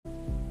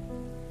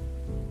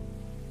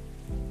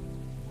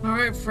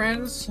Alright,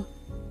 friends.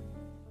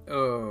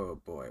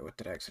 Oh boy, what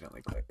did I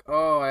accidentally click?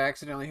 Oh, I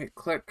accidentally hit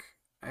click.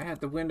 I had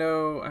the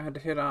window, I had to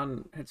hit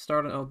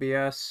start on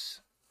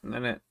OBS,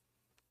 and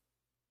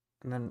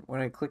then when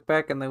I click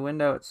back in the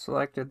window, it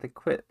selected the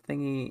quit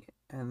thingy,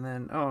 and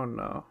then, oh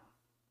no.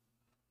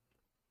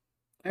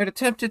 I had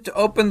attempted to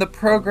open the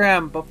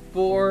program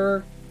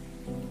before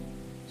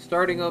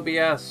starting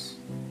OBS,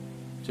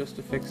 just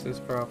to fix this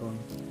problem.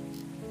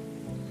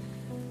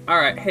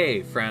 Alright,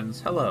 hey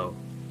friends, hello.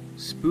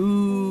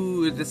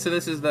 This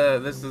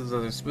is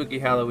a spooky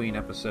Halloween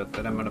episode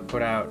that I'm gonna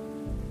put out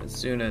as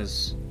soon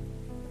as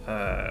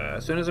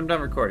I'm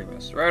done recording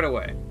this, right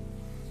away.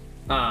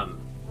 As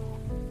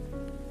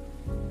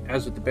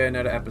with the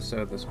Bayonetta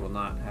episode, this will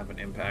not have an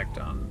impact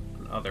on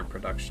other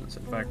productions.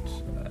 In fact,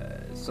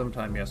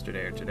 sometime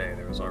yesterday or today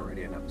there was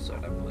already an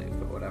episode, I believe,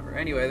 but whatever.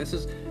 Anyway, this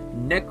is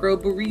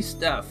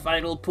Necrobarista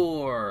Final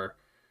Pour,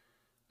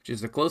 which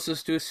is the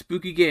closest to a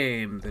spooky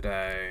game that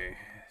I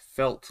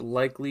felt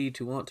likely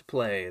to want to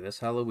play this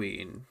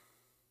Halloween.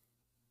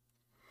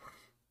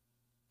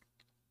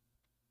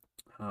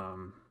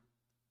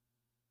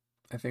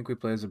 I think we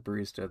play as a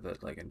barista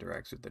that like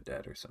interacts with the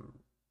dead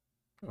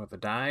or the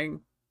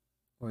dying,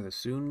 or the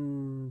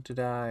soon to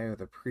die, or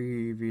the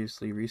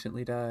previously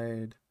recently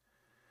died.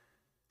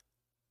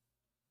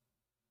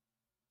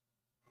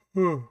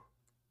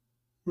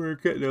 We're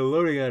getting a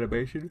loading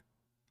animation.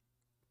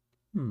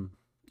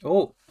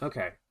 Oh,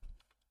 okay.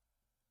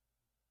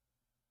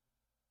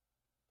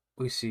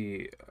 We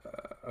see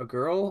a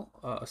girl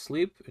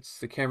asleep. It's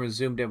the camera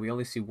zoomed in. We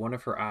only see one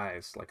of her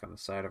eyes, like on the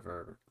side of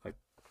her, like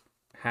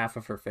half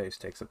of her face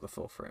takes up the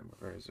full frame.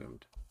 We're very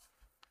zoomed.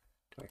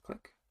 Do I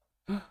click?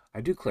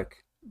 I do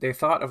click. They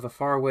thought of the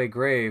faraway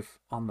grave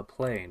on the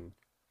plain.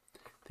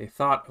 They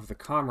thought of the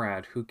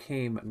comrade who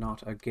came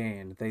not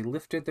again. They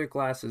lifted their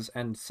glasses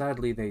and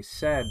sadly they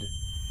said,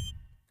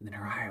 and then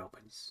her eye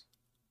opens.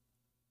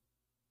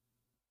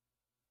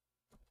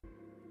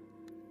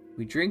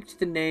 We drink to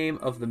the name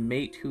of the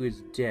mate who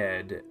is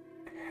dead,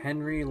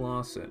 Henry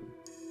Lawson.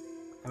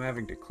 I'm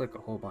having to click a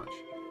whole bunch.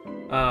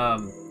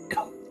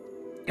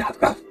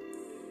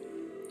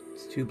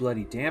 It's too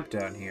bloody damp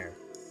down here.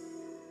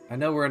 I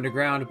know we're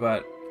underground,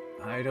 but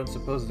I don't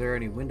suppose there are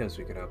any windows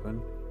we could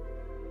open.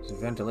 There's a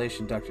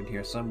ventilation duct in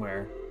here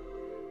somewhere.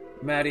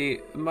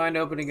 Maddie, mind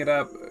opening it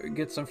up?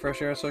 Get some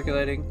fresh air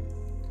circulating?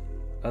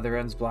 Other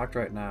end's blocked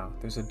right now.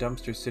 There's a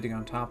dumpster sitting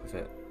on top of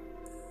it.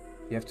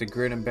 You have to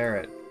grin and bear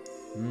it.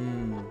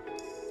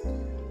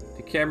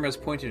 The camera is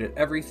pointed at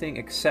everything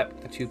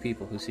except the two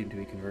people who seem to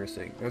be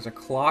conversing. There's a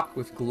clock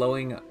with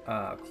glowing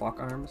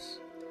clock arms.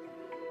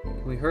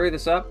 Can we hurry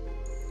this up?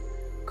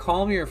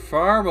 Calm your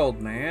farm,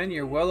 old man.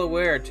 You're well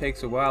aware it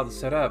takes a while to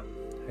set up.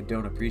 I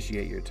don't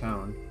appreciate your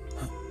tone.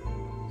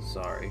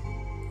 Sorry.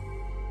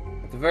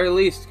 At the very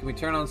least, can we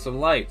turn on some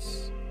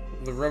lights?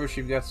 With the rubbish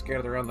you've got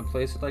scattered around the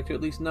place, I'd like to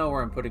at least know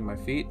where I'm putting my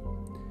feet.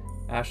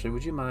 Ashley,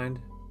 would you mind?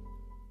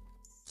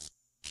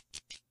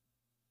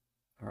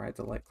 Alright,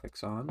 the light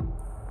clicks on.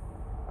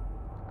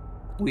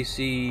 We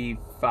see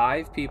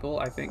 5 people,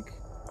 I think.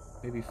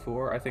 Maybe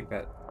 4. I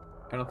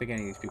don't think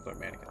any of these people are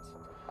mannequins.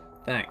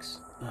 Thanks.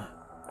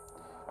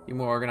 You're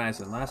more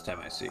organized than last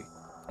time, I see.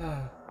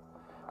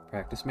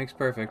 Practice makes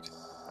perfect.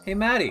 Hey,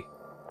 Maddie!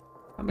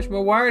 How much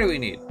more wire do we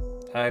need?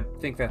 I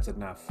think that's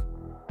enough.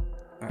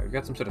 Alright, we've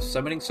got some sort of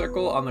summoning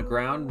circle on the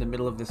ground in the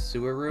middle of this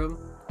sewer room.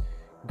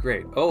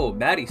 Great. Oh,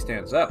 Maddie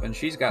stands up, and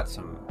she's got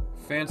some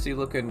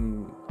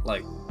fancy-looking,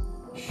 like,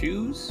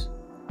 shoes.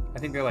 I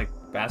think they're like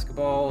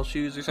basketball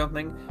shoes or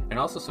something, and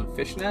also some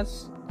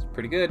fishnets. It's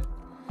pretty good.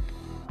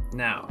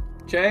 Now,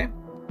 Che,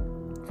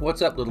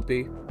 what's up, little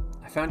P?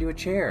 I found you a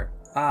chair.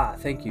 Ah,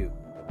 thank you.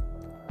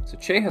 So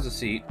Che has a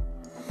seat.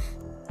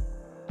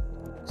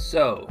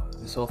 So,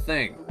 this whole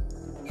thing,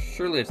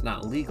 surely it's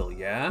not legal,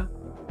 yeah?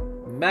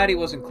 Maddie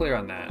wasn't clear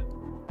on that.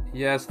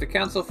 Yes, the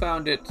council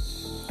found it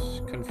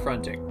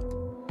confronting.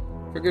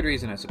 For good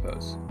reason, I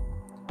suppose.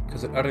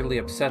 Because it utterly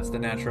upsets the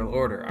natural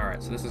order.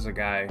 Alright, so this is a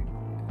guy.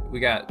 We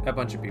got a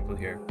bunch of people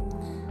here.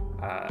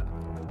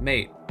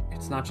 Mate,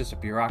 it's not just a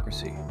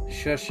bureaucracy.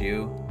 Shush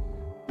you.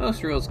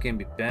 Most rules can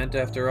be bent,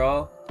 after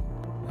all.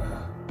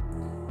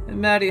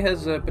 And Maddie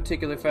has a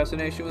particular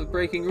fascination with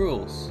breaking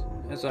rules,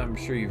 as I'm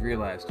sure you've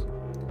realized.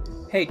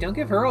 Hey, don't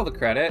give her all the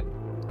credit.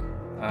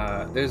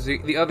 There's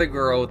the other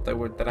girl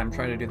that I'm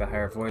trying to do the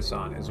higher voice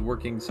on is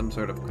working some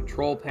sort of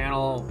control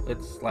panel.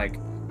 It's like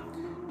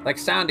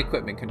sound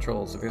equipment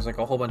controls. So there's like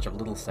a whole bunch of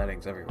little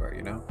settings everywhere,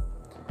 you know?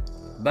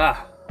 Bah!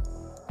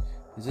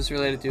 Is this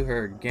related to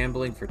her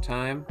gambling for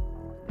time?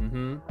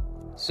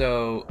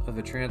 So,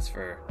 the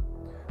transfer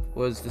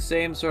was the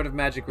same sort of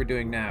magic we're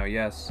doing now,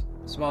 yes.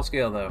 Small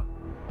scale, though.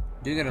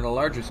 Doing it on a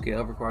larger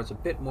scale requires a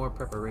bit more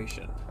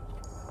preparation.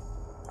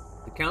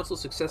 The council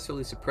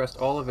successfully suppressed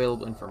all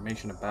available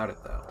information about it,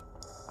 though.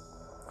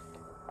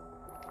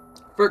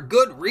 For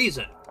good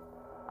reason!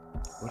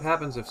 What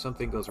happens if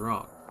something goes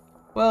wrong?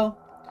 Well,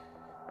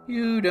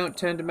 you don't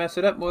tend to mess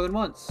it up more than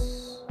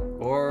once.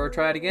 Or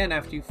try it again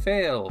after you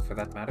fail, for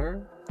that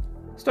matter.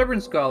 Stubborn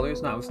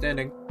scholars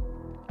notwithstanding.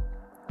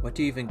 What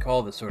do you even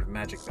call this sort of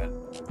magic, then?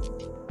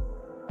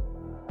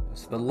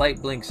 So the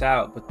light blinks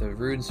out, but the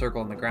rune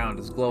circle on the ground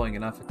is glowing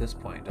enough at this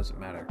point. Doesn't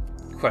matter.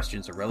 The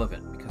question's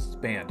irrelevant, because it's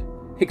banned.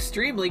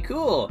 Extremely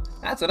cool!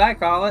 That's what I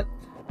call it!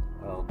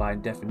 Well, by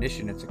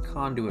definition, it's a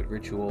conduit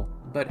ritual.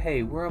 But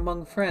hey, we're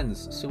among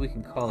friends, so we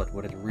can call it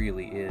what it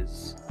really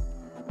is.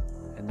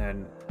 And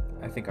then,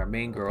 I think our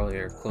main girl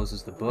here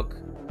closes the book.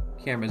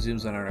 Camera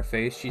zooms in on her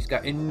face. She's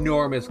got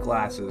enormous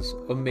glasses.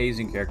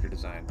 Amazing character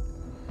design.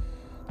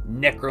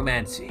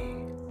 Necromancy.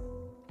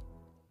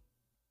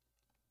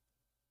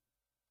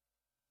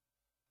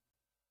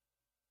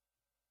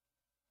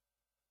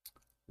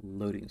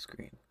 Loading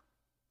screen.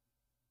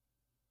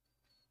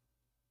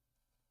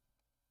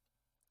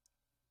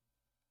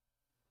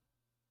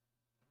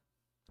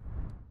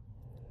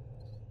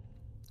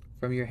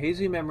 From your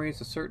hazy memories,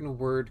 a certain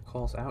word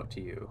calls out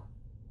to you.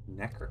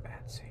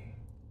 Necromancy.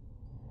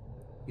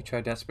 You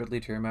try desperately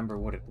to remember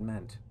what it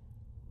meant.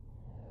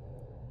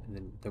 And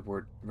then the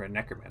word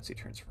necromancy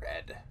turns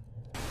red.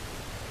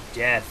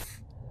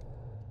 Death.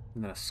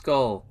 And then a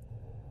skull.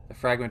 The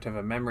fragment of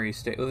a memory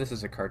state. Well, this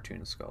is a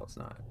cartoon skull. It's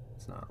not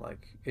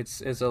like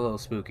it's a little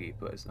spooky,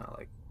 but it's not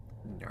like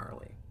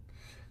gnarly.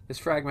 This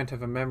fragment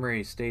of a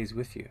memory stays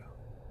with you.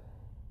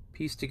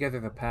 Piece together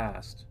the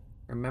past.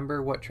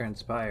 Remember what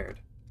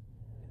transpired.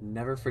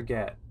 Never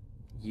forget,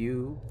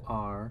 you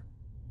are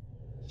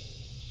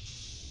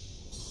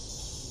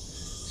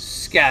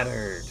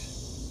scattered.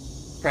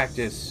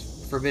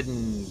 Practice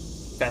forbidden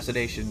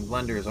fascination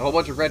blenders. A whole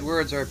bunch of red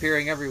words are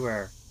appearing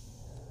everywhere.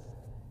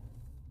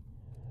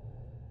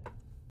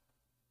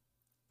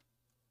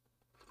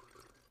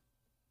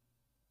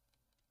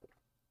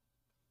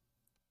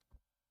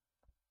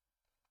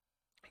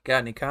 Got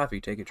any coffee?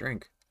 Take a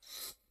drink.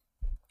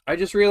 I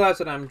just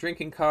realized that I'm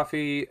drinking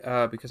coffee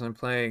because I'm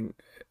playing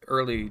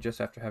early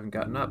just after having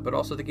gotten up, but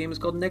also the game is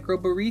called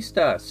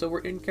Necrobarista, so we're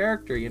in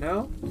character, you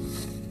know?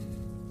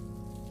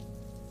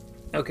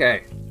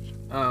 Okay,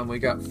 we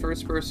got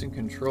first-person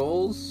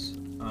controls,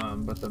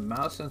 but the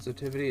mouse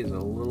sensitivity is a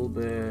little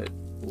bit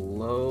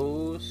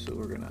low, so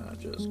we're gonna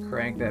just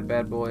crank that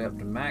bad boy up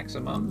to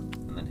maximum,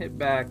 and then hit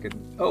back,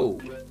 and oh!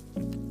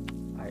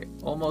 I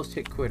almost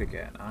hit quit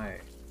again.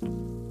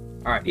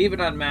 Alright, even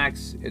on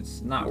max,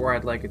 it's not where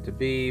I'd like it to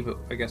be, but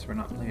I guess we're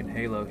not playing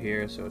Halo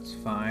here, so it's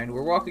fine.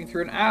 We're walking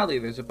through an alley.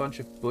 There's a bunch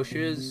of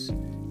bushes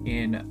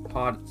in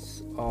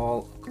pots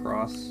all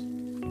across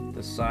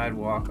the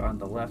sidewalk on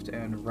the left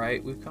and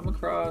right. We've come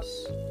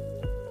across...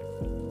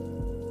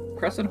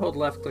 Press and hold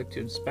left click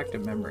to inspect a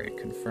memory.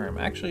 Confirm.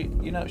 Actually,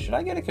 you know, should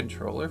I get a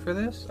controller for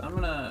this? I'm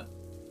gonna...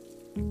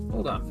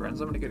 Hold on,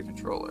 friends. I'm gonna get a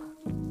controller.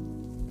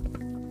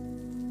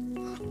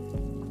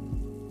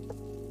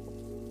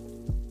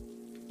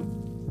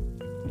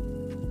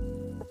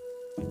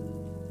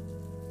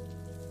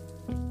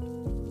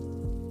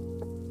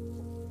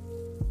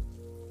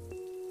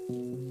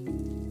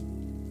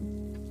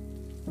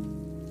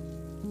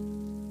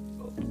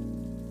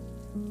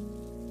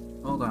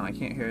 Hold on, I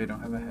can't hear you. I don't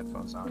have the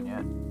headphones on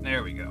yet.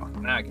 There we go.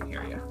 Now I can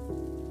hear you.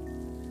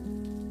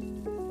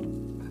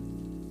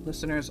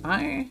 Listeners,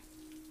 I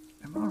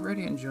am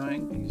already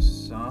enjoying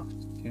these soft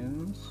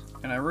tunes,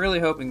 and I'm really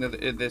hoping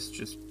that this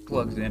just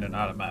plugs in and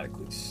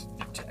automatically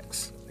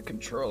detects the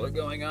controller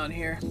going on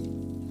here.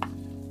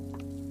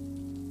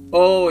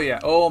 Oh yeah,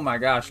 oh my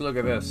gosh, look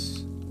at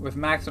this. With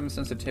maximum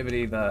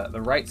sensitivity,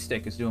 the right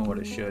stick is doing what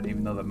it should,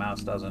 even though the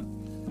mouse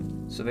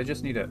doesn't. So they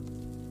just need to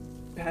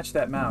patch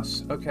that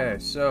mouse. Okay,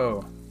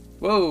 so...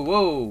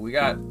 Whoa, we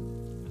got...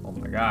 Oh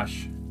my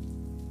gosh.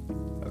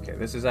 Okay,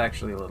 this is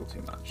actually a little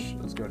too much.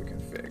 Let's go to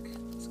config.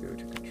 Let's go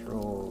to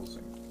controls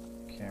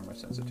and camera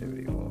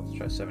sensitivity. Well,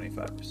 let's try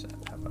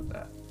 75%. How about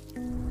that?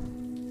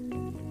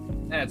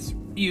 That's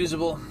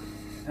usable.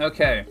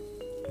 Okay.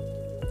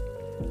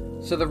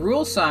 So the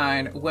rule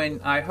sign, when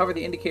I hover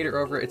the indicator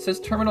over it, says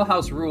Terminal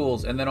House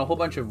Rules, and then a whole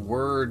bunch of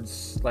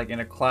words, like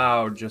in a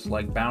cloud, just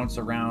like bounce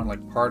around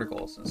like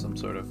particles in some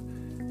sort of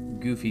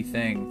goofy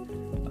thing.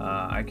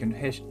 I can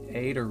hit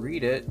A to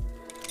read it.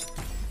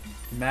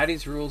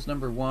 Maddie's rules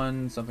number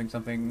 1, something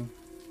something.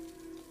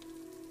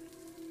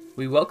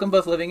 We welcome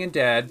both living and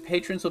dead.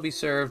 Patrons will be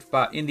served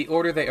in the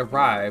order they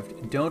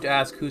arrived. Don't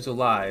ask who's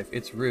alive.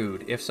 It's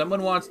rude. If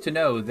someone wants to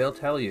know, they'll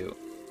tell you.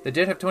 The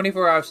dead have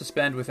 24 hours to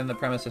spend within the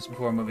premises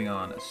before moving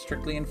on.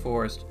 Strictly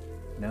enforced.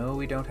 No,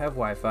 we don't have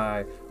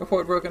Wi-Fi.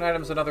 Report broken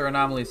items and other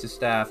anomalies to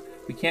staff.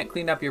 We can't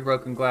clean up your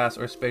broken glass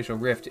or spatial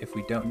rift if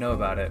we don't know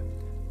about it.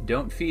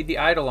 Don't feed the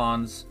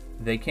Eidolons.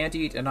 They can't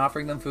eat, and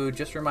offering them food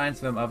just reminds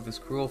them of this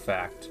cruel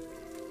fact.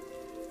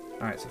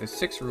 Alright, so there's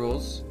 6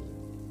 rules.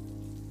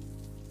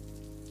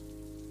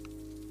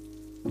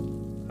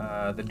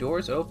 The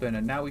door's open,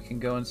 and now we can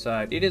go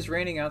inside. It is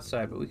raining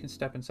outside, but we can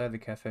step inside the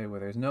cafe where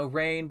there's no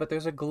rain, but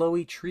there's a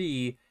glowy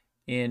tree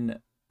in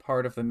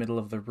part of the middle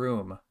of the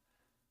room.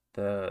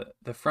 The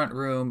front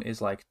room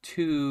is like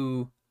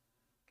the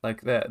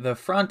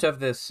front of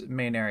this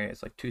main area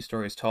is like 2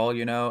 stories tall,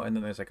 you know, and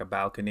then there's like a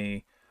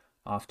balcony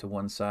off to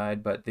one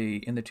side, but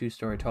in the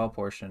 2-story tall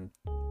portion,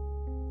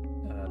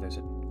 there's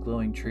a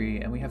glowing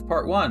tree, and we have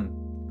part 1.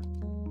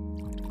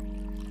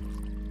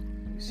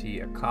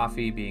 see a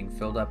coffee being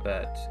filled up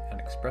at an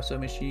espresso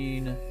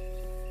machine.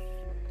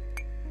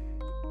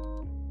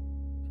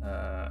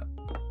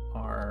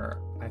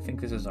 I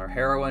think this is our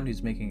heroine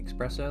who's making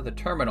espresso. The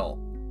terminal,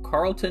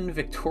 Carlton,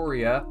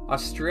 Victoria,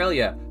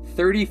 Australia,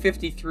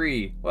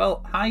 3053.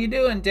 Well, how you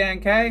doing, Dan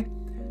K?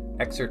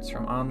 Excerpts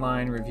from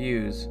online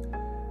reviews.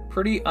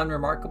 Pretty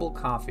unremarkable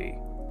coffee.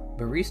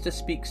 Barista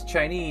speaks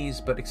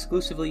Chinese, but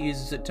exclusively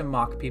uses it to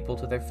mock people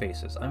to their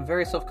faces. I'm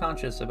very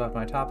self-conscious about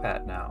my top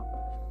hat now.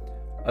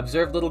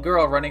 Observed little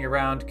girl running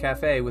around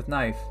cafe with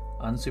knife,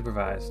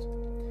 unsupervised.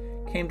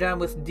 Came down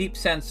with deep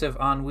sense of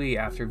ennui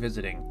after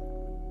visiting.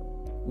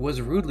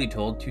 Was rudely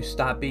told to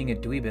stop being a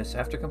dweebus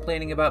after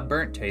complaining about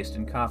burnt taste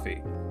in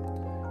coffee.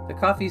 The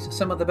coffee's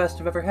some of the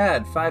best I've ever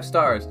had. 5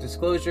 stars.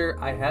 Disclosure,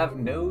 I have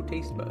no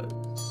taste buds.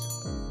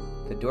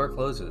 The door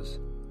closes.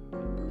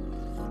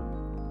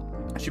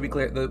 I should be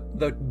clear,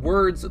 the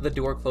words "the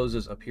door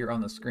closes" appear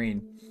on the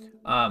screen.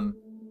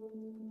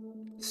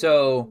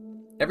 So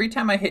every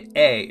time I hit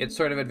A, it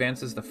sort of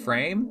advances the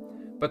frame,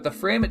 but the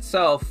frame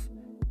itself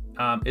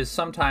is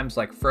sometimes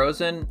like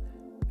frozen,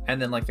 and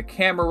then like the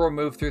camera will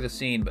move through the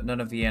scene, but none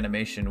of the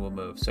animation will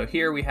move. So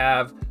here we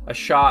have a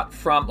shot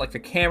from like the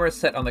camera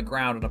set on the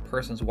ground and a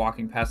person's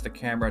walking past the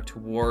camera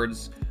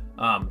towards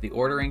the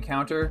ordering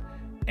counter,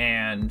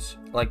 and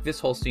like this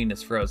whole scene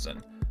is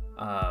frozen.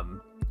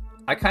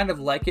 I kind of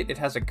like it. It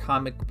has a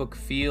comic book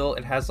feel.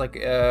 It has like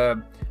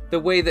the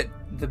way that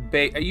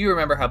you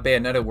remember how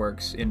Bayonetta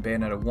works in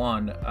Bayonetta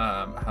 1,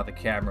 how the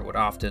camera would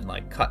often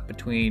like cut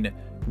between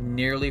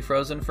nearly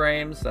frozen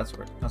frames. That's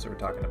what we're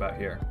talking about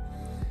here.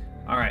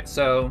 All right,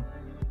 so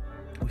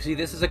we see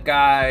this is a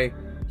guy.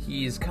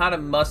 He's kind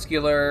of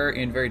muscular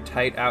in very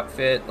tight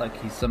outfit, like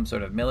he's some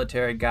sort of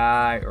military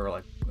guy, or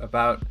like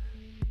about.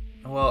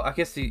 Well, I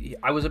guess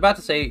I was about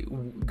to say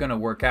gonna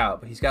work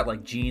out, but he's got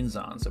like jeans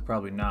on, so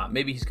probably not.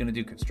 Maybe he's gonna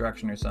do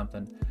construction or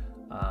something.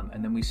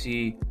 And then we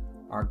see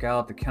our gal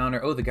at the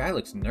counter. Oh, the guy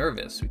looks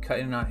nervous. We cut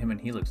in on him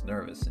and he looks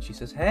nervous. And she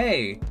says,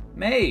 "Hey,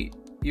 mate,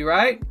 you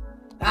right?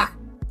 Ah,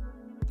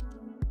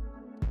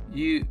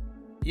 you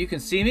can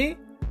see me?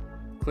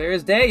 Clear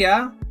as day,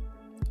 yeah?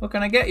 What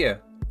can I get you?"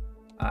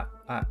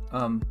 I've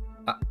been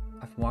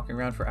walking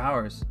around for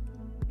hours.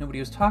 Nobody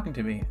was talking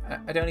to me.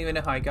 I don't even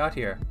know how I got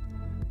here.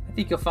 I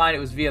think you'll find it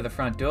was via the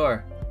front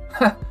door.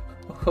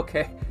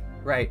 Okay,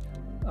 right.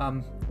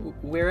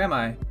 Where am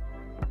I?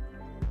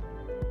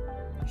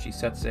 She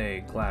sets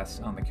a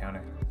glass on the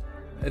counter.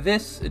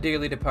 This,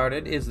 dearly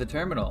departed, is the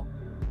terminal.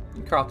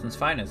 Carlton's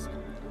finest.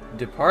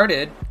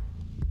 Departed?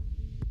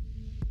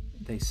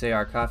 They say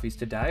our coffee's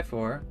to die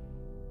for.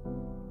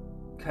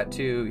 Cut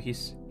to,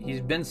 he's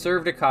been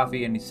served a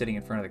coffee and he's sitting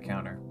in front of the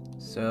counter.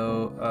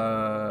 So,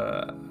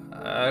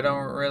 I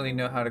don't really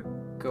know how to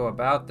go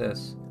about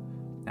this.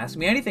 Ask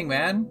me anything,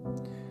 man.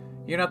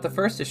 You're not the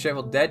first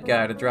disheveled dead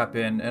guy to drop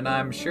in, and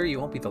I'm sure you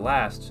won't be the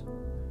last.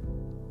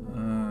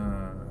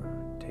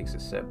 Takes a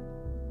sip.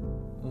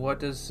 What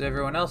does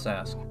everyone else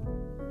ask?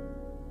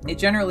 They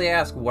generally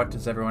ask, what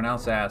does everyone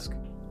else ask?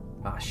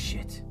 Ah,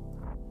 shit.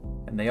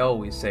 And they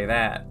always say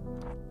that.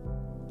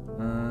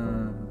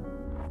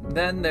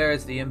 Then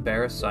there's the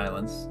embarrassed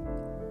silence.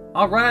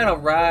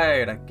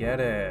 Alright, I get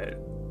it.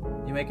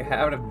 You make a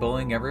habit of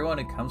bullying everyone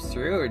who comes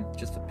through, or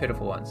just the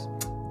pitiful ones?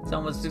 It's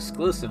almost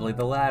exclusively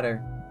the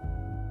latter.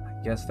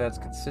 I guess that's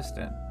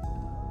consistent.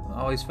 I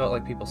always felt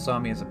like people saw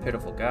me as a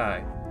pitiful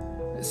guy.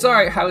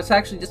 Sorry, I was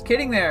actually just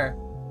kidding there!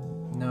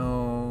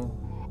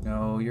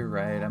 No, you're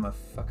right. I'm a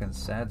fucking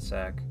sad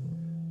sack.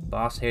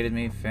 Boss hated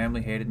me,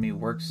 family hated me,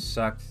 work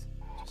sucked,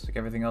 just like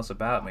everything else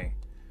about me.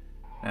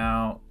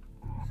 Now,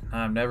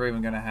 I'm never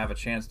even gonna have a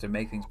chance to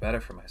make things better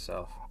for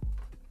myself.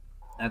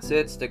 That's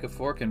it, stick a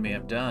fork in me,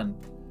 I'm done.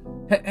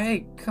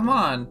 Hey, come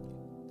on!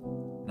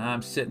 Now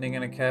I'm sitting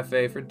in a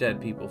cafe for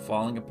dead people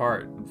falling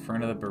apart in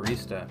front of the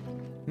barista.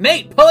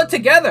 Mate, pull it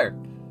together!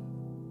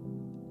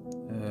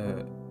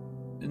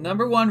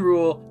 Number 1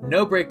 rule,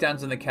 no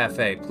breakdowns in the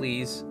cafe,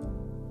 please.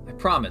 I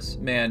promise,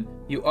 man,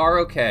 you are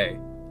okay.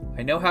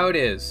 I know how it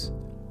is.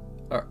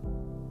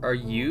 Are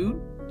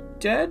you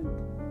dead?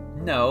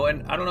 No,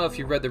 and I don't know if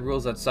you read the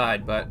rules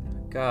outside, but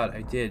God,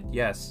 I did,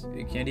 yes.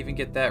 You can't even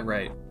get that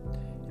right.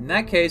 In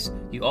that case,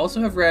 you also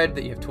have read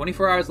that you have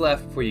 24 hours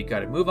left before you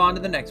gotta move on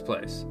to the next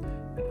place.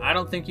 I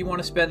don't think you want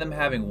to spend them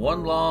having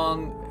one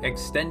long,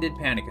 extended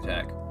panic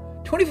attack.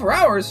 24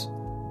 hours?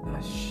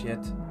 Ah, shit.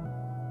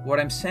 What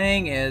I'm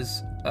saying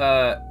is,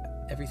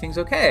 everything's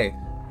okay.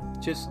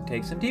 Just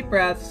take some deep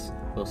breaths.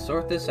 We'll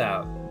sort this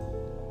out.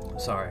 I'm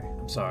sorry.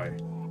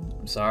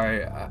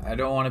 I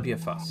don't want to be a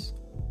fuss.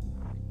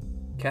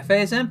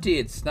 Cafe is empty.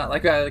 It's not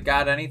like I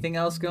got anything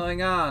else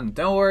going on.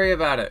 Don't worry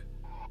about it.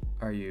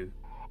 Are you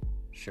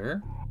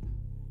sure?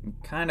 I'm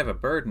kind of a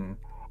burden.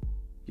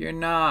 You're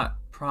not.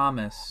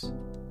 Promise.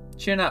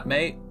 Chin up,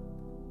 mate.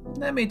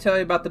 Let me tell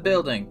you about the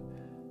building.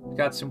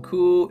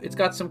 It's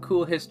got some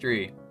cool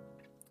history.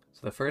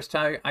 So the first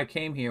time I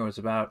came here was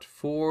about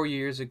 4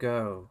 years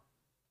ago.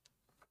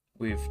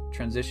 We've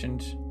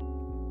transitioned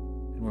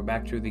and we're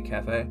back to the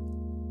cafe.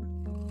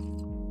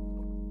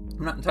 I'm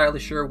not entirely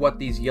sure what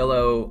these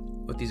yellow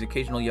what these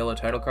occasional yellow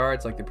title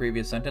cards, like the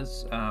previous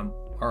sentence,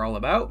 are all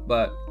about,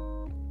 but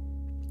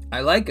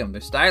I like them.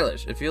 They're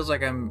stylish. It feels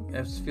like I'm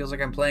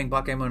playing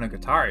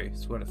Bakemonogatari.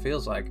 It's what it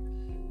feels like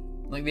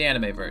the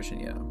anime version,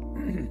 you know.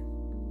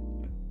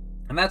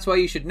 And that's why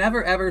you should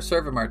never ever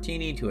serve a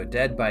martini to a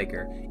dead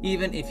biker,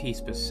 even if he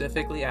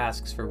specifically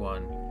asks for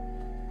one.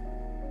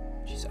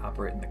 She's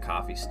operating the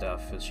coffee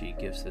stuff as she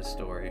gives this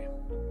story.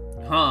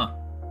 Huh.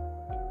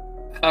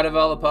 Out of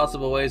all the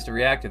possible ways to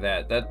react to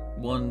that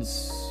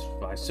one's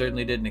I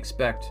certainly didn't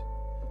expect.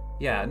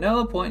 Yeah,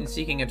 no point in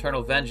seeking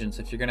eternal vengeance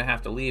if you're gonna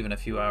have to leave in a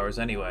few hours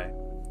anyway.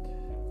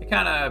 It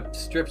kinda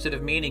strips it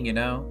of meaning, you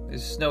know?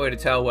 There's no way to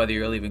tell whether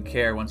you'll even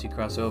care once you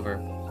cross over.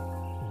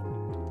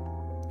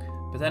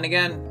 But then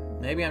again,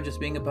 maybe I'm just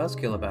being a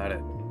buzzkill about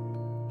it.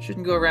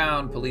 Shouldn't go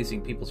around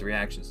policing people's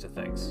reactions to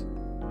things.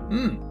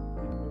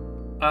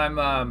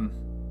 I'm,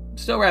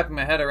 still wrapping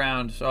my head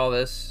around all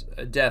this.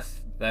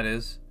 Death, that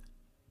is.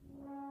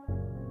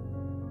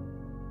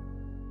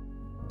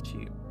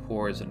 She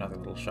pours another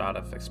little shot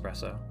of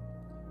espresso.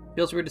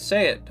 Feels weird to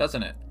say it,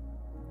 doesn't it?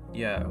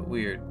 Yeah,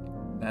 weird.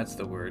 That's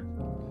the word.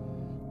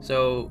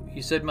 So,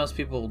 you said most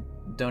people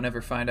don't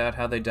ever find out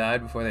how they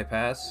died before they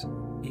pass?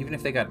 Even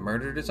if they got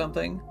murdered or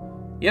something?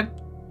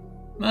 Yep.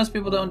 Most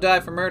people don't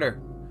die from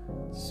murder.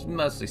 It's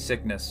mostly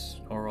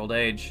sickness, or old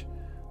age,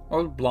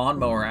 or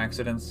lawnmower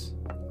accidents.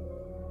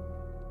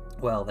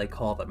 Well, they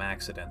call them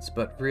accidents,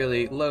 but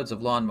really, loads of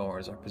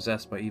lawnmowers are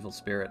possessed by evil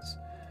spirits.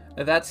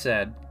 Now, that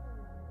said...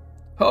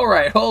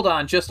 Alright, hold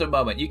on just a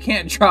moment. You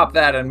can't drop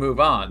that and move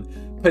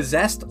on.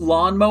 Possessed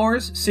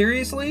lawnmowers?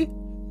 Seriously?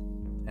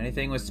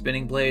 Anything with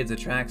spinning blades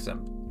attracts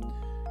them.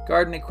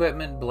 Garden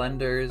equipment,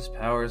 blenders,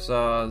 power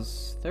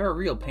saws... They're a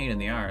real pain in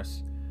the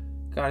arse.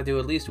 Gotta do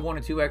at least 1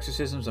 or 2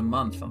 exorcisms a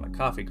month on the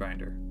coffee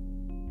grinder.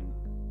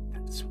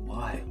 That's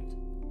wild.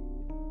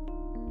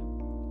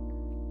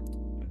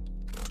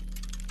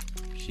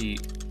 She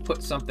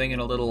puts something in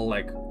a little,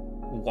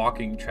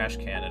 walking trash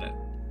can and it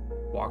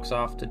walks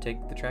off to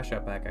take the trash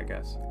out back, I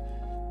guess.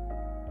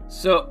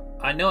 So,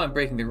 I know I'm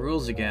breaking the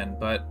rules again,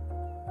 but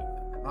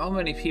how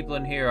many people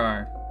in here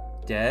are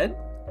dead?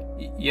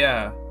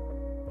 Yeah.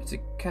 It's a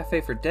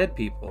cafe for dead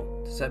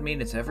people. Does that mean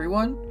it's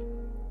everyone?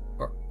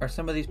 Or are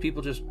some of these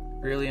people just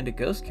really into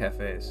ghost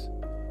cafes?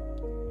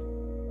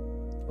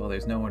 Well,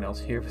 there's no one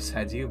else here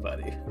besides you,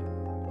 buddy.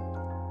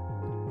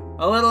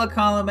 A little of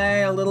column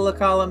A, a little of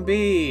column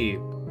B.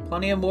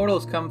 Plenty of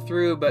mortals come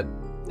through, but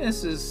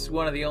this is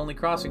one of the only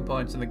crossing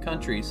points in the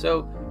country,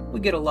 so we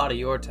get a lot of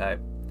your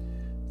type.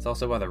 It's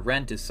also why the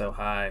rent is so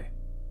high,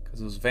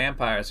 because those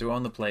vampires who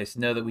own the place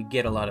know that we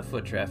get a lot of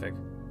foot traffic.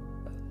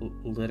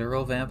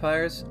 Literal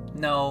vampires?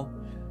 No,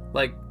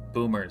 like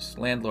boomers,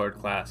 landlord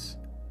class.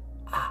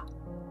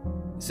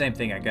 Same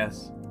thing, I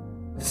guess.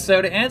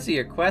 So to answer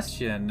your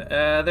question,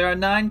 there are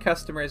 9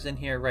 customers in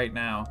here right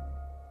now.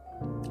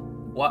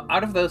 Well,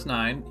 out of those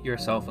 9,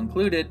 yourself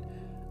included,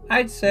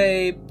 I'd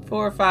say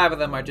 4 or 5 of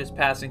them are just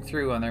passing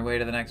through on their way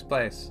to the next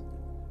place.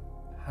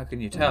 How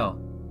can you tell?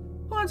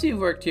 Once you've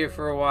worked here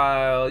for a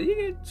while, you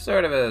get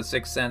sort of a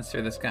sixth sense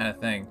for this kind of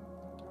thing.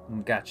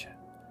 Gotcha.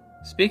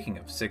 Speaking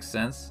of sixth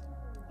sense,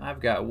 I've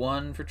got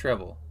one for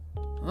trouble.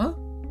 Huh?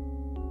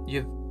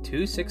 You have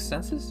 2 sixth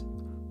senses?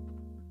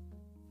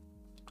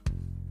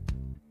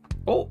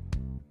 Oh,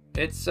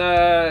 it's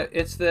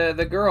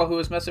the girl who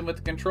was messing with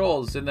the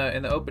controls in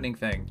the opening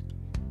thing.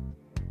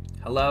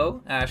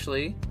 Hello,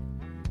 Ashley.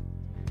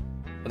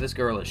 Well, this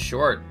girl is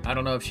short. I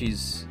don't know if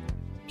she's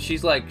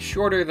like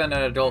shorter than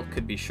an adult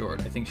could be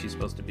short. I think she's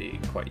supposed to be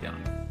quite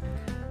young.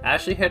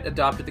 Ashley had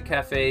adopted the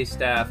cafe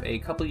staff a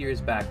couple years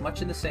back,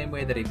 much in the same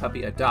way that a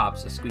puppy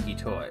adopts a squeaky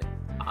toy.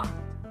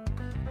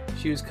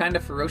 She was kind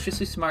of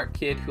ferociously smart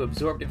kid who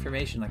absorbed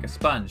information like a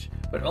sponge,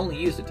 but only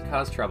used it to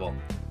cause trouble.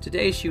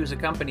 Today she was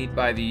accompanied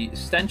by the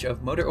stench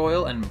of motor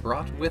oil and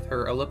brought with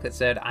her a look that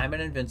said, "I'm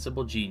an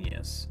invincible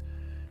genius."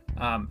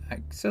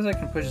 It says I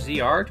can push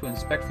ZR to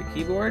inspect the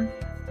keyboard.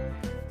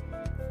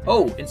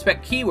 Oh,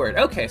 inspect keyword.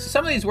 Okay, so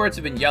some of these words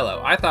have been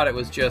yellow. I thought it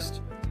was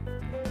just,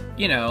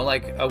 you know,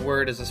 like a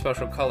word is a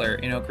special color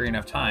in Ocarina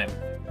of Time.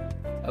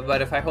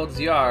 But if I hold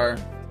ZR,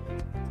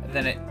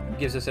 then it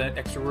gives us an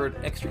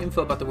extra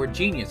info about the word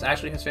genius.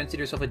 Ashley has fancied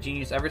herself a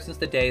genius ever since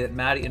the day that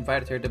Maddie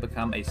invited her to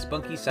become a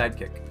spunky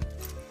sidekick.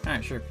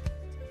 Alright, sure.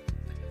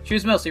 She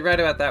was mostly right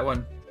about that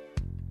one.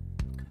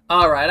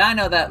 Alright, I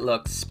know that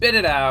look. Spit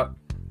it out.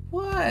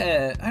 What?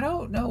 I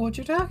don't know what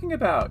you're talking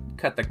about.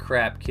 Cut the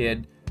crap,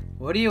 kid.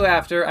 What are you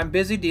after? I'm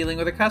busy dealing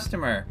with a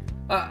customer.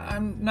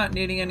 I'm not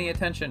needing any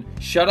attention.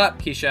 Shut up,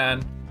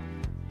 Kishan.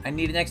 I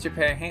need an extra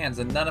pair of hands,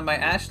 and none of my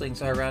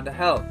Ashlings are around to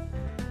help.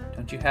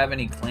 Don't you have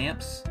any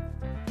clamps?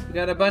 We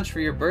got a bunch for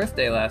your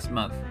birthday last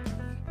month.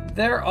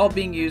 They're all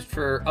being used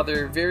for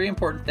other very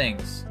important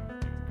things.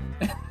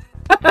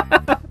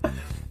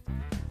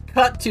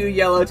 Cut to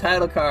yellow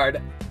title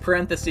card.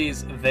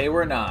 Parentheses, they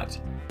were not.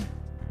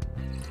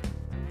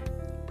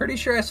 Pretty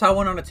sure I saw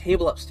one on a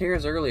table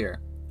upstairs earlier.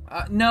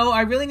 No,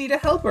 I really need a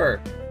helper.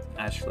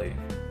 Ashley,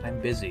 I'm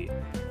busy.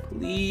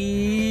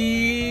 Please?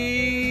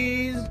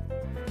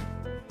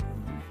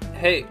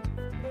 Hey,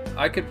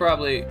 I could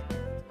probably...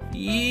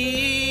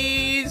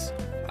 Yeez!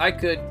 I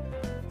could...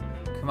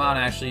 Come on,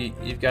 Ashley.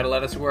 You've got to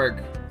let us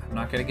work. I'm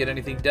not going to get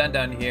anything done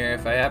down here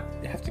if I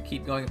have to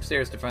keep going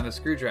upstairs to find the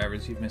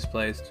screwdrivers you've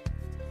misplaced.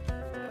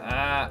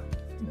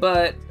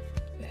 But...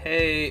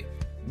 Hey...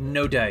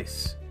 No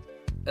dice.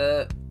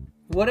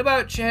 What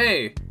about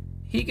Che?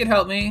 He could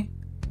help me.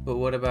 But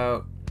what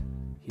about...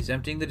 He's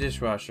emptying the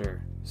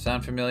dishwasher.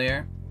 Sound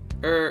familiar?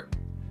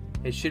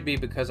 It should be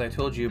because I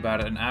told you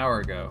about it an hour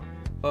ago.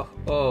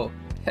 Oh.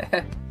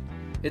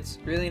 It's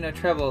really no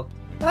trouble.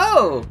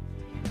 Oh!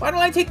 Why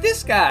don't I take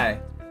this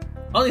guy?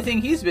 Only thing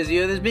he's busy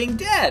with is being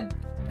dead.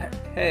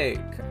 Hey,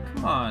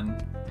 come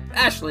on.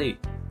 Ashley!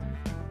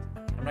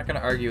 I'm not gonna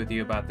argue with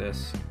you about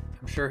this.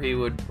 I'm sure he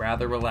would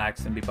rather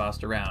relax than be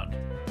bossed around.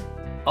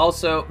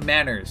 Also,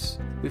 manners.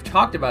 We've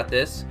talked about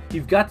this.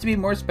 You've got to be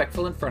more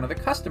respectful in front of the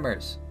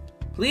customers.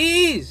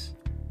 Please!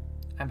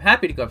 I'm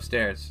happy to go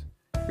upstairs.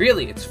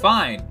 Really, it's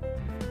fine.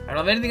 I don't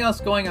have anything else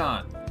going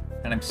on.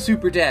 And I'm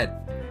super dead.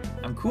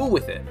 I'm cool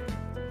with it.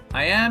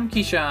 I am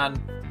Keyshawn,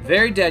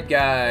 very dead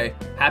guy,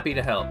 happy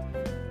to help.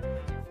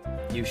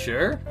 You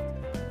sure?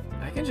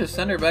 I can just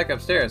send her back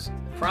upstairs.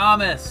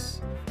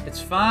 Promise. It's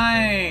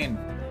fine.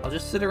 I'll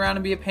just sit around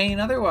and be a pain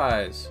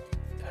otherwise.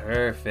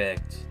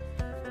 Perfect.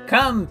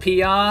 Come,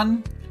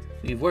 peon.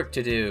 We've work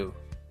to do.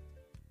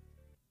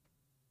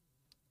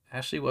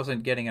 Ashley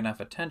wasn't getting enough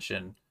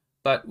attention,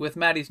 but with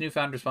Maddie's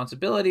newfound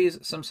responsibilities,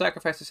 some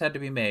sacrifices had to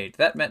be made.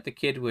 That meant the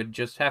kid would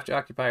just have to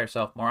occupy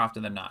herself more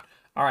often than not.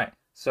 All right,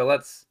 so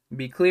let's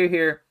be clear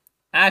here.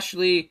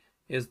 Ashley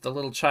is the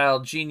little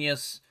child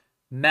genius.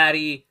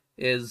 Maddie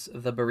is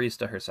the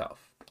barista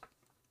herself.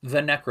 The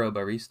necro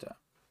barista.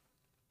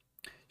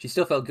 She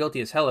still felt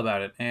guilty as hell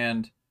about it,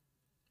 and...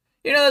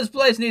 You know, this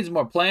place needs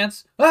more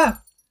plants.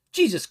 Ah!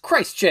 Jesus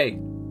Christ, Che!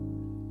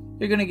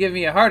 You're gonna give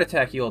me a heart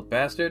attack, you old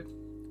bastard.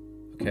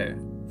 Okay,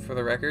 for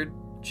the record,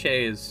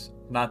 Che is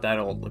not that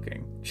old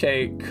looking.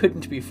 Che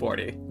couldn't be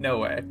 40. No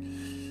way.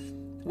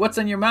 What's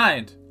on your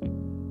mind?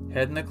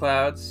 Head in the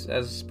clouds,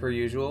 as per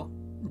usual.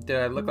 Did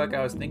I look like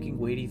I was thinking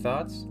weighty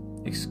thoughts?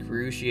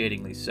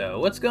 Excruciatingly so.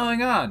 What's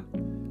going on?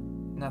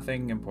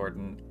 Nothing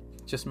important.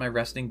 Just my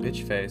resting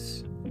bitch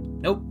face.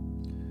 Nope.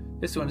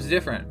 This one's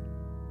different.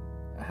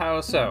 How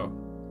so?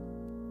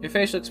 Your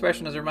facial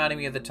expression is reminding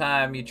me of the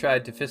time you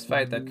tried to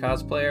fistfight that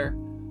cosplayer.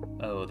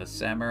 Oh, the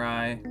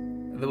samurai.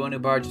 The one who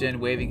barged in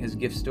waving his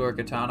gift store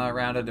katana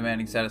around and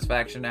demanding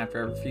satisfaction after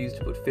I refused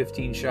to put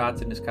 15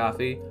 shots in his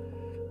coffee.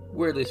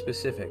 Weirdly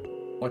specific.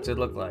 What's it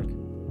look like?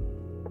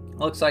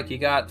 Looks like you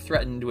got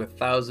threatened with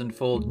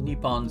 1,000-fold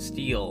Nippon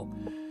steel.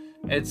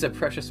 It's a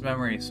precious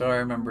memory, so I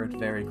remember it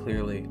very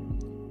clearly.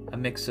 A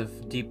mix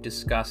of deep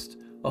disgust,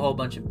 a whole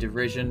bunch of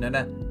derision, and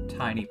a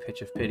tiny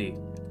pitch of pity.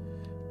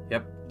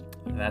 Yep,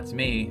 that's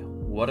me.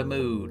 What a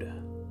mood.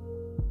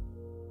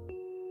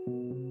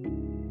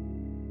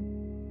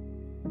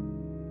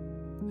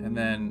 And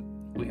then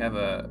we have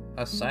a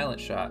silent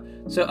shot.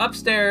 So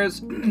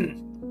upstairs,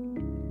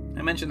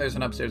 I mentioned there's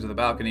an upstairs with a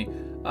balcony.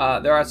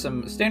 There are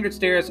some standard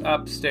stairs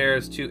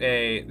upstairs to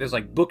there's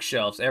like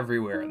bookshelves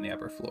everywhere on the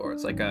upper floor.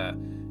 It's like a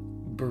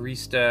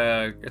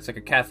barista, it's like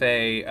a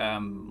cafe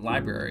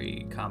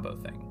library combo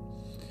thing.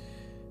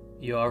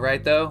 You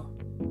alright though?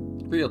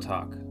 Real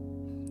talk.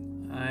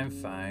 I'm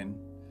fine.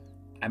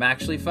 I'm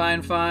actually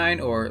fine,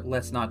 or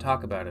let's not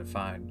talk about it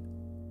fine.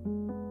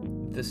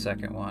 The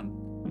second one.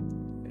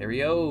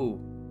 There-yo.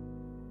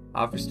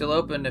 Offer's still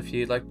open if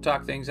you'd like to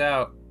talk things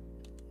out.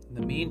 In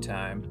the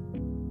meantime,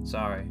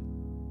 sorry.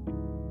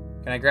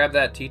 Can I grab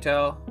that tea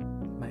towel?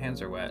 My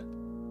hands are wet.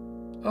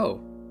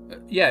 Oh,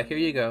 yeah, here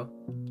you go.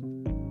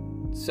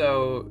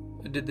 So,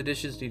 did the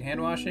dishes need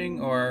hand washing,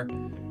 or...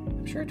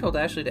 I'm sure I told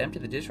Ashley to empty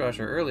the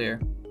dishwasher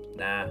earlier.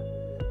 Nah,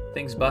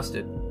 thing's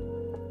busted.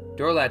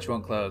 Door latch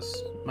won't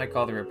close. Might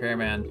call the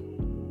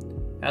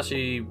repairman.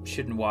 Ashley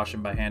shouldn't wash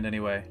him by hand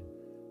anyway.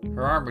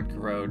 Her arm would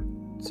corrode,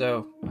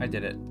 so I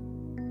did it.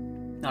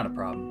 Not a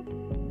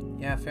problem.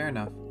 Yeah, fair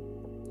enough.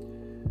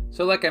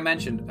 So like I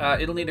mentioned,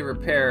 it'll need a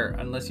repair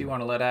unless you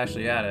want to let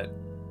Ashley at it.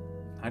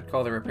 I'd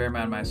call the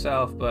repairman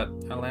myself, but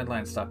our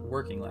landline stopped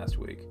working last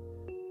week.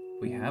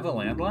 We have a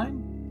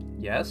landline?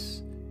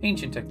 Yes.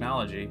 Ancient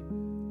technology.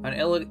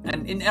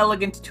 An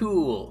inelegant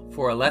tool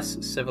for a less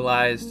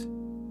civilized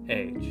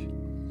age.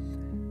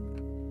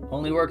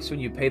 Only works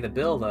when you pay the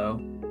bill, though.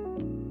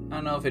 I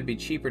don't know if it'd be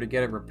cheaper to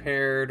get it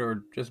repaired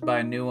or just buy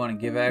a new one and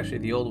give Ashley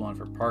the old one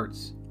for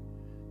parts.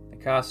 The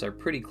costs are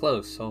pretty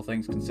close, all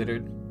things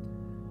considered.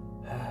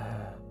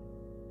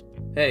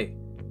 Hey,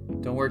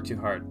 don't work too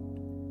hard.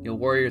 You'll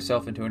worry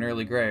yourself into an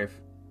early grave.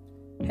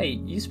 Hey,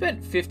 you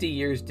spent 50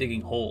 years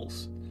digging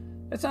holes.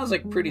 That sounds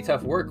like pretty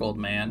tough work, old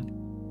man.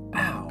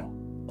 Ow,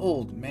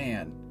 old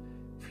man.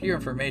 For your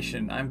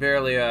information, I'm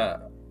barely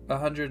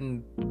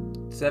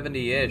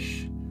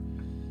 170-ish.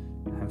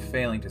 I'm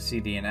failing to see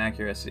the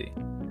inaccuracy.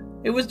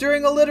 It was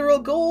during a literal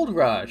gold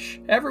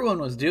rush. Everyone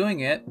was doing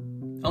it.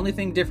 Only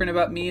thing different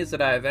about me is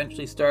that I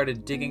eventually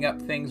started digging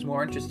up things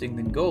more interesting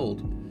than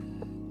gold.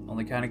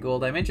 Only kind of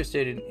gold I'm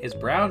interested in is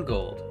brown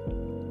gold.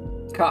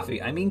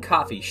 Coffee.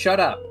 Shut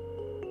up.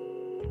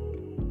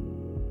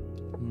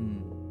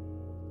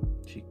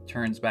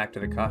 turns back to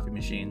the coffee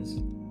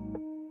machines.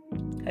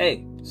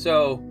 Hey,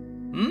 so,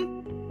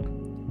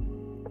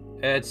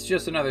 It's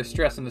just another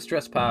stress in the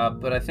stress pile,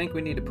 but I think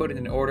we need to put in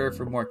an order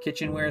for more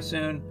kitchenware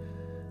soon.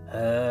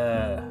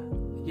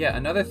 Yeah,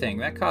 another thing,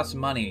 that costs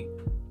money.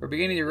 We're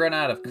beginning to run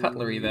out of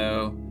cutlery,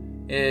 though.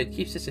 It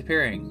keeps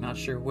disappearing, not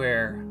sure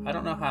where. I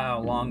don't know how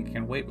long it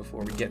can wait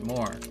before we get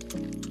more.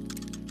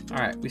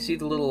 Alright, we see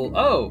the little...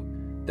 Oh!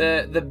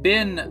 The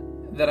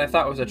bin that I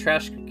thought was a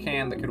trash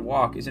can that could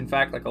walk is in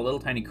fact like a little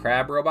tiny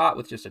crab robot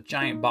with just a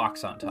giant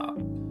box on top.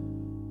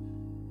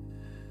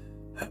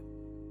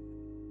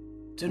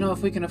 Don't know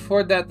if we can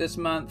afford that this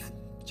month.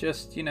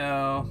 Just, you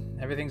know,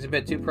 everything's a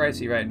bit too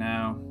pricey right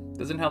now.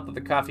 Doesn't help that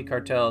the coffee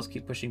cartels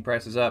keep pushing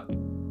prices up.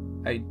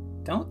 I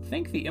don't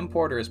think the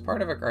importer is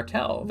part of a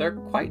cartel. They're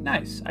quite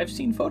nice. I've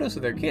seen photos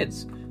of their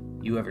kids.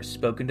 You ever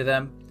spoken to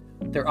them?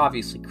 They're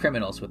obviously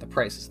criminals with the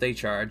prices they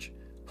charge.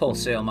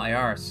 Wholesale my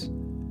arse.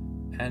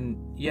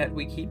 And yet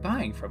we keep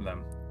buying from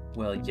them.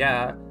 Well,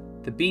 yeah,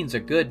 the beans are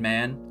good,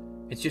 man.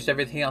 It's just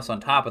everything else on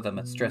top of them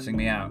that's stressing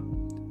me out.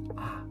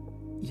 Ah,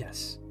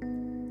 yes.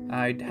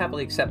 I'd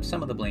happily accept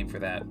some of the blame for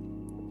that.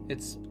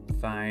 It's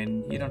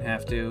fine. You don't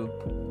have to.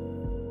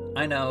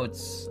 I know,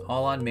 it's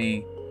all on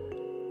me.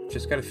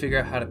 Just gotta figure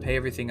out how to pay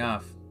everything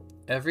off.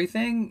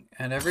 Everything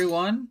and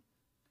everyone?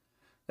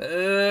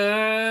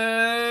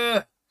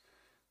 The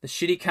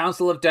shitty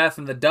Council of Death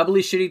and the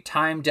doubly shitty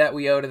time debt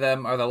we owe to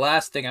them are the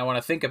last thing I want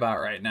to think about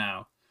right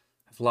now.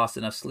 I've lost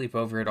enough sleep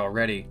over it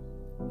already.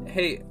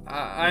 Hey,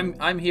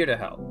 I'm here to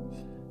help.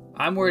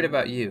 I'm worried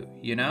about you,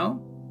 you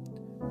know?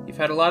 You've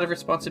had a lot of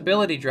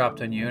responsibility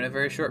dropped on you in a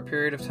very short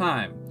period of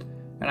time,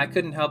 and I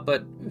couldn't help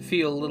but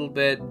feel a little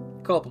bit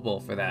culpable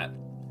for that.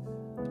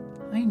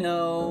 I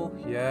know,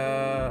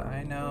 yeah,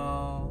 I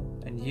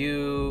know. And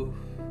you,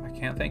 I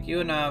can't thank you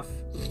enough.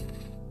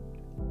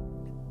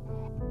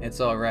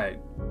 It's alright.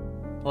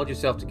 Hold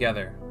yourself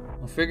together.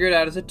 We'll figure it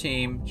out as a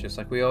team, just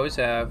like we always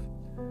have.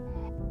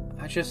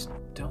 I just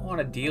don't want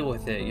to deal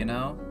with it, you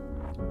know?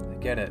 I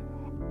get it.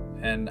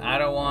 And I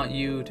don't want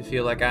you to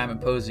feel like I'm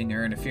imposing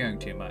or interfering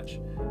too much.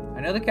 I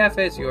know the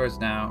cafe's yours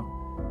now,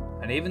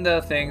 and even though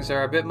things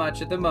are a bit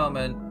much at the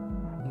moment,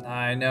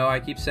 I know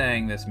I keep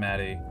saying this,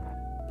 Maddie,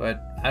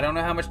 but I don't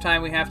know how much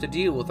time we have to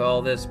deal with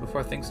all this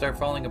before things start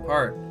falling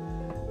apart.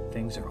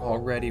 Things are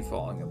already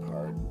falling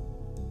apart.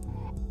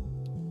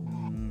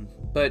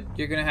 But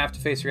you're gonna have to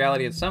face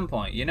reality at some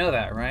point. You know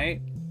that,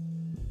 right?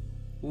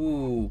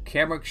 Ooh,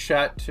 camera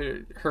shot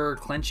to her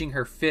clenching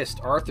her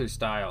fist, Arthur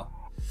style.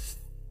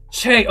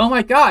 Che, oh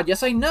my god,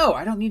 yes I know.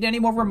 I don't need any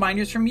more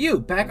reminders from you.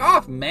 Back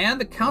off, man.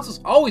 The council's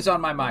always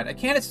on my mind. I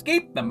can't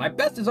escape them. My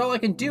best is all I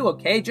can do,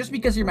 okay? Just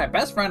because you're my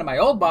best friend and my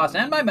old boss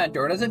and my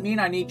mentor doesn't mean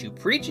I need you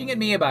preaching at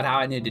me about how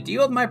I need to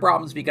deal with my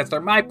problems because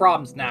they're my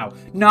problems now,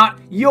 not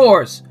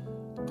yours.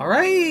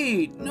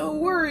 Alright, no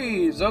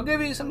worries. I'll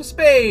give you some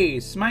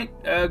space. Might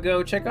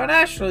go check on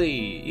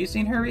Ashley. You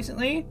seen her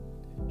recently?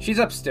 She's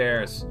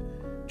upstairs.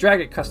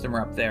 Dragged a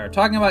customer up there,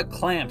 talking about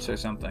clamps or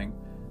something.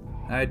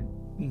 I'd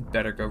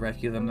better go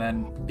rescue them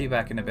then. Be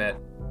back in a bit.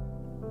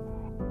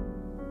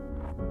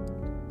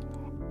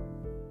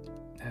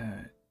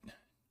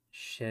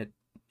 Shit.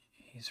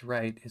 He's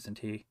right, isn't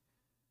he?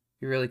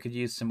 We really could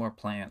use some more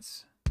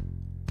plants.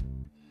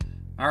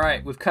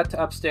 Alright, we've cut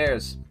to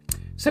upstairs.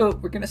 So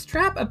we're gonna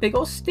strap a big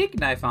old steak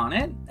knife on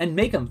it and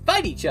make them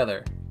fight each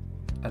other.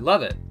 I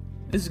love it.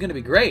 This is gonna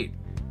be great.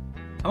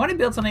 I want to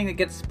build something that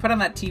gets put on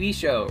that TV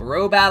show,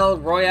 Row Battle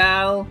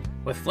Royale,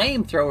 with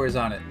flamethrowers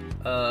on it.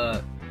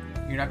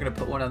 You're not gonna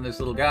put one on this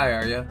little guy,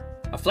 are you?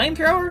 A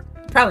flamethrower?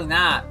 Probably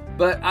not.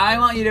 But I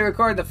want you to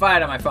record the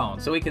fight on my phone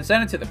so we can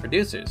send it to the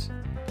producers.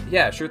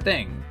 Yeah, sure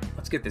thing.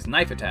 Let's get this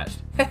knife attached.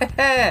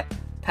 Hehehe!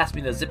 Pass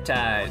me the zip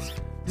ties.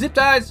 Zip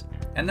ties!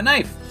 And the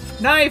knife!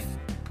 Knife!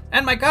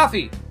 And my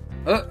coffee!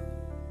 Are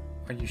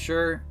you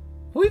sure?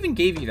 Who even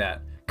gave you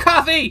that?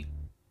 Coffee!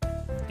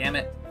 Damn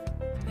it.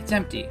 It's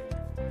empty.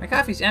 My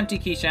coffee's empty,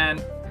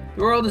 Keyshawn.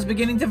 The world is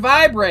beginning to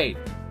vibrate.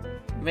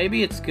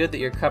 Maybe it's good that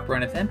your cup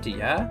runneth empty,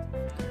 yeah?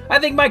 I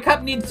think my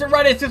cup needs to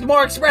run it with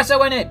more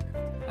espresso in it.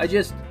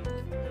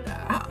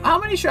 How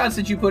many shots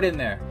did you put in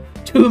there?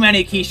 Too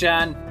many,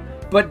 Keyshawn.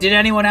 But did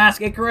anyone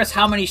ask Icarus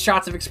how many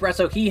shots of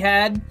espresso he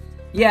had?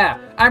 Yeah,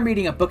 I'm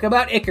reading a book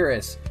about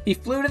Icarus. He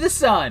flew to the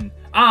sun.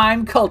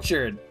 I'm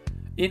cultured.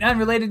 In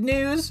unrelated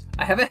news,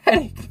 I have a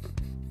headache.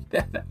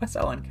 That was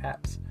all in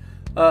caps.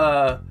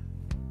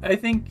 I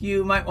think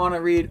you might want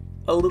to read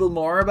a little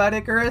more about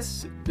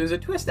Icarus. There's a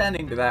twist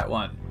ending to that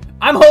one.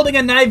 I'm holding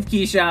a knife,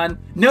 Keyshawn.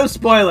 No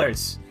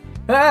spoilers.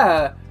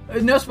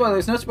 No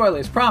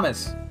spoilers,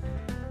 promise.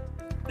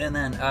 And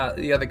then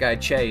the other guy,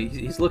 Che,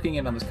 he's looking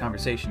in on this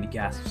conversation. He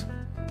gasps.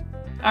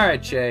 All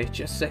right, Che,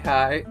 just say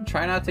hi.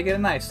 Try not to get a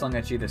knife slung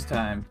at you this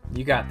time.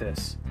 You got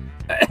this.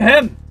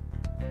 Ahem.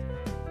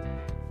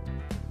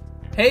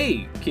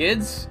 Hey,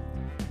 kids.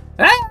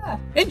 Ah!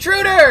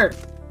 Intruder!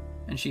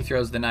 And she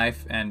throws the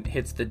knife and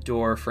hits the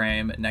door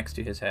frame next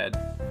to his head.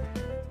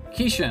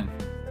 Keyshawn,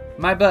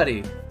 my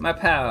buddy, my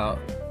pal.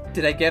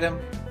 Did I get him?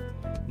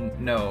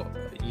 No,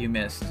 you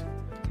missed.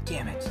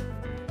 Damn it.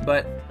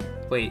 But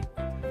Wait.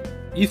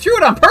 You threw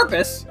it on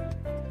purpose?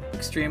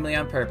 Extremely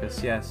on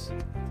purpose, yes.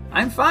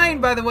 I'm fine,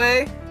 by the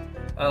way.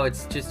 Oh,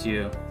 it's just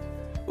you.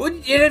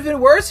 Would it have been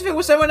worse if it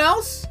was someone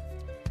else?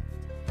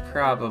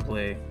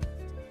 Probably.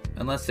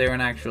 Unless they were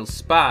an actual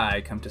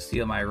spy come to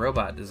steal my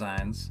robot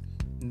designs.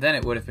 Then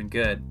it would have been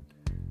good.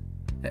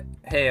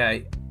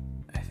 Hey,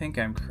 I think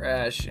I'm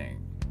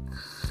crashing.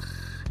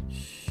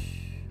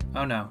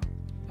 Oh no.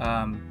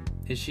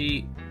 Is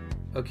she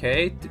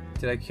okay?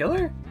 Did I kill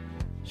her?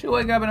 She'll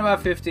wake up in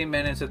about 15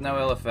 minutes with no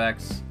ill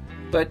effects.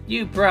 But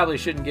you probably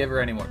shouldn't give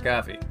her any more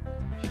coffee.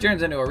 She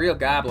turns into a real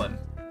goblin.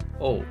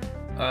 Oh,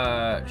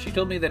 she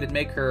told me that it'd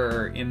make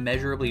her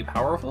immeasurably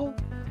powerful?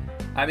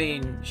 I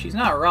mean, she's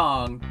not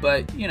wrong,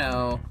 but, you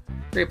know,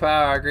 great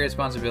power, great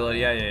responsibility,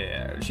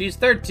 yeah. She's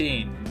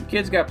 13.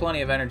 Kid's got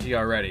plenty of energy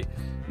already.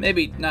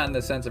 Maybe not in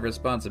the sense of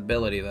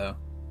responsibility, though.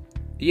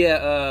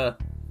 Yeah,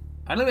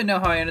 I don't even know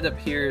how I ended up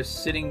here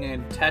sitting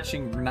and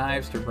attaching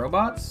knives to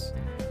robots.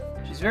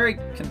 She's very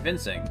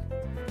convincing.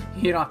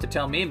 You don't have to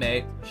tell me,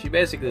 mate. She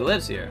basically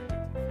lives here.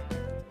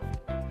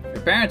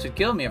 Her parents would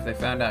kill me if they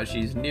found out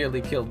she's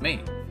nearly killed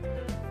me.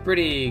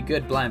 Pretty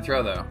good blind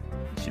throw, though.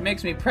 She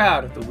makes me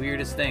proud of the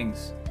weirdest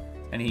things.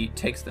 And he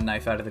takes the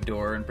knife out of the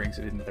door and brings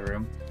it into the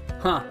room.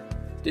 Huh.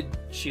 Did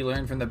she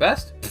learn from the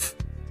best? Pfft.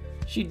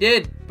 She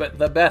did, but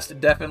the best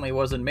definitely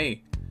wasn't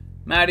me.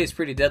 Maddie's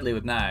pretty deadly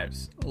with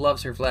knives.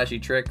 Loves her flashy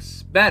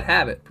tricks. Bad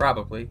habit,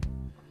 probably.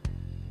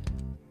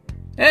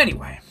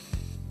 Anyway.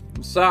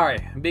 I'm sorry.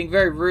 I'm being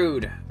very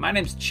rude. My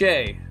name's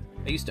Che.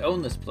 I used to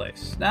own this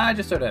place. Now I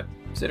just sort of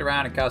sit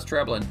around and cause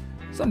trouble and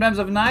sometimes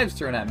have knives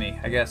thrown at me,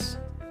 I guess.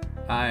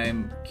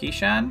 I'm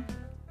Keyshawn,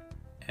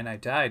 and I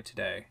died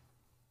today.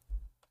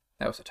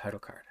 That was a title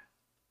card.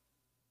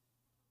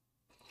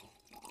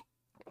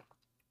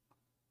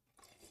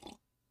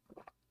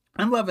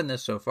 I'm loving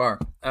this so far.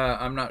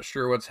 I'm not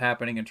sure what's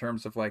happening in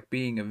terms of like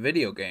being a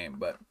video game,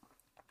 but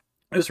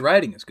this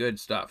writing is good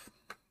stuff.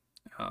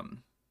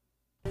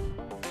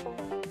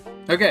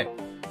 Okay,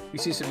 you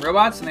see some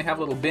robots and they have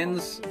little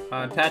bins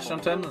attached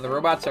onto them. The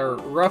robots are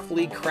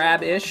roughly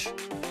crab-ish.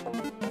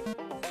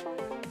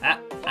 Ah,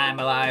 I'm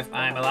alive,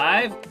 I'm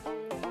alive.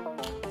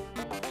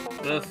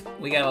 Oof,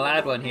 we got a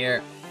loud one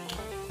here.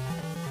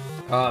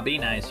 Oh, be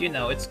nice. You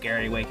know, it's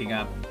scary waking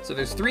up. So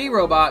there's 3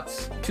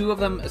 robots. 2 of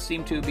them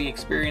seem to be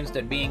experienced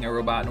at being a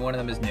robot, and 1 of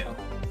them is new.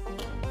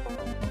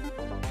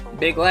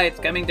 Big lights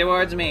coming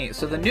towards me.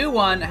 So the new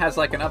one has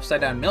like an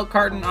upside-down milk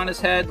carton on his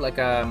head, like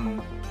a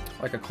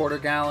quarter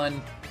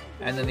gallon.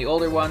 And then the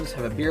older ones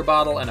have a beer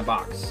bottle and a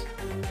box.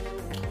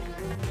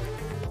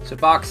 So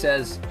box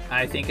says,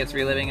 I think it's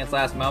reliving its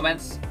last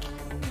moments.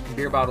 The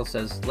beer bottle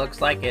says, looks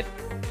like it.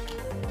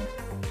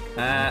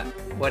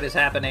 What is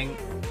happening?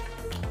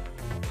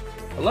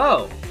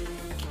 Hello?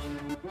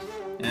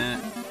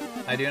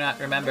 I do not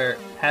remember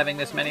having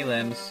this many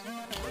limbs.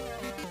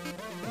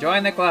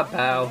 Join the club,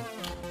 pal.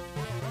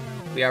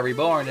 We are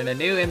reborn in a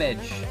new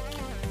image.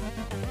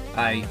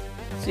 I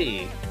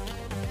see.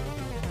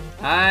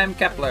 I'm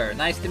Kepler.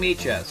 Nice to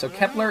meet you. So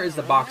Kepler is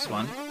the box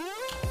one.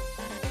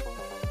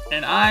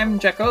 And I'm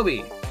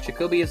Jacoby.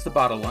 Jacoby is the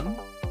bottle one.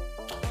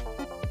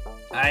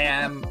 I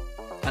am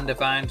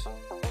undefined.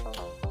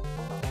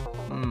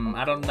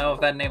 I don't know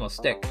if that name will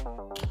stick.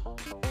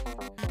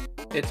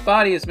 Its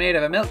body is made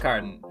of a milk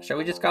carton. Shall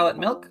we just call it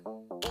milk?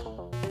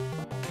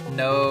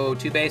 No,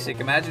 too basic.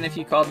 Imagine if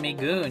you called me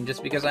Goon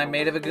just because I'm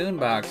made of a goon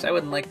box. I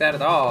wouldn't like that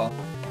at all.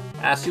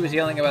 Ashley was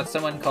yelling about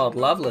someone called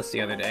Loveless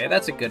the other day.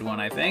 That's a good one,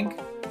 I think.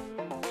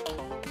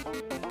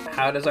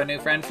 How does our new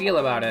friend feel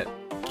about it?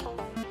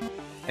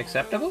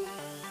 Acceptable?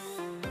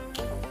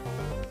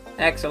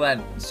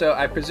 Excellent. So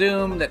I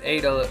presume that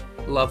Ada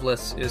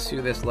Lovelace is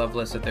who this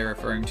Lovelace that they're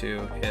referring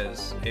to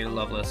is. Ada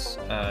Lovelace,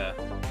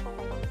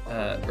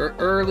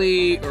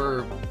 early,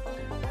 or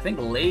I think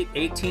late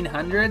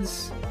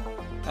 1800s,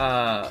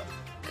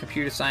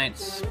 computer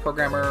science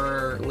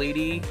programmer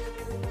lady.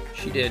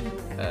 She did,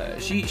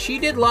 she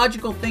did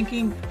logical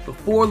thinking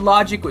before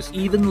logic was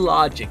even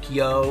logic,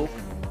 yo.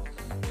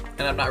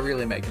 And I'm not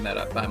really making that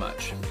up by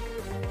much.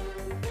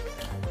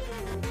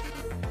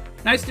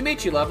 Nice to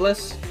meet you,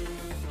 Lovelace.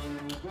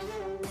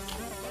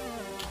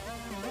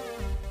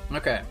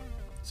 Okay,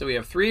 so we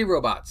have 3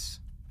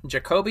 robots.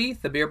 Jacoby,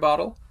 the beer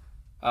bottle.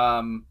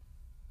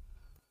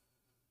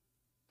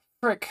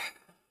 Frick,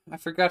 I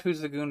forgot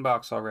who's the goon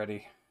box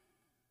already.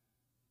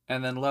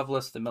 And then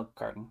Loveless, the milk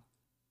carton.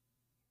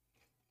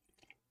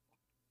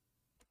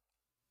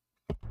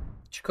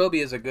 Jacoby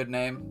is a good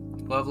name.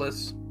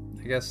 Loveless,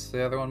 I guess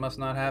the other one must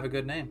not have a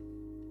good name.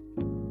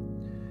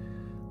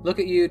 Look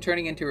at you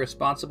turning into a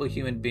responsible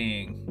human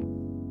being.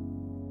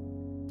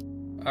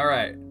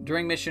 Alright,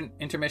 during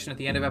intermission at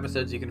the end of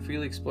episodes, you can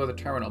freely explore the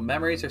terminal.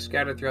 Memories are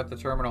scattered throughout the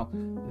terminal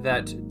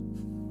that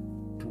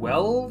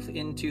delve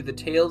into the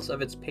tales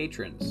of its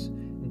patrons.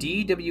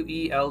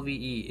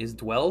 D-W-E-L-V-E. Is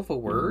dwelve a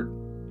word?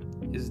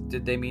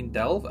 Did they mean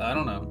delve? I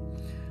don't know.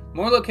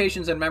 More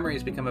locations and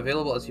memories become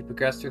available as you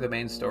progress through the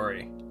main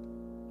story.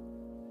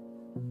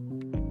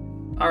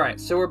 Alright,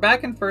 so we're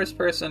back in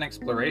first-person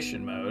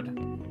exploration mode.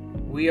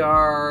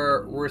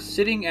 We're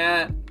sitting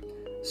at...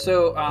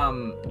 So,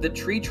 the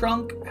tree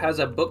trunk has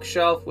a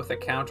bookshelf with a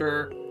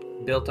counter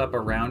built up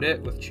around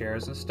it with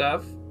chairs and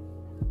stuff.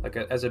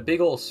 As a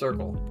big old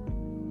circle.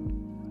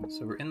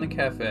 So we're in the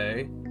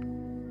cafe.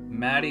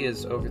 Maddie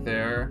is over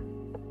there.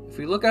 If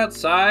we look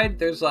outside,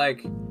 there's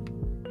like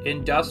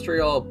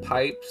industrial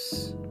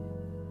pipes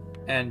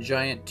and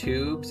giant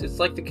tubes. It's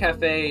like the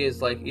cafe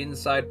is like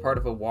inside part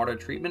of a water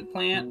treatment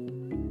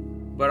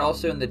plant, but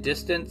also in the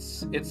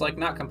distance, it's like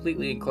not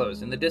completely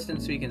enclosed. In the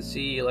distance, we can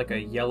see like a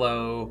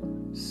yellow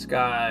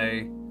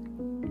sky,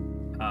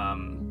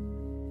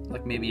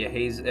 like maybe a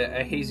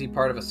hazy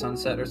part of a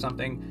sunset or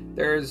something.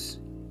 There's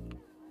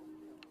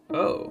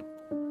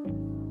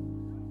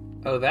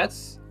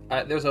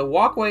there's a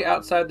walkway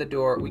outside the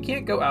door. We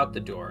can't go out the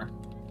door.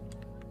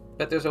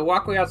 But there's a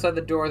walkway outside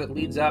the door that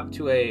leads up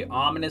to a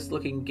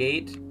ominous-looking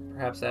gate.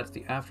 Perhaps that's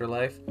the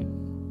afterlife.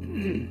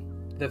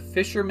 The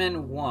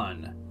Fisherman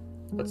 1.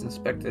 Let's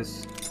inspect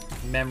this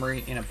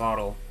memory in a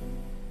bottle.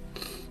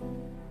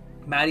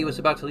 Maddie was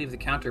about to leave the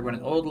counter when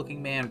an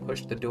old-looking man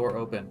pushed the door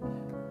open.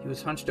 He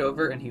was hunched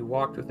over and he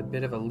walked with a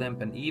bit of a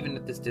limp, and even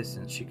at this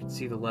distance she could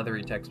see the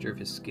leathery texture of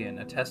his skin,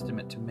 a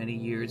testament to many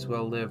years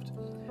well lived.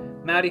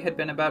 Maddie had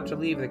been about to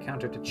leave the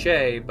counter to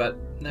Che, but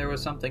there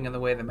was something in the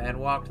way the man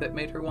walked that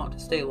made her want to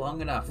stay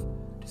long enough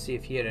to see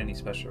if he had any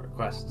special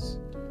requests.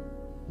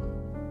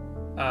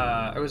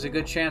 There was a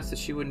good chance that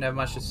she wouldn't have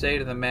much to say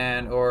to the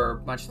man,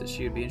 or much that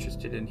she would be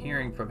interested in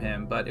hearing from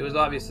him, but it was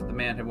obvious that the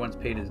man had once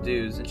paid his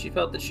dues, and she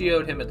felt that she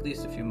owed him at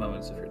least a few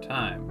moments of her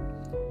time.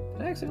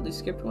 Did I accidentally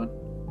skip one?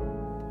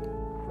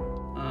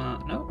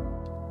 No.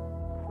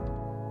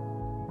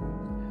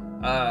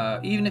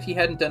 Even if he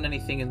hadn't done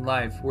anything in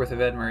life worth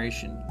of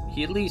admiration,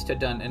 he at least had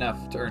done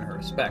enough to earn her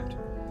respect.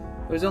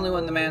 It was only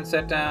when the man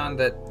sat down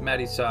that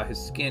Maddie saw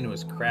his skin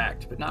was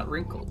cracked, but not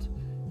wrinkled.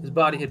 His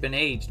body had been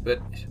aged,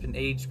 but it had been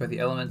aged by the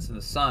elements and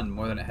the sun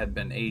more than it had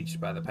been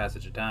aged by the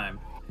passage of time.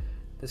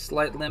 The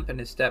slight limp in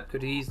his step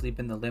could easily have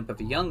been the limp of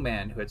a young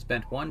man who had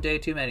spent one day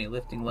too many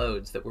lifting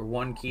loads that were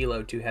 1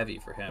 kilo too heavy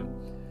for him.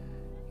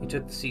 He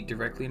took the seat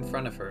directly in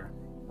front of her.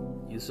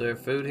 "You serve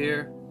food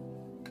here?"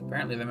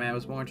 Apparently the man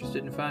was more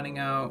interested in finding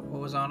out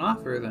what was on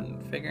offer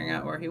than figuring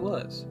out where he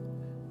was.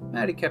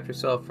 Maddie kept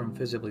herself from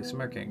visibly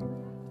smirking.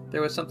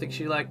 There was something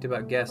she liked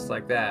about guests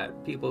like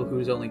that, people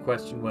whose only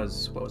question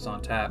was what was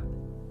on tap.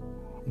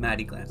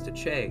 Maddie glanced at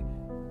Che.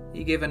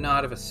 He gave a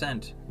nod of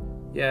assent.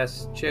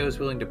 Yes, Che was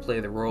willing to play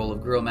the role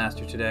of grill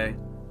master today.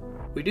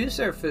 "We do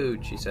serve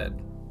food," she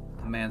said.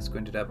 The man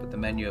squinted up at the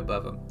menu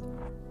above him.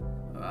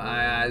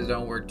 "My eyes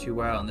don't work too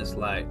well in this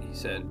light," he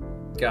said.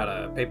 "Got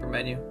a paper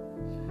menu?"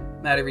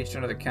 Maddie reached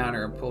under the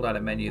counter and pulled out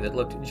a menu that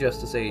looked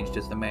just as aged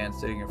as the man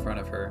sitting in front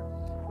of her.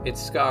 Its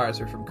scars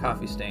were from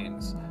coffee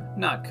stains,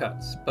 not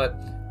cuts, but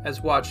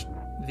as watched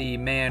the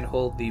man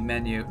hold the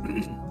menu...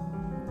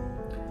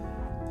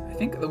 I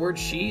think the word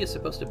 "she" is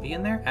supposed to be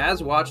in there.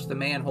 As watched the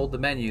man hold the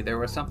menu, there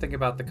was something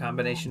about the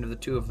combination of the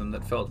two of them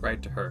that felt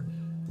right to her.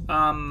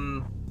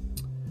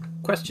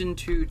 Question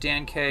to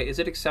Dan K. Is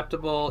it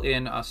acceptable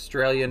in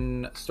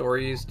Australian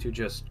stories to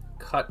just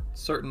cut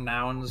certain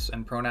nouns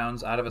and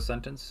pronouns out of a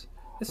sentence?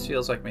 This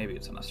feels like maybe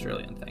it's an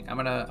Australian thing. I'm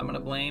gonna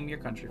blame your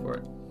country for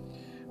it.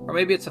 Or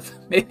maybe it's a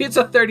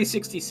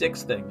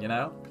 3066 thing, you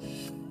know?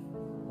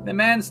 The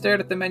man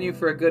stared at the menu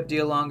for a good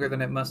deal longer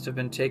than it must have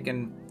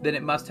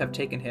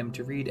taken him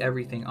to read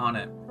everything on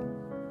it.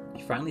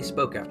 He finally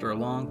spoke after a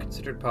long,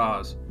 considered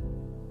pause.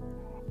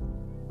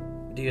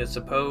 "Do you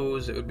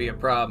suppose it would be a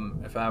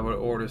problem if I were to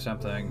order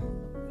something,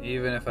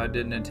 even if I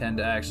didn't intend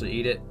to actually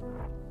eat it?"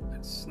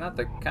 "It's not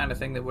the kind of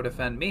thing that would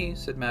offend me,"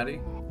 said Maddie.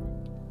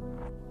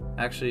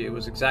 Actually, it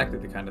was exactly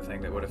the kind of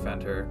thing that would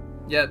offend her.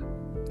 Yet,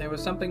 there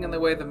was something in the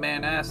way the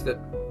man asked that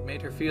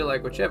made her feel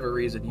like whichever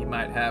reason he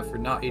might have for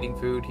not eating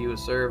food he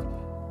was served,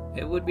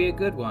 it would be a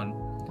good one.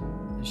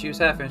 And she was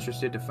half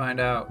interested to find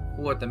out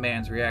what the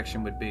man's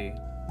reaction would be.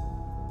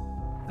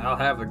 "I'll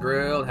have the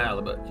grilled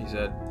halibut," he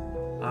said.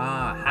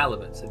 "Ah,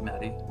 halibut," said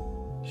Maddie.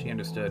 She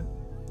understood.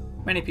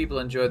 Many people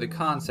enjoy the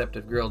concept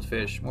of grilled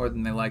fish more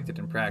than they liked it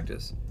in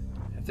practice.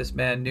 If this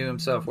man knew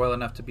himself well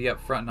enough to be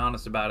upfront and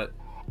honest about it,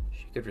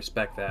 she could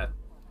respect that.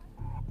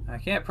 "I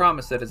can't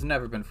promise that it's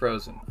never been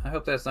frozen. I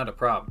hope that's not a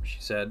problem,"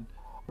 she said.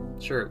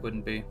 "Sure it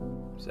wouldn't be.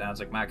 Sounds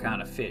like my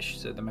kind of fish,"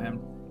 said the man.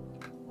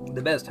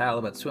 "The best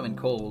halibut swim in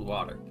cold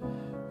water.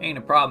 Ain't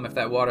a problem if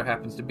that water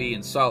happens to be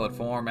in solid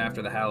form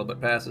after the halibut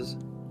passes."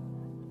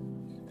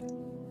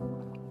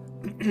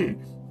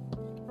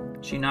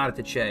 She nodded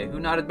to Che, who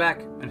nodded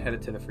back and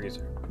headed to the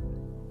freezer.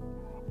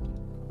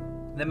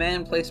 The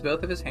man placed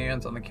both of his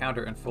hands on the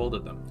counter and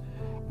folded them.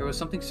 There was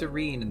something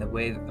serene in the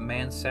way that the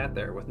man sat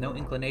there, with no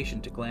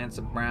inclination to glance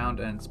around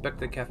and inspect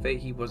the cafe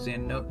he was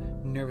in, no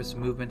nervous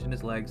movement in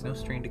his legs, no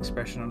strained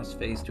expression on his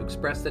face to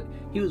express that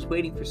he was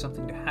waiting for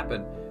something to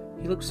happen.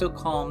 He looked so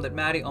calm that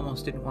Maddie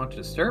almost didn't want to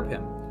disturb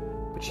him,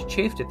 but she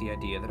chafed at the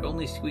idea that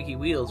only squeaky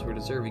wheels were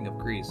deserving of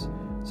grease.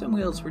 Some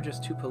wheels were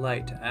just too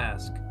polite to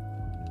ask.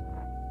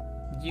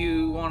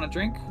 "You want a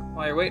drink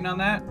while you're waiting on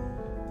that?"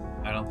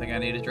 "I don't think I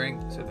need a drink,"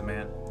 said the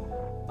man.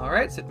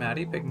 Alright, said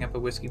Matty, picking up a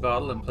whiskey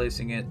bottle and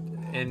placing it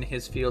in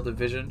his field of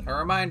vision, a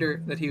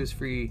reminder that he was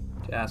free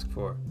to ask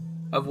for.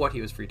 Of what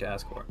he was free to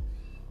ask for.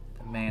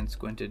 The man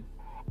squinted.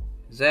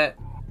 Is that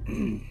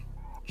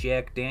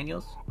Jack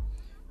Daniels?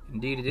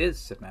 Indeed it is,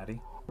 said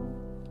Matty.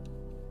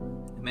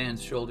 The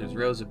man's shoulders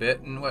rose a bit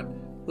in what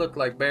looked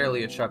like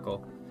barely a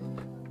chuckle.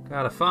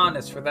 Got a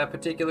fondness for that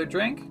particular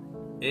drink?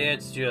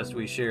 It's just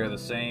we share the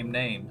same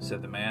name,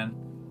 said the man.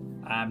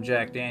 I'm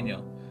Jack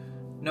Daniel.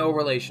 No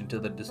relation to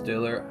the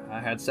distiller. I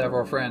had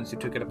several friends who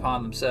took it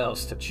upon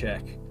themselves to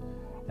check.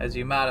 As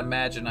you might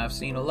imagine, I've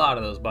seen a lot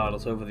of those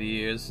bottles over the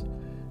years.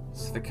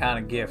 It's the kind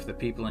of gift that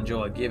people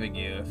enjoy giving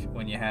you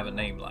when you have a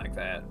name like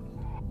that.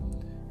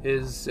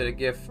 Is it a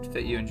gift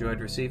that you enjoyed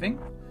receiving?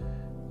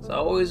 It's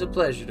always a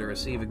pleasure to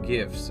receive a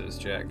gift, says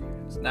Jack.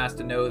 It's nice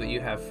to know that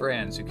you have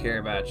friends who care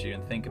about you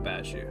and think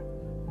about you.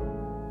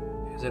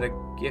 Is it a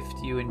gift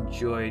you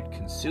enjoyed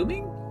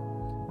consuming?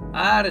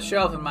 I had a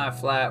shelf in my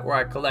flat where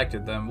I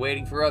collected them,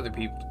 waiting for other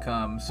people to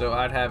come, so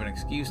I'd have an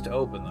excuse to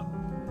open them.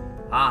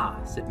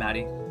 Ah, said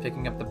Matty,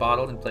 picking up the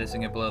bottle and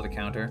placing it below the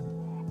counter.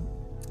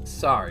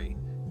 Sorry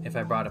if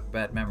I brought up a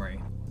bad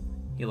memory.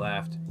 He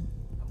laughed.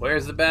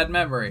 Where's the bad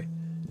memory?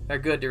 They're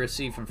good to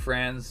receive from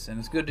friends, and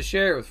it's good to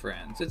share with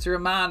friends. It's a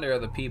reminder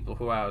of the people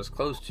who I was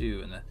close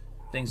to and the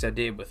things I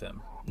did with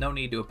them. No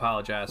need to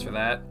apologize for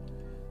that.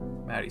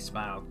 Matty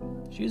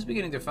smiled. She was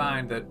beginning to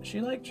find that she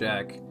liked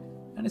Jack,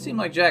 and it seemed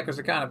like Jack was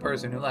the kind of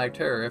person who liked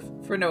her, if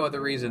for no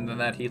other reason than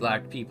that he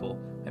liked people,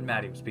 and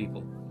Matty was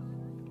people.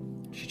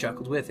 She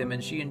chuckled with him,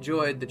 and she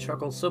enjoyed the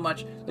chuckle so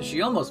much that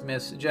she almost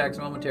missed Jack's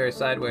momentary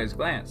sideways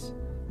glance.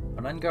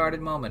 An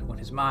unguarded moment when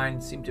his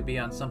mind seemed to be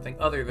on something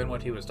other than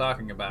what he was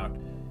talking about.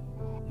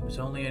 It was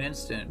only an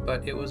instant,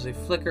 but it was a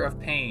flicker of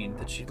pain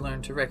that she'd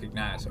learned to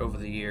recognize over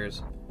the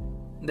years.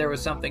 There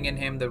was something in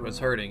him that was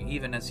hurting,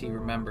 even as he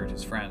remembered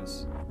his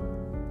friends.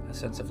 A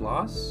sense of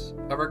loss?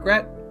 A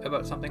regret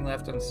about something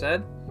left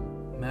unsaid?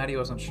 Matty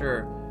wasn't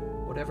sure.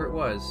 Whatever it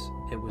was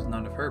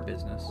none of her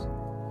business.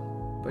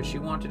 But she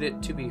wanted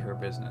it to be her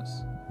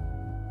business.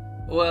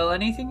 Well,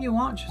 anything you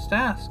want, just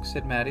ask,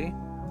 said Matty.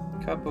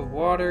 Cup of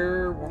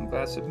water, warm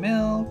glass of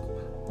milk.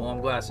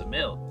 Warm glass of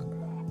milk?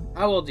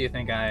 How old do you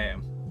think I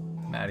am?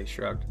 Matty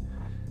shrugged.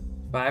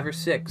 5 or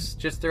 6,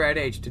 just the right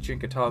age to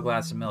drink a tall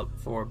glass of milk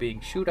before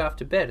being shooed off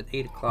to bed at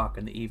 8 o'clock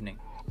in the evening.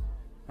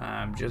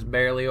 I'm just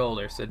barely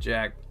older, said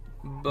Jack.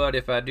 But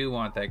if I do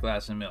want that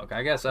glass of milk,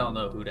 I guess I'll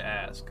know who to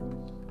ask.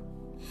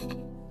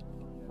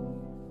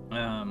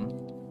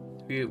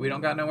 We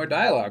don't got no more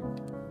dialogue.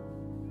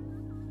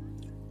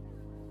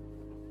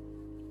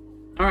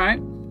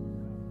 Alright.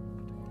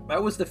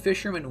 That was the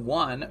Fisherman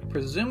 1.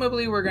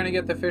 Presumably we're going to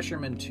get the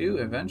Fisherman 2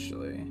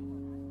 eventually.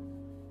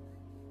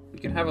 We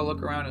can have a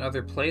look around in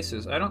other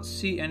places. I don't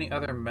see any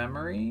other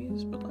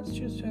memories, but let's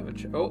just have a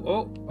check.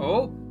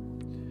 Oh!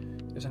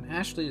 There's an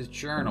Ashley's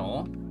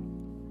journal.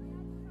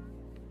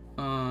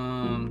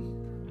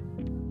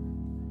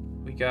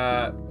 We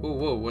got...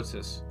 Whoa, what's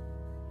this?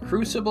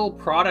 Crucible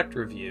product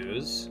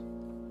reviews.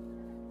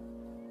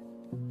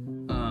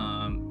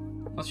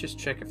 Let's just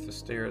check if the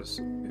stairs...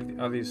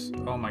 Are these...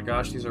 Oh my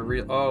gosh, these are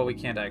real... Oh, we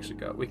can't actually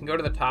go. We can go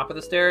to the top of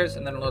the stairs,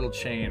 and then a little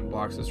chain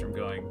blocks us from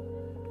going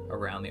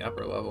around the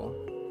upper level.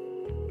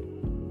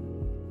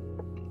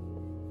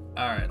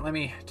 Alright, let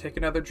me take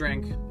another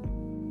drink.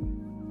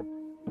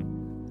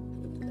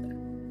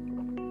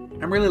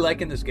 I'm really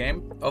liking this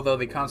game, although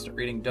the constant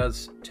reading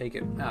does take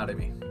it out of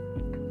me.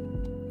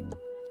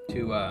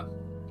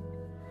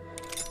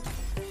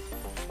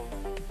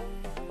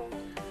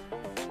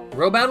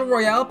 Row Battle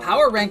Royale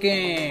Power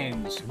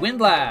Rankings!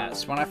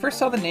 Windlass! When I first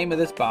saw the name of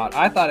this bot,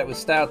 I thought it was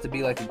styled to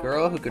be like a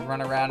girl who could run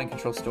around and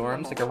control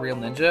storms, like a real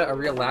ninja, a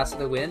real lass of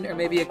the wind, or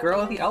maybe a girl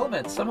of the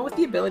elements, someone with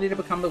the ability to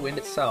become the wind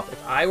itself.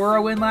 If I were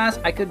a windlass,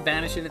 I could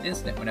vanish in an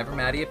instant whenever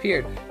Matty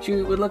appeared.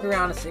 She would look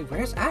around and say,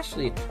 "Where's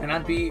Ashley?" And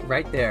I'd be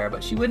right there,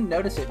 but she wouldn't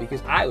notice it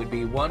because I would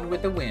be one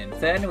with the wind.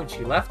 Then, when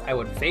she left, I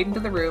would fade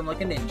into the room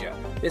like a ninja.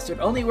 This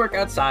would only work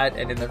outside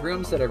and in the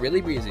rooms that are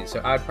really breezy,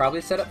 so I would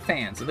probably set up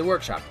fans in the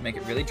workshop to make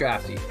it really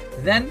drafty.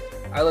 Then,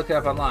 I looked it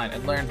up online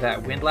and learned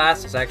that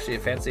windlass is actually a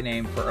fancy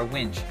name for a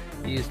winch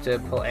used to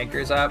pull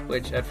anchors up,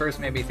 which at first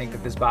made me think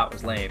that this bot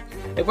was lame.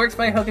 It works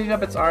by hooking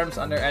up its arms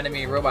under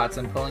enemy robots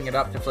and pulling it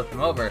up to flip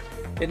them over.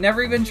 It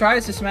never even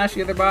tries to smash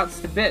the other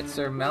bots to bits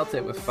or melt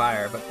it with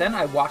fire, but then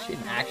I watched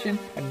it in action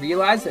and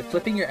realized that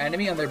flipping your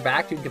enemy on their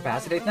back to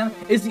incapacitate them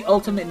is the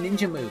ultimate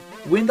ninja move.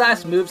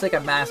 Windlass moves like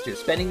a master,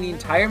 spending the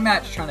entire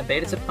match trying to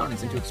bait its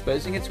opponents into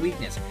exposing its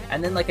weakness,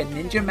 and then like a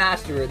ninja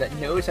masterer that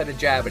knows how to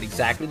jab at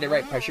exactly the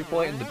right pressure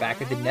point in the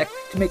back of the neck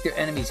to make their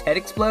enemy's head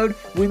explode,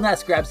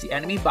 Windlass grabs the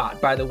enemy bot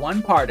by the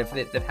one part of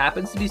it that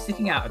happens to be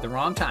sticking out at the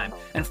wrong time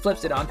and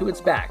flips it onto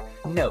its back.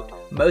 Note,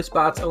 most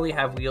bots only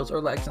have wheels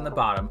or legs on the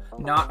bottom,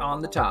 not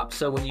on the top,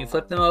 so when you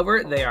flip them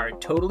over, they are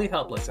totally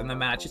helpless and the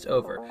match is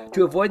over.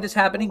 To avoid this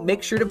happening,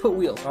 make sure to put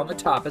wheels on the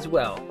top as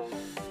well.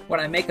 When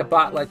I make a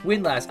bot like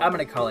Windlass, I'm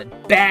gonna call it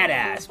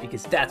Badass,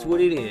 because that's what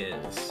it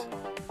is.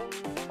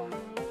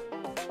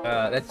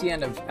 That's the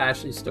end of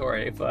Ashley's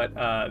story, but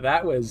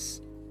that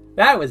was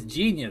That was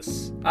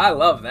genius. I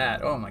love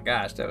that. Oh my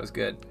gosh, that was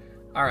good.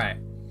 All right.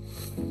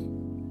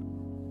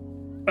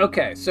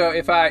 Okay, so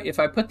if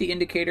I put the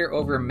indicator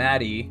over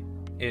Maddie,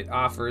 it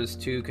offers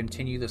to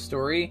continue the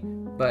story.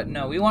 But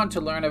no, we want to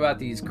learn about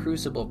these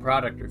Crucible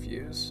product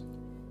reviews.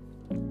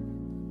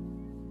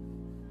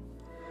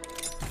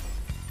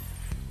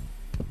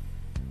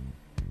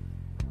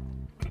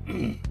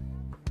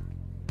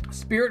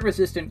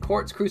 Spirit-resistant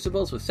quartz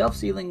crucibles with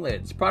self-sealing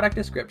lids. Product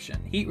description.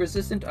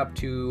 Heat-resistant up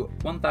to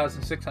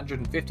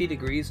 1,650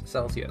 degrees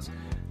Celsius.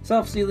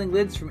 Self-sealing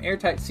lids from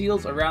airtight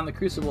seals around the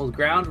crucible's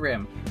ground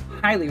rim.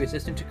 Highly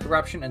resistant to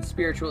corruption and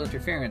spiritual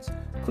interference.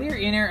 Clear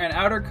inner and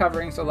outer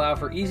coverings allow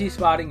for easy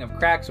spotting of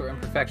cracks or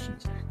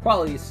imperfections.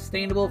 Quality is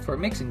sustainable for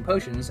mixing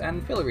potions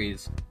and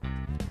fillaries.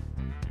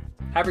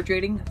 Average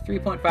rating,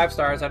 3.5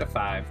 stars out of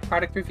 5.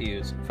 Product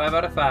reviews, 5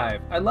 out of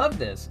 5. I love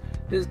this.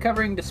 This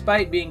covering,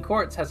 despite being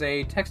quartz, has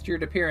a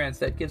textured appearance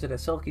that gives it a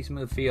silky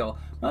smooth feel.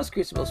 Most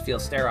crucibles feel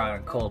sterile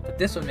and cold, but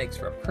this one makes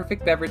for a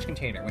perfect beverage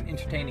container when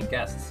entertaining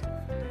guests.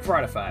 4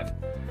 out of 5.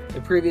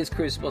 The previous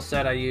crucible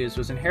set I used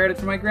was inherited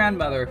from my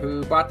grandmother,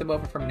 who brought them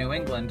over from New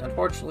England.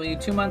 Unfortunately,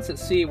 2 months at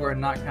sea were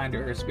not kind to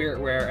her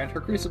spiritware, and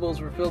her crucibles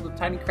were filled with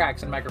tiny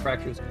cracks and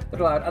microfractures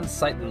that allowed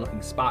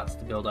unsightly-looking spots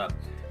to build up,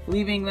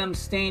 leaving them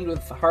stained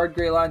with hard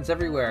gray lines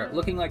everywhere,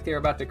 looking like they were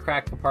about to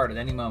crack apart at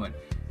any moment.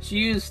 She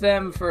used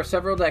them for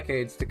several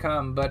decades to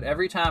come, but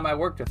every time I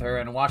worked with her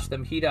and watched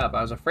them heat up,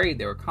 I was afraid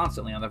they were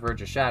constantly on the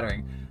verge of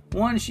shattering.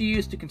 One she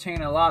used to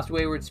contain a lost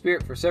wayward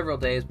spirit for several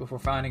days before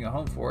finding a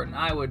home for it, and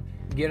I would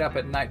get up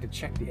at night to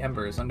check the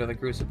embers under the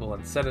crucible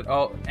and set it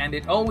all, and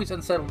it always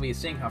unsettled me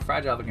seeing how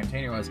fragile the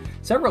container was.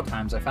 Several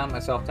times I found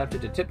myself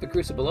tempted to tip the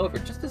crucible over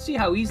just to see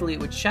how easily it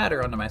would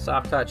shatter under my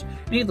soft touch.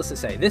 Needless to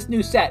say, this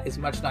new set is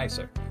much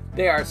nicer.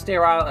 They are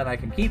sterile, and I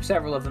can keep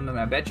several of them in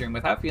my bedroom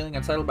without feeling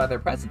unsettled by their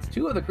presence.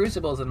 2 of the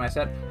crucibles in my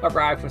set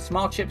arrived with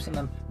small chips in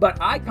them, but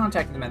I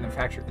contacted the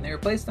manufacturer, and they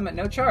replaced them at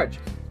no charge.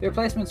 The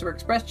replacements were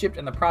express chipped,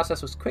 and the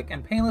process was quick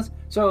and painless,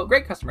 so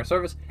great customer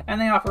service, and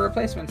they offer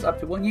replacements up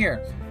to 1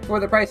 year. For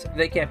the price,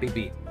 they can't be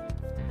beat.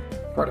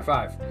 4 out of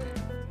 5.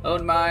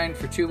 Owned mine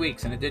for 2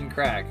 weeks, and it didn't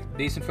crack.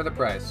 Decent for the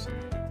price.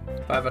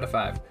 5 out of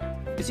 5.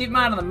 Received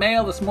mine in the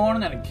mail this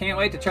morning and can't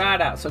wait to try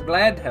it out. So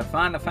glad to have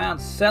finally found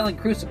selling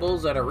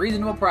crucibles at a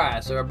reasonable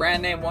price. So a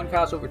brand name one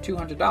costs over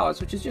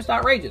 $200, which is just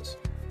outrageous.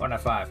 1 out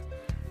of 5.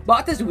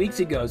 Bought this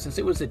weeks ago since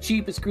it was the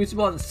cheapest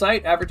crucible on the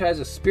site,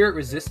 advertised as spirit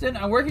resistant.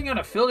 I'm working on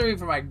a filtering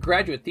for my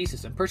graduate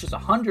thesis and purchased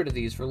 100 of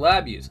these for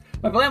lab use.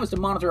 My plan was to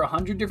monitor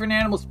 100 different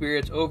animal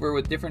spirits over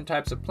with different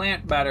types of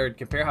plant matter and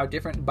compare how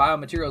different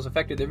biomaterials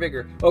affected their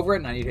vigor over a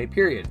 90-day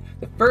period.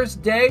 The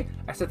first day,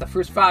 I set the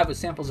first 5 with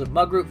samples of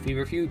mugroot,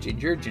 feverfew,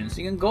 ginger,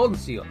 ginseng, and golden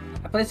seal.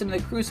 I placed them in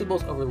the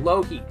crucibles over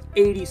low heat,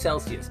 80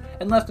 Celsius,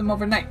 and left them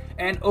overnight.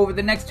 And over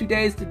the next 2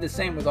 days, did the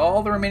same with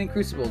all the remaining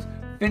crucibles,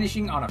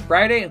 finishing on a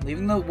Friday and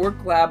leaving the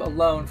work lab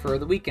alone for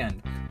the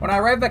weekend. When I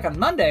arrived back on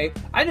Monday,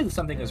 I knew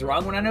something was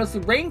wrong when I noticed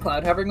a rain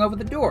cloud hovering over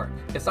the door.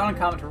 It's not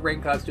uncommon for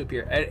rain clouds to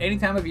appear at any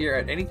time of year,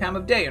 at any time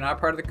of day in our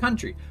part of the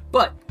country,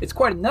 but it's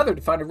quite another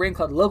to find a rain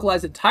cloud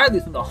localized entirely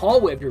through the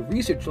hallway of your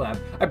research lab.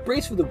 I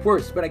braced for the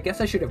worst, but I guess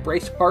I should have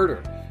braced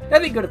harder.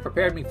 Nothing could have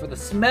prepared me for the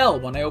smell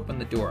when I opened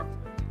the door.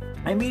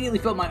 I immediately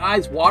felt my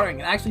eyes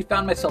watering and actually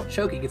found myself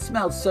choking. It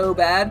smelled so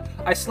bad.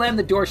 I slammed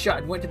the door shut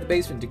and went to the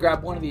basement to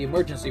grab one of the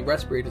emergency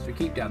respirators we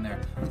keep down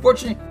there.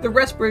 Unfortunately, the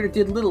respirator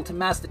did little to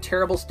mask the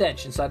terrible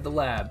stench inside the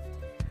lab.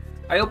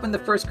 I opened the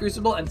first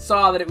crucible and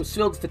saw that it was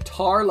filled with a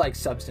tar-like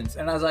substance,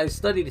 and as I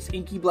studied its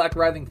inky black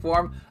writhing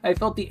form, I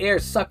felt the air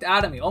sucked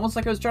out of me, almost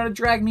like it was trying to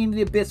drag me into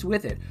the abyss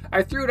with it.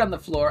 I threw it on the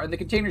floor, and the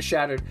container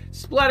shattered,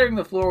 splattering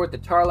the floor with the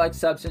tar-like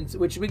substance,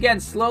 which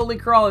began slowly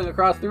crawling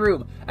across the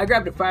room. I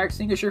grabbed a fire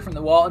extinguisher from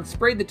the wall and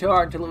sprayed the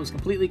tar until it was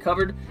completely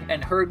covered,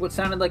 and heard what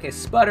sounded like a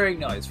sputtering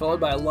noise,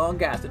 followed by a long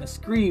gasp and a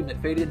scream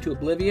that faded into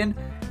oblivion.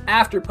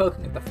 After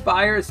poking at the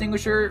fire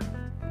extinguisher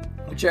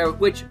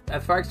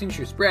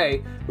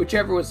spray,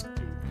 whatever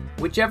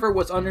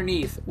was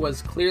underneath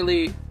was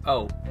clearly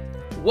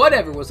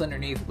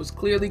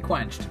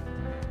quenched.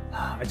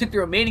 I took the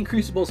remaining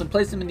crucibles and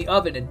placed them in the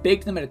oven and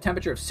baked them at a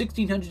temperature of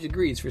 1600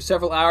 degrees for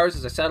several hours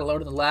as I sat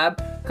alone in the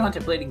lab,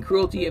 contemplating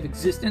cruelty of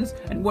existence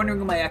and wondering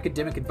what my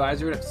academic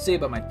advisor would have to say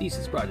about my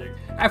thesis project.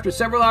 After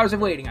several hours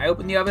of waiting, I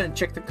opened the oven and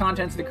checked the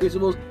contents of the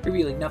crucibles,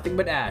 revealing nothing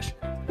but ash.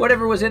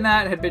 Whatever was in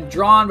that had been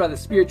drawn by the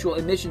spiritual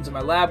emissions of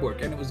my lab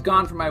work, and it was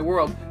gone from my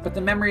world, but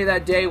the memory of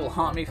that day will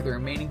haunt me for the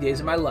remaining days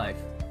of my life.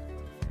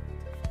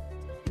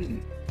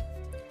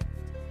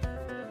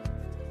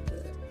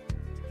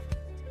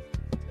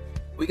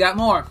 We got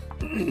more.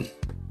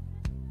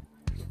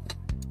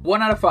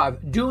 1 out of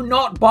 5. Do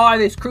not buy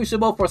this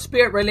crucible for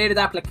spirit-related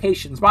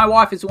applications. My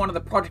wife is one of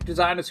the project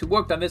designers who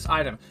worked on this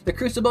item. The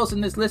crucibles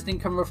in this listing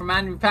come from a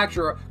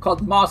manufacturer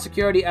called Mars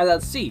Security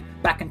LLC.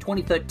 Back in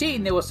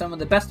 2013, they were some of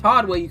the best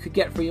hardware you could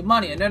get for your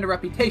money and earned a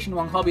reputation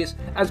among hobbyists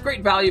as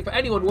great value for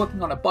anyone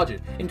working on a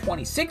budget. In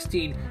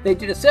 2016, they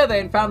did a survey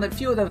and found that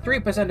fewer than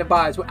 3% of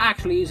buyers were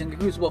actually using the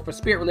crucible for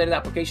spirit-related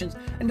applications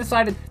and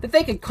decided that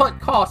they could cut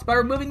costs by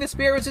removing the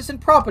spirit-resistant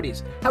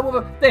properties.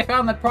 However, they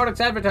found that products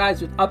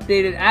advertised with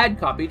updated ad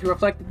copy to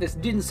reflect that this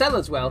didn't sell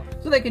as well,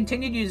 so they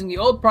continued using the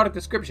old product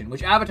description,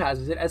 which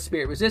advertises it as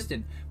spirit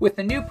resistant, with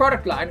the new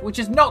product line, which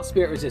is not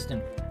spirit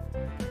resistant.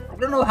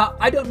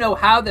 I don't know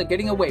how they're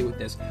getting away with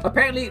this.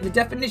 Apparently, the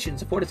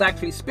definitions of what is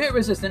actually spirit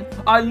resistant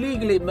are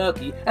legally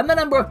murky, and the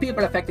number of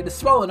people affected is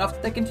small enough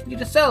that they continue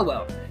to sell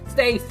well.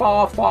 Stay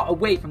far, far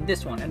away from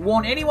this one, and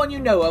warn anyone you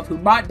know of who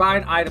might buy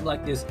an item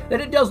like this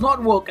that it does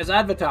not work as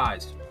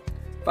advertised.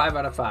 5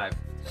 out of 5.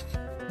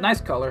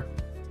 Nice color.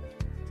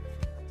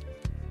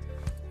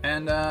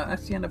 And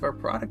that's the end of our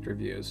product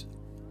reviews.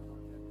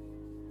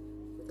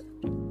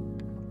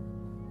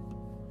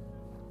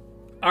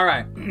 All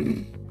right.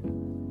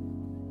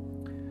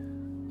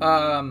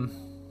 I'm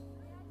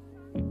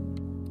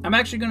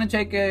actually going to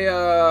take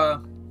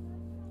I'm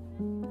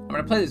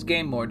going to play this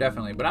game more,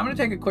 definitely. But I'm going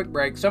to take a quick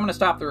break. So I'm going to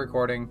stop the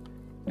recording.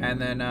 And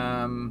then,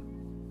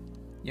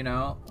 you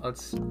know,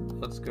 let's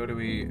go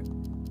to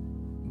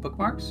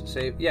bookmarks?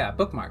 Save. Yeah,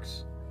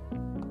 bookmarks.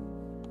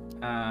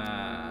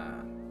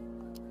 How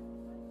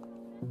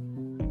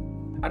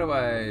do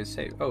I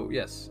save? Oh,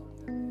 yes.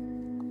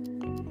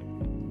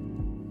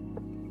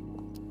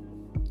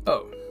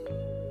 Oh.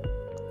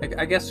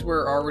 I guess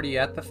we're already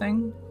at the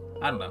thing?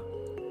 I don't know.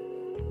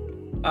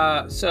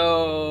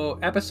 So,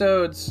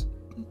 episodes...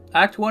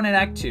 Act 1 and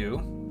Act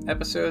 2.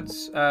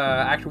 Episodes...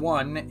 Act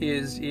 1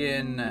 is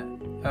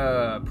in...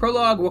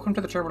 Prologue, Welcome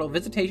to the Terminal,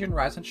 Visitation,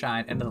 Rise and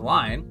Shine, End of the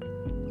Line,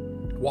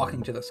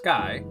 Walking to the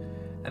Sky.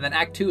 And then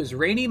Act 2 is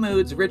Rainy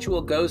Moods,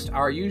 Ritual, Ghost,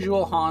 Our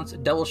Usual Haunts,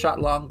 Devil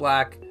Shot, Long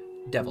Black,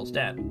 Devil's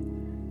Den.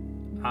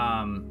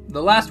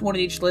 The last one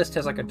in each list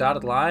has like a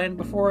dotted line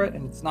before it,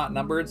 and it's not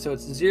numbered, so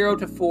it's 0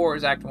 to 4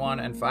 is Act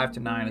 1, and 5 to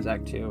 9 is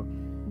Act 2.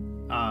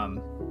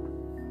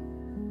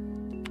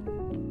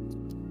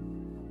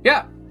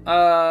 Yeah.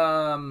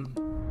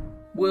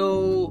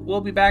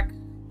 We'll be back.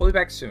 We'll be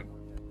back soon.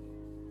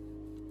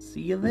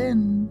 See you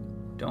then.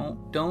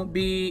 Don't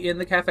be in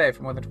the cafe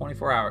for more than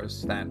 24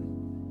 hours then.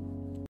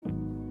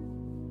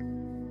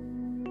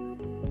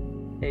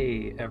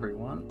 Hey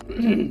everyone.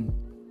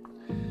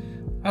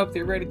 I hope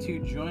you're ready to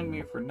join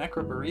me for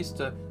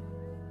Necrobarista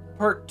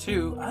Part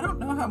 2. I don't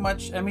know how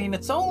much... I mean,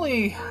 it's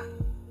only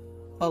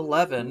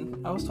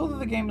 11. I was told that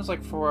the game is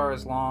like 4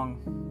 hours long.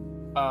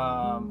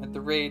 At the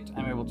rate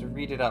I'm able to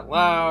read it out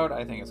loud,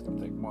 I think it's going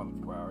to take more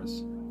than 4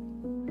 hours.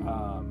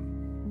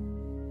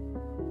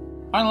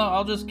 I don't know,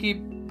 I'll just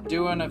keep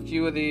doing a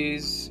few of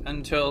these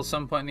until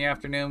some point in the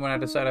afternoon when I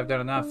decide I've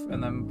done enough,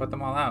 and then put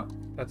them all out.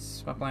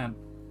 That's my plan.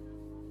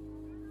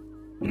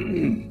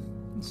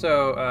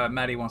 So,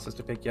 Maddie wants us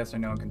to pick yes or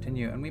no and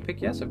continue, and we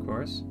pick yes, of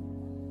course.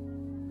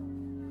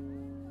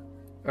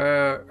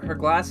 Her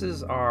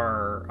glasses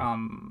are,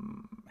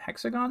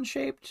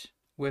 hexagon-shaped,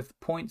 with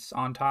points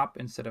on top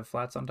instead of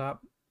flats on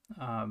top.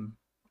 And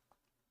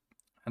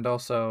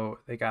also,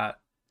 they got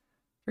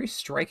very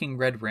striking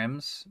red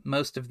rims.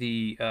 Most of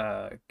the,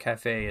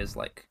 cafe is,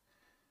 like,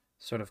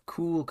 sort of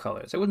cool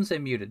colors. I wouldn't say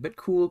muted, but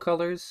cool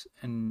colors,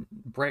 and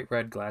bright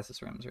red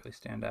glasses rims really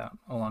stand out,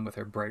 along with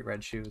her bright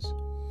red shoes.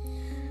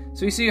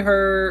 So you see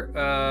her,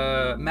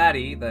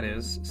 Maddie, that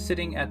is,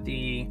 sitting at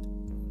the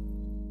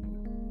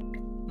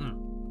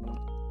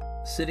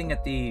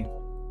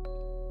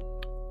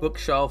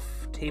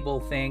bookshelf table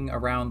thing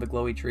around the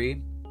glowy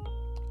tree.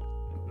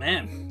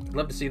 Man, I'd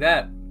love to see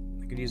that.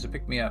 I could use a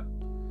pick-me-up.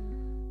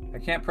 I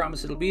can't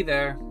promise it'll be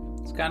there.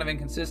 It's kind of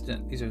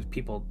inconsistent. These are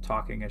people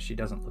talking as she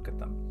doesn't look at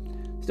them.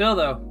 Still,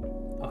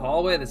 though, a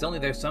hallway that's only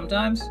there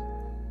sometimes?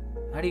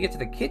 How do you get to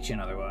the kitchen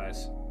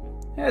otherwise?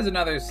 There's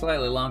another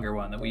slightly longer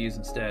one that we use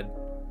instead.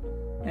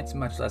 It's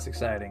much less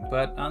exciting,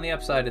 but on the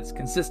upside, it's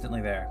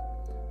consistently there.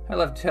 I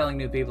love telling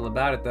new people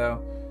about it,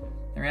 though.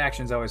 The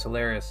reaction's always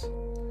hilarious.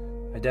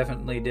 I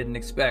definitely didn't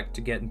expect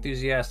to get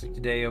enthusiastic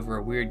today over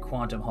a weird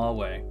quantum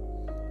hallway.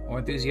 Or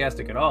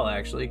enthusiastic at all,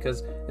 actually,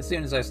 because as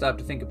soon as I stopped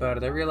to think about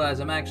it, I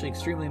realized I'm actually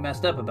extremely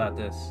messed up about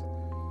this.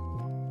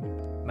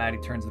 Maddie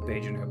turns the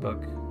page in her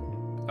book.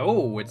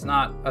 Oh, it's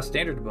not a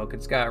standard book.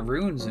 It's got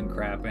runes and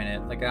crap in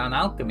it, like an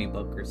alchemy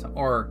book or something,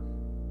 or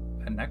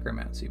a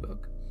necromancy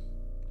book.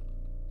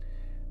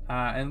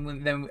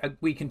 And then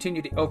we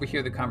continue to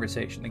overhear the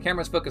conversation. The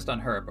camera's focused on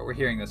her, but we're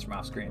hearing this from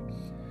off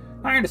screen.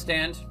 I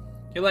understand.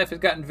 Your life has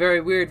gotten very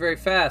weird very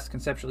fast,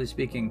 conceptually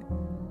speaking.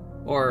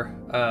 Or,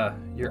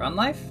 your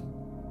unlife?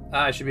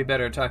 I should be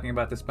better at talking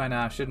about this by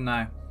now, shouldn't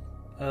I?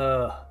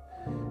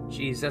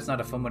 Geez, that's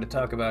not a fun one to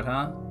talk about,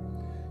 huh?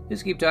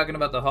 Just keep talking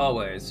about the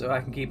hallways, so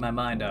I can keep my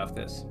mind off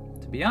this.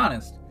 To be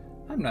honest,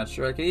 I'm not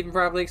sure I can even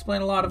properly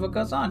explain a lot of what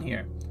goes on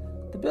here.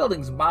 The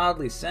building's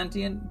mildly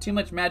sentient. Too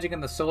much magic in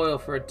the soil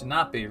for it to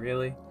not be,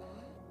 really.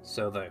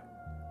 So the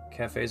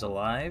cafe's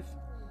alive?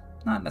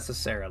 Not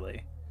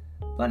necessarily.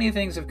 Plenty of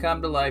things have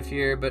come to life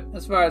here, but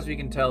as far as we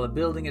can tell, the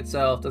building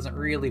itself doesn't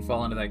really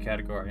fall into that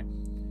category.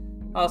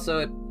 Also,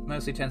 it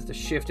mostly tends to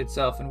shift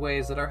itself in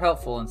ways that are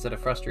helpful instead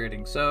of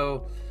frustrating,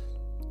 so...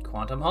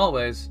 quantum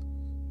hallways.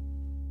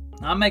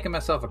 I'm making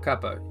myself a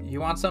cuppa. You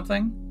want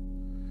something?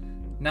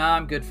 Nah,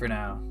 I'm good for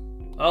now.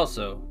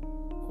 Also,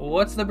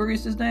 what's the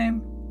barista's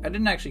name? I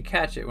didn't actually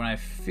catch it when I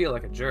feel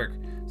like a jerk.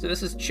 So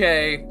this is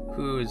Che,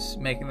 who's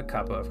making the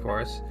cuppa, of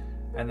course.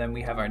 And then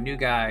we have our new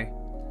guy.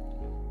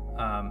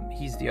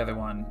 He's the other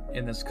one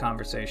in this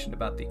conversation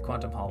about the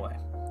quantum hallway.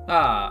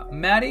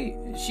 Maddie,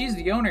 she's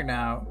the owner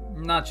now,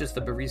 not just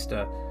the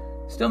barista.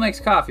 Still makes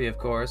coffee, of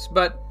course,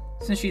 but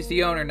since she's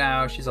the owner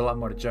now, she's a lot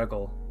more to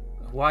juggle.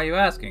 Why are you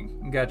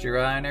asking? Got your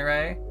eye on her,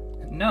 eh?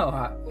 No,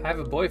 I have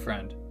a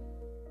boyfriend.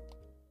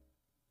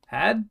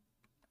 Had?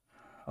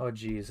 Oh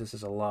geez, this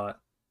is a lot.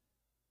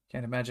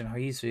 Can't imagine how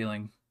he's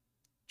feeling.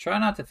 Try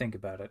not to think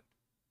about it.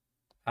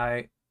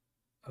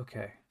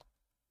 Okay.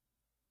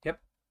 Yep.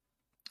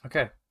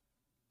 Okay.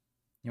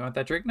 You want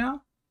that drink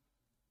now?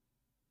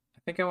 I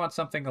think I want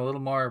something a little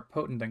more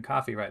potent than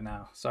coffee right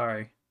now.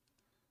 Sorry.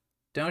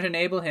 Don't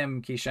enable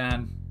him,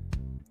 Keyshawn.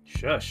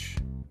 Shush.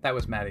 That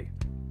was Maddie.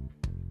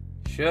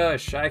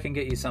 Shush, I can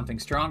get you something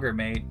stronger,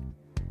 mate.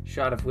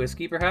 Shot of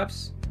whiskey,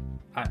 perhaps?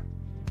 I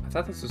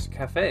thought this was a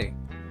cafe.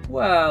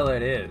 Well,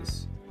 it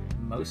is.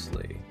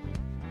 Mostly.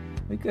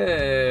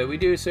 We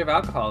do serve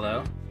alcohol,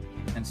 though.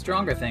 And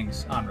stronger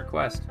things on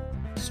request.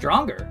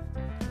 Stronger?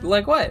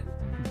 Like what?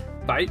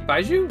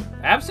 Baijiu?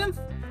 Absinthe?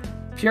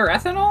 Pure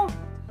ethanol?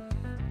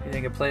 You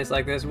think a place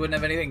like this wouldn't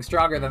have anything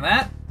stronger than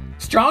that?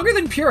 Stronger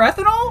than pure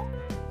ethanol?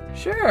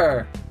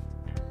 Sure.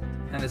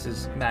 And this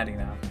is Maddie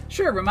now.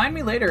 Sure, remind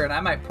me later and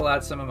I might pull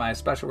out some of my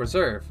special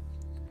reserve.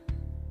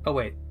 Oh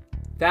wait,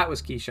 that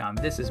was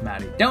Keyshawn. This is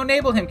Maddie. Don't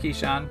enable him,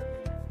 Keyshawn.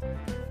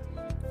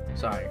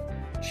 Sorry,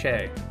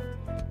 Che.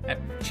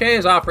 Che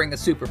is offering the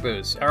super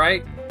booze,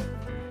 alright?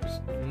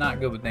 Not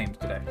good with names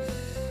today.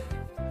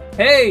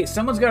 Hey,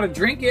 someone's gotta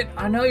drink it.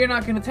 I know you're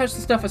not gonna touch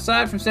the stuff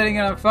aside from setting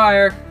it on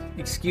fire.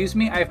 Excuse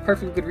me? I have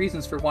perfectly good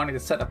reasons for wanting to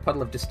set a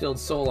puddle of distilled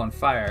soul on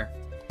fire.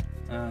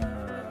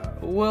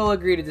 We'll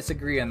agree to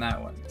disagree on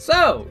that one.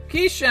 So,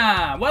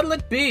 Keyshawn, what'll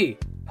it be?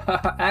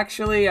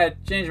 Actually, I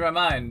changed my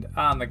mind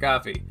on the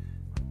coffee.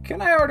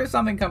 Can I order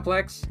something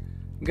complex?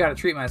 Gotta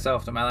treat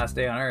myself to my last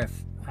day on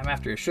Earth. I'm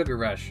after a sugar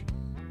rush.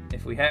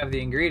 If we have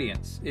the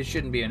ingredients, it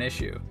shouldn't be an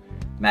issue.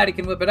 Maddie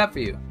can whip it up for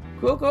you.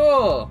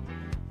 Cool.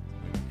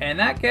 In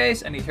that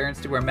case, and he turns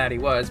to where Maddie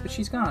was, but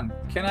she's gone.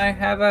 Can I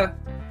have a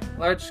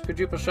large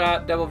quadruple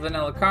shot, double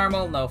vanilla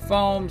caramel, no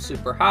foam,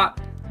 super hot,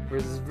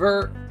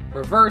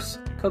 reverse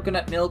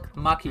coconut milk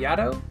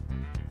macchiato?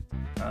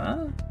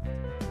 Huh?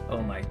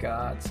 Oh my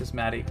god, says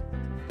Maddie.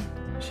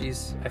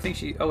 She's behind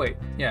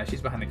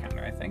the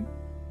counter, I think.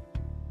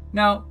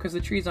 No, because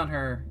the tree's on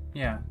her,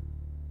 yeah.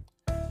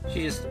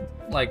 She's just,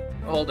 like,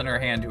 holding her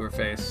hand to her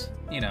face.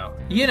 You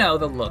know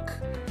the look.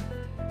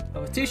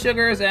 With 2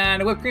 sugars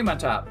and a whipped cream on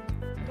top.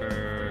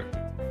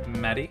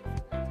 Maddie?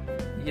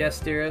 Yes,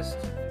 dearest?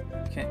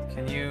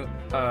 Can you,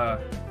 I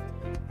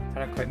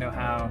don't quite know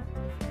how.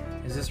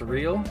 Is this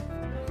real?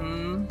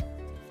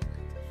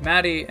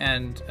 Maddie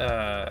and,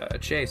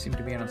 Che seem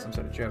to be in on some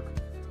sort of joke.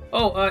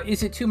 Oh,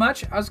 is it too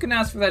much? I was gonna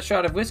ask for that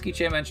shot of whiskey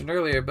Che mentioned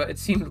earlier, but it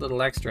seemed a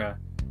little extra.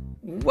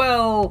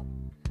 Well,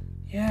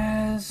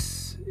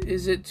 yes.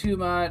 Is it too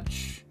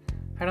much?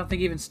 I don't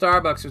think even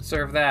Starbucks would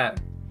serve that.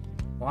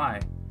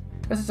 Why?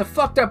 Because it's a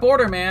fucked up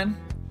order, man.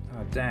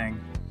 Oh, dang.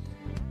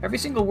 Every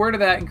single word of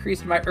that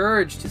increased my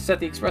urge to set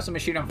the espresso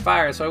machine on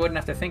fire so I wouldn't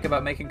have to think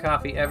about making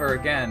coffee ever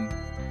again.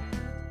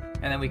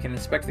 And then we can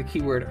inspect the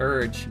keyword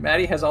urge.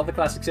 Maddie has all the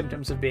classic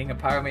symptoms of being a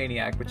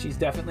pyromaniac, but she's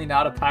definitely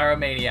not a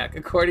pyromaniac,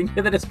 according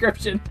to the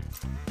description.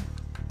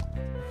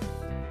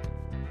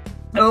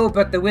 Oh,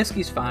 but the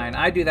whiskey's fine.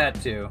 I do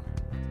that too.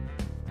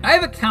 I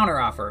have a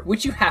counteroffer,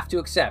 which you have to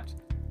accept.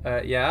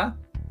 Yeah?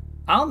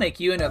 I'll make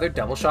you another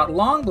double shot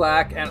long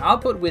black, and I'll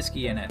put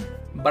whiskey in it.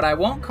 But I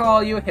won't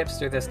call you a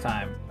hipster this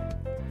time.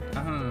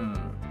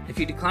 If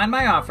you decline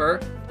my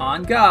offer,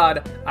 on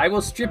God, I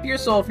will strip your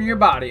soul from your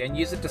body and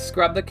use it to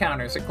scrub the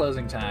counters at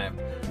closing time.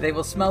 They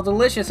will smell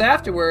delicious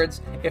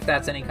afterwards, if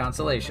that's any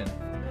consolation.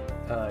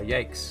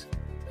 Yikes.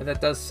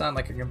 That does sound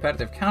like a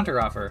competitive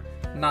counteroffer,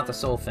 not the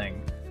soul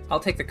thing. I'll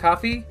take the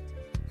coffee.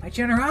 My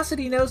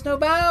generosity knows no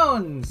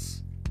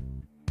bounds.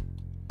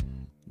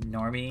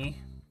 Normie.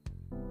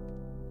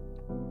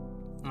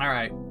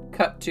 Alright,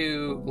 cut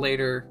to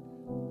later.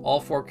 All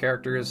 4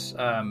 characters,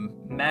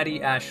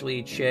 Maddie,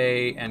 Ashley,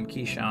 Che, and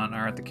Keyshawn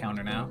are at the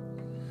counter now.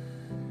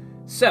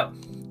 So,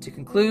 to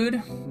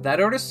conclude, that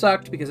order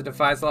sucked because it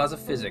defies the laws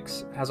of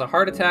physics, has a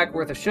heart attack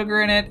worth of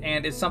sugar in it,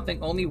 and is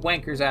something only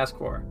wankers ask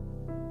for.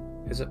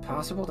 Is it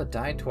possible to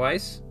die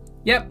twice?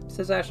 Yep,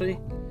 says Ashley.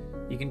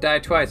 You can die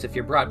twice if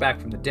you're brought back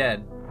from the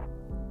dead.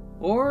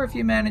 Or if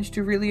you manage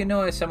to really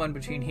annoy someone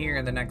between here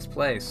and the next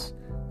place,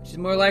 which is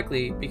more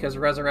likely because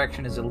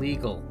resurrection is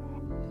illegal.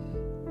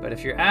 But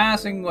if you're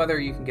asking whether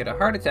you can get a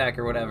heart attack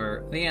or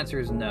whatever, the answer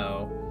is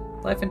no.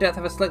 Life and death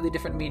have a slightly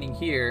different meaning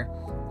here.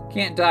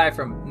 Can't die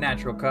from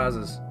natural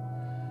causes.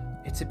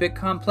 It's a bit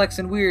complex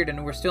and weird,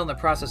 and we're still in the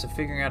process of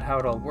figuring out how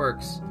it all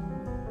works.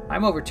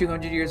 I'm over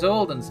 200 years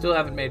old and still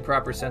haven't made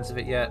proper sense of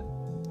it yet.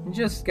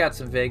 Just got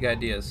some vague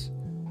ideas.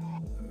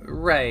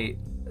 Right.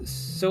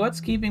 So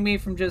what's keeping me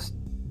from just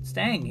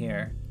staying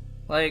here?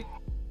 Like,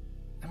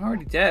 I'm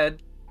already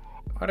dead.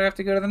 Why do I have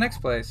to go to the next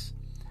place?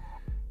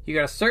 You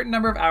got a certain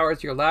number of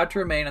hours you're allowed to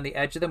remain on the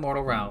edge of the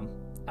mortal realm.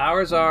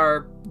 Hours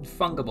are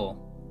fungible.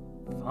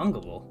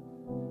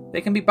 Fungible?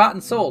 They can be bought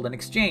and sold and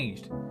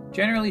exchanged,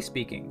 generally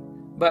speaking.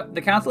 But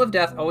the Council of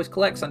Death always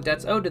collects on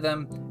debts owed to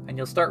them, and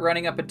you'll start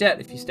running up a debt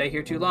if you stay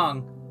here too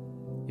long.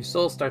 Your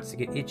soul starts to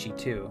get itchy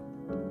too.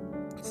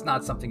 It's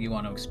not something you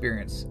want to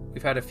experience.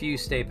 We've had a few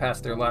stay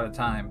past their allotted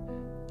time,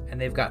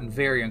 and they've gotten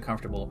very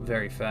uncomfortable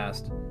very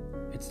fast.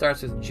 It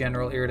starts with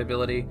general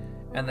irritability,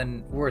 and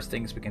then worse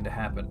things begin to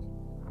happen.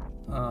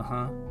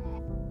 Uh-huh.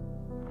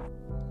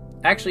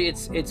 Actually,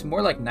 it's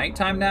more like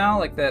nighttime now.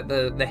 Like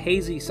the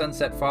hazy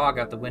sunset fog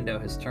out the window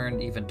has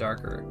turned even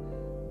darker.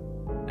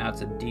 Now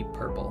it's a deep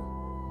purple.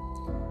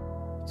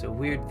 It's a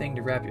weird thing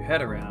to wrap your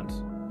head around.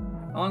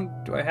 How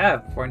long do I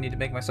have before I need to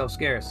make myself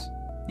scarce?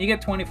 You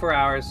get 24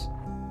 hours.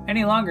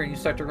 Any longer and you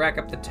start to rack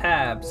up the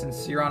tab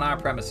since you're on our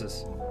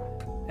premises.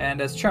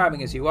 And as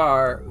charming as you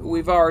are,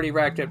 we've already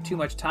racked up too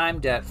much time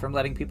debt from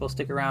letting people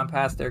stick around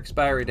past their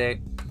expiry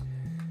date.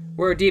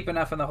 We're deep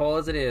enough in the hole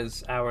as it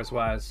is,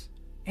 hours-wise.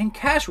 And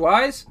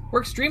cash-wise,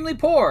 we're extremely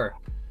poor.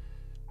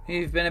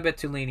 We've been a bit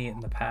too lenient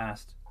in the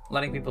past,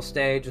 letting people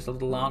stay just a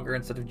little longer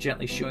instead of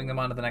gently shooing them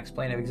onto the next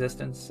plane of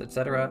existence,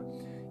 etc.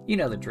 You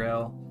know the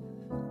drill.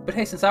 But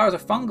hey, since hours are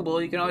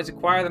fungible, you can always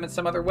acquire them in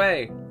some other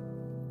way.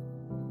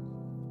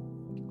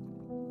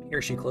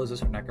 Here she closes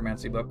her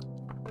necromancy book.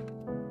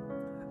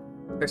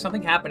 There's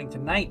something happening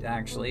tonight,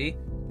 actually,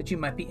 that you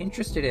might be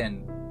interested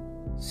in.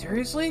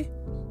 Seriously?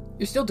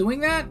 You're still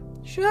doing that?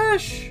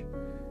 Shush!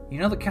 You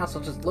know the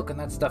council just look on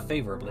that stuff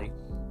favorably.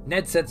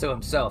 Ned said so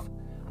himself.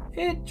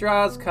 It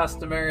draws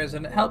customers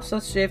and it helps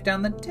us shave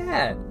down the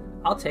debt.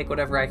 I'll take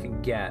whatever I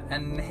can get.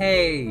 And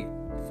hey,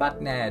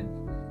 fuck Ned.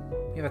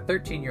 You have a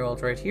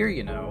 13-year-old right here,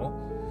 you know.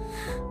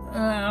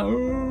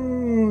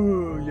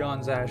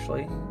 Yawns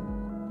Ashley.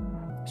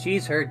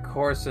 She's heard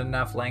coarse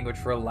enough language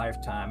for a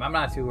lifetime. I'm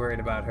not too worried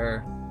about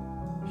her.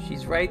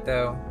 She's right,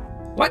 though.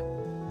 What?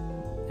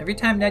 Every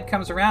time Ned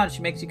comes around,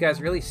 she makes you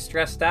guys really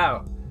stressed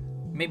out.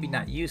 Maybe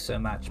not you so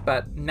much,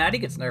 but Maddie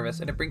gets nervous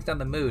and it brings down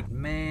the mood.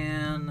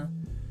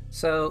 Man.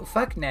 So,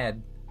 fuck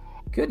Ned.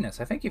 Goodness,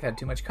 I think you've had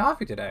too much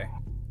coffee today.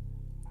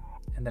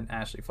 And then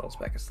Ashley falls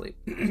back asleep.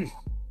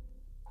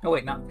 Oh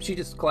wait, no, she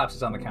just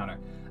collapses on the counter.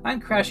 I'm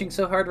crashing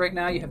so hard right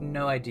now, you have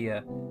no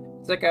idea.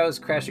 It's like I was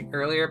crashing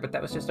earlier, but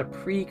that was just a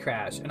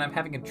pre-crash, and I'm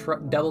having a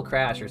double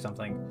crash or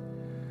something.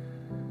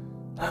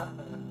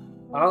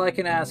 All I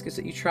can ask is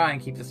that you try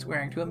and keep the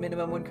swearing to a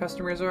minimum when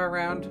customers are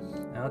around.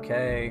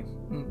 Okay.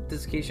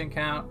 Does Keishan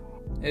count?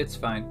 It's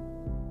fine.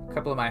 A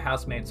couple of my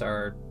housemates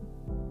are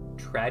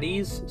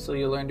traddies, so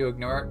you'll learn to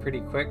ignore it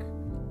pretty quick.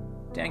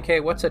 Dan K,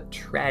 what's a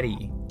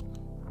traddy?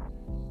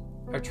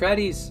 Are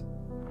traddies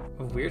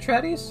weird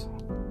traddies?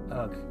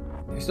 Ugh.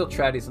 They're still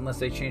traddies unless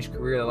they changed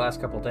career the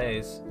last couple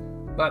days.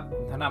 But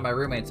they're not my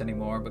roommates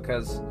anymore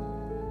because...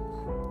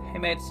 Hey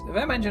mates, have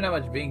I mentioned how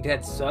much being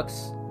dead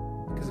sucks?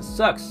 Because it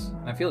sucks,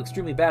 and I feel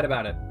extremely bad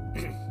about it.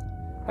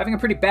 Having a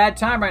pretty bad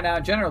time right now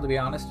in general, to be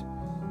honest.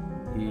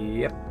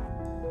 Yep.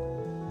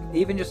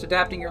 Even just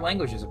adapting your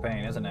language is a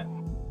pain, isn't it?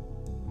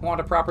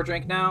 Want a proper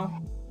drink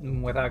now?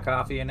 Without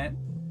coffee in it?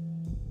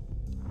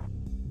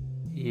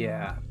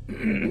 Yeah.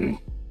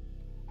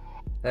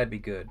 That'd be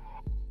good.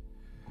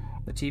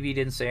 The TV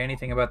didn't say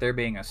anything about there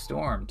being a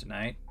storm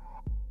tonight.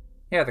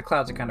 Yeah, the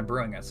clouds are kind of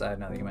brewing outside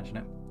now that you mention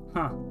it.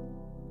 Huh.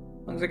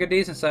 Looks like a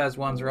decent-sized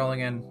one's rolling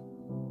in.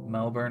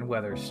 Melbourne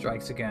weather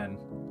strikes again.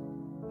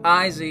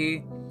 Hi,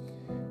 Z.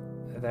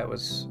 That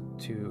was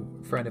to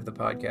friend of the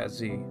podcast,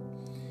 Z.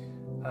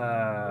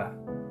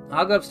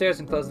 I'll go upstairs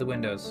and close the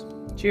windows.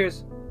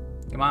 Cheers.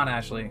 Come on,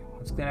 Ashley.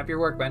 Let's clean up your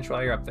workbench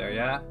while you're up there,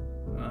 yeah?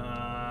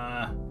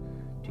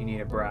 Do you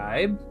need a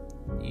bribe?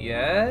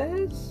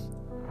 Yes?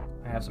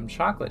 I have some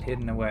chocolate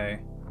hidden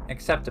away.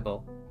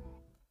 Acceptable.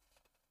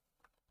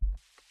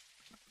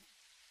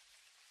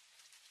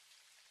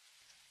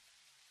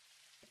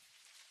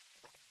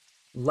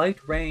 Light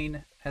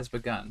rain has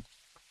begun.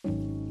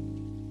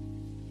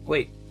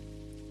 Wait.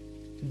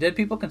 Dead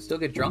people can still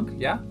get drunk,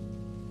 yeah?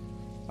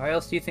 Why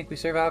else do you think we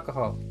serve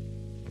alcohol?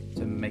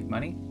 To make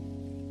money?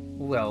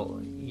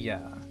 Well,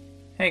 yeah.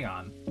 Hang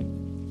on.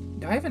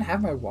 Do I even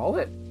have my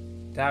wallet?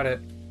 Doubt it.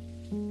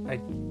 I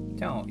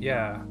don't,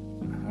 yeah.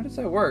 How does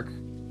that work?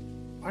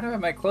 Why do I have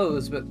my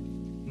clothes, but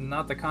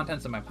not the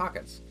contents of my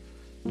pockets?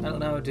 I don't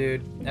know,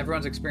 dude.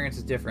 Everyone's experience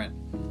is different.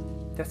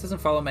 Death doesn't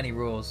follow many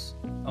rules.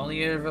 Only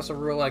universal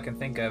rule I can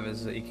think of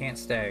is that you can't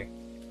stay.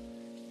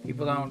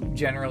 People don't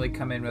generally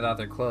come in without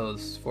their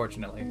clothes,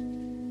 fortunately.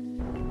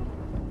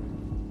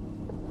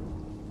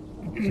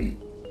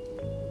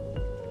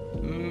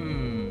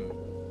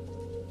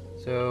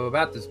 So,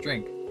 about this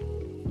drink.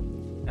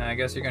 I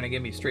guess you're gonna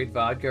give me straight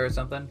vodka or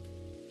something?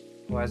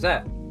 Why is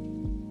that?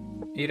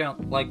 You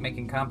don't like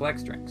making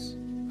complex drinks.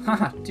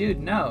 Haha,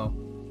 dude, no.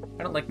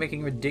 I don't like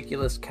making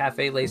ridiculous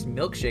cafe-laced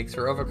milkshakes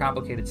for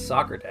overcomplicated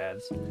soccer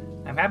dads.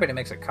 I'm happy to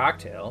mix a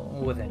cocktail,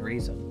 within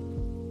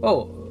reason.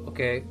 Oh,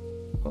 okay.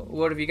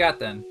 What have you got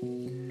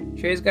then?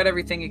 Shay's got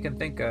everything you can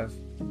think of.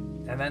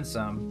 And then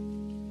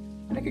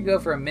some. I could go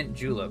for a mint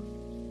julep.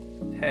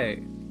 Hey,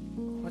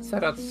 what's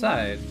that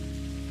outside?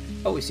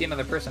 Oh, we see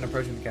another person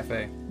approaching the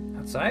cafe.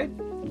 Outside?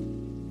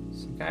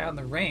 Some guy on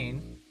the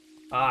rain.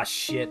 Ah,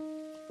 shit.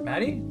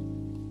 Maddie?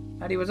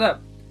 Maddie, what's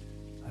up?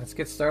 Let's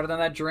get started on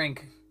that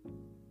drink.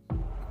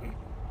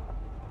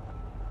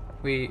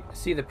 We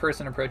see the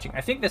person approaching.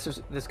 I think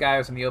this guy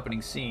was in the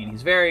opening scene.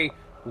 He's very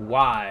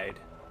wide.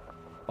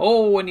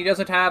 Oh, and he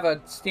doesn't have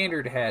a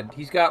standard head.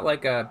 He's got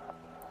like a...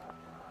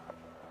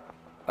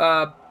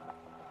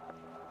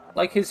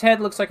 like his head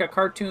looks like a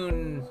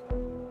cartoon...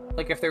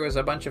 Like if there was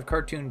a bunch of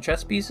cartoon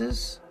chess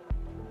pieces,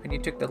 and you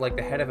took the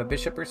head of a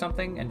bishop or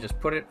something and just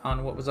put it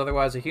on what was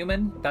otherwise a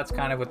human. That's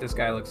kind of what this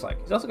guy looks like.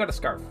 He's also got a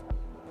scarf.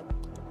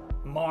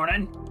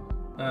 Morning.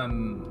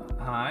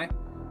 Hi.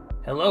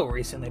 Hello,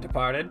 recently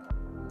departed.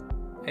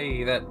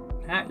 Hey, that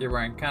hat you're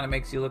wearing kind of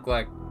makes you look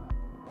like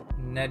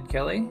Ned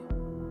Kelly.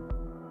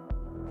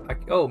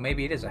 Oh,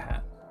 maybe it is a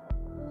hat.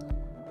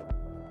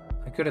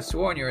 I could have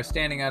sworn you were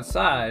standing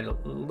outside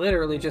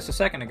literally just a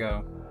second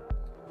ago.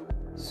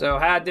 So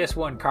how'd this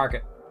one cark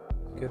it?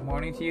 Good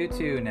morning to you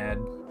too, Ned.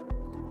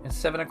 It's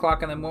 7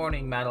 o'clock in the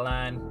morning,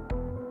 Madeline.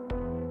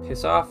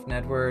 Piss off,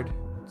 Nedward.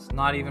 It's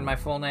not even my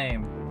full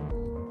name.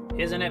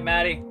 Isn't it,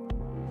 Maddie?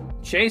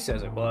 Shay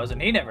says it was, and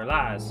he never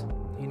lies.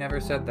 He never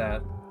said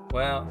that.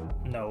 Well,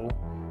 no.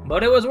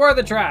 But it was worth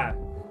a try.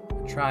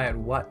 A try at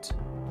what?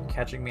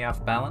 Catching me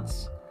off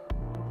balance?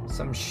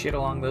 Some shit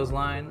along those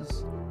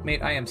lines?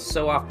 Mate, I am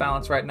so off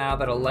balance right now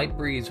that a light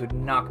breeze would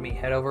knock me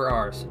head over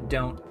arse.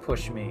 Don't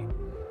push me.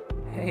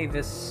 Hey,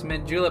 this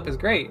mint julep is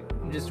great.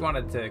 Just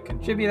wanted to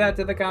contribute that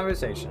to the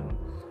conversation.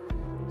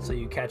 So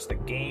you catch the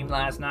game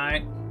last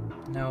night?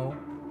 No.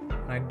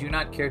 And I do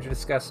not care to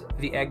discuss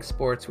the egg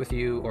sports with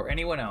you or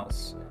anyone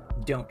else.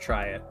 Don't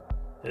try it.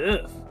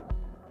 Ugh.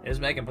 It's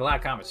making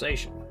polite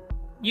conversation.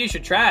 You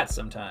should try it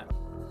sometime.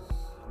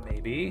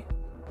 Maybe.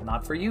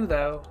 Not for you,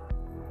 though.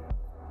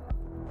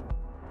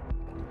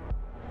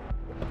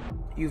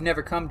 You've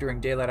never come during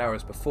daylight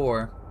hours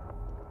before.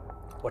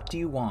 What do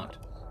you want?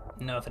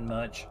 Nothing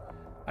much.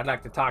 I'd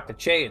like to talk to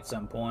Che at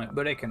some point,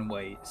 but it can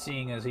wait,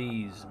 seeing as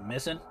he's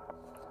missing.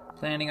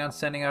 Planning on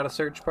sending out a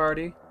search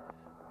party?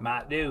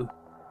 Might do.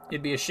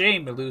 It'd be a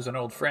shame to lose an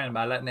old friend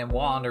by letting him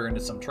wander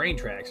into some train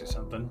tracks or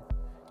something.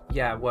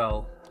 Yeah,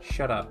 well,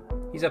 shut up.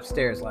 He's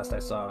upstairs last I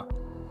saw.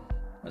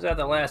 Was that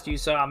the last you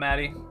saw,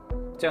 Maddie?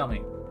 Tell me.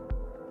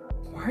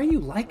 Why are you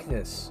like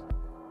this?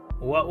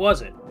 What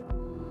was it?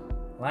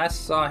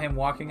 Last saw him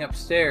walking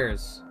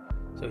upstairs,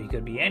 so he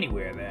could be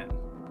anywhere then.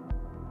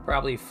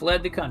 Probably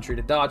fled the country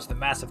to dodge the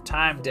massive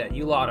time debt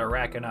you lot are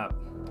racking up.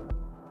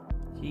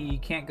 He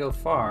can't go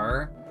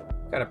far.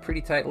 Got a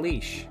pretty tight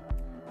leash.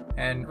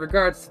 And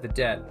regards to the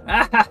debt.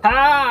 Ah ha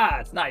ha!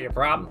 It's not your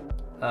problem.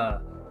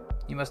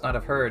 You must not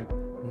have heard.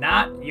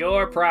 Not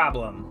your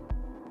problem.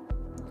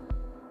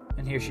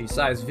 And here she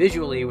sighs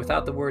visually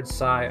without the word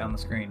sigh on the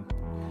screen.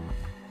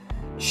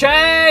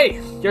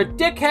 Shay! Your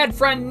dickhead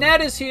friend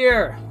Ned is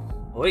here!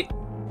 Wait.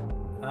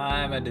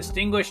 I'm a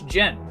distinguished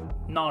gent,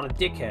 not a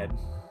dickhead.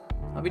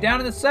 I'll be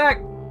down in a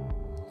sec.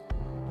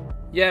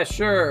 Yeah,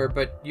 sure,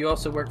 but you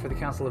also work for the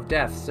Council of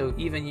Death, so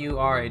even if you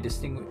are a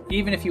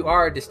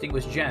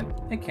distinguished gent,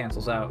 it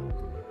cancels out.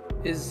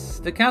 Is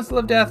the Council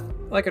of Death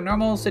like a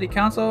normal city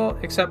council,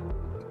 except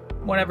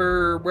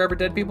wherever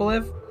dead people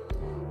live?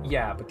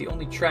 Yeah, but the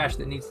only trash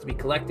that needs to be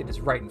collected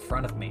is right in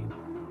front of me.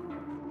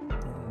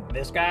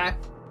 This guy?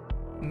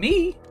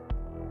 Me?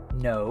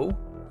 No,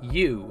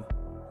 you.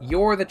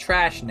 You're the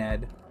trash,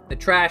 Ned. The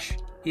trash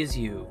is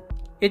you.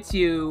 It's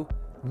you,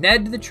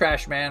 Ned the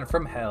Trash Man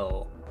from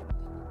hell.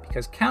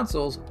 Because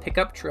councils pick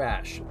up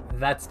trash.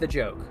 That's the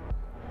joke.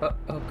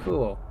 Oh,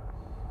 cool.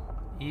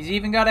 He's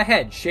even got a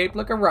head shaped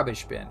like a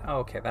rubbish bin. Oh,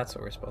 okay, that's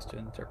what we're supposed to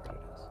interpret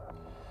it as.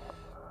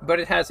 But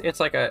it's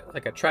like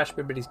a trash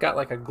bin, but he's got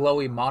like a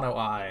glowy mono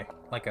eye,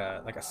 like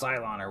a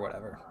Cylon or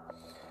whatever.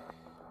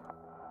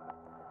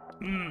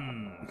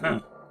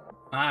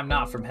 I'm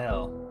not from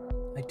hell.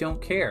 I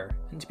don't care.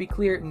 And to be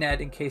clear,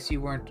 Ned, in case we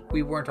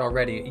weren't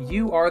already,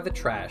 you are the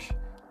trash.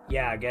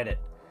 Yeah, I get it.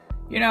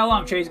 You know how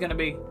long Shay's gonna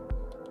be?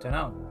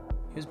 Dunno.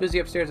 He was busy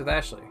upstairs with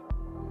Ashley.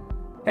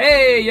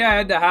 Hey, yeah, I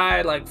had to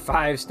hide like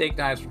 5 steak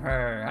knives from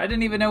her. I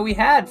didn't even know we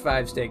had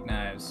 5 steak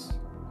knives.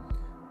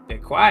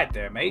 Bit quiet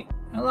there, mate.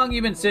 How long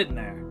you been sitting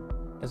there?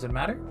 Does it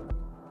matter?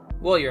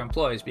 Well, your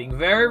employee's being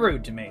very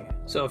rude to me,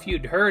 so if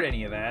you'd heard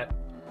any of that...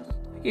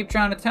 I keep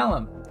trying to tell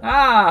him.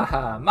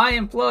 Ah, my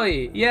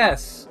employee,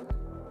 yes.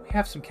 We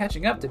have some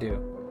catching up to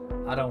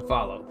do. I don't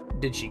follow.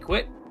 Did she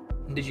quit?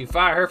 Did you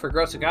fire her for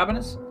gross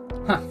agobinus?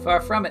 Far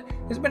from it.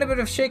 There's been a bit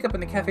of shake-up in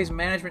the cafe's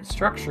management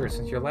structure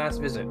since your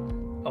last visit.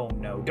 Oh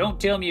no, don't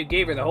tell me you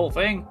gave her the whole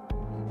thing.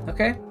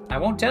 Okay, I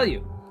won't tell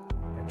you.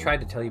 I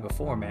tried to tell you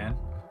before, man.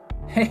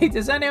 Hey,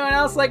 does anyone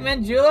else like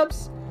mint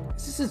juleps?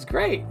 This is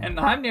great, and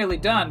I'm nearly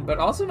done, but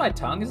also my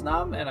tongue is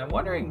numb, and I'm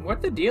wondering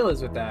what the deal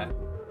is with that.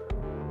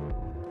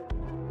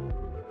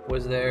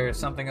 Was there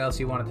something else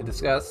you wanted to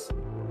discuss?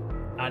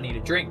 I need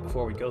a drink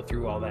before we go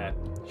through all that.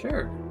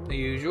 Sure, the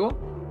usual.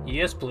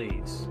 Yes,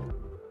 please.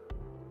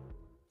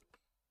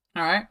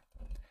 Alright.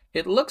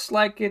 It looks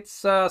like it's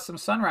some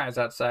sunrise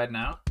outside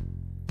now.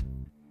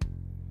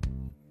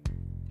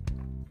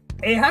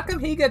 Hey, how come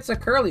he gets a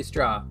curly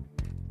straw?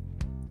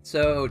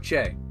 So,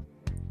 Che,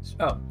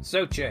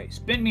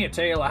 spin me a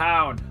tale of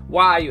how and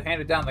why you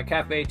handed down the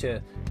cafe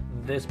to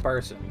this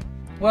person.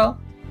 Well,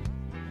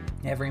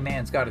 every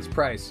man's got his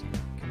price.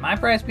 Can my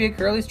price be a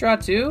curly straw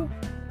too?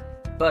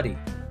 Buddy,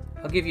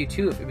 I'll give you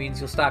 2 if it means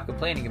you'll stop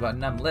complaining about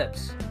numb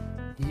lips.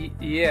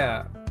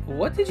 Yeah,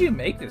 what did you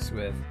make this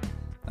with?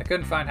 I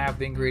couldn't find half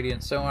the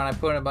ingredients, so when I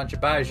put in a bunch of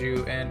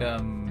baju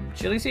and,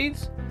 chili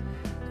seeds?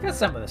 It's got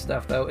some of the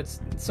stuff, though.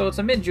 It's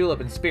a mint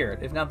julep in spirit,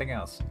 if nothing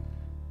else.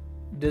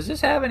 Does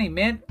this have any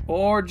mint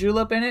or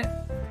julep in it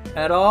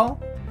at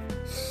all?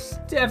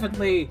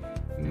 Definitely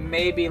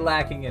maybe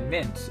lacking in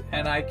mint,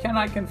 and I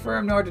cannot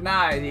confirm nor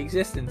deny the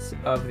existence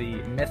of the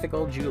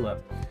mythical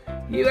julep.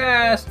 You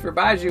asked for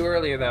baju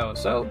earlier, though,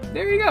 so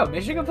there you go,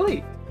 mission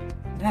complete.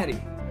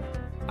 Maddie,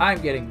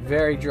 I'm getting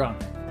very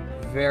drunk,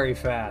 very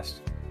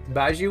fast.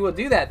 Baju will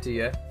do that to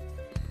you.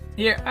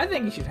 Here, I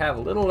think you should have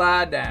a little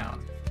lie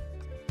down.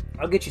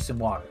 I'll get you some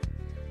water.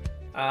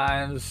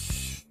 I'm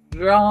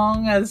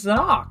strong as an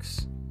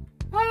ox.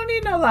 I don't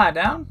need no lie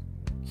down.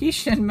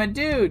 Keishan, my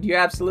dude, you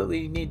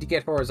absolutely need to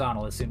get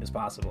horizontal as soon as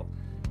possible.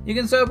 You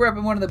can sober up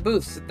in one of the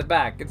booths at the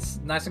back. It's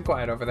nice and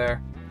quiet over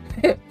there.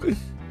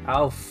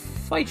 I'll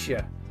fight you.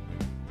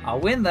 I'll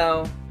win,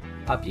 though.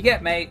 Up you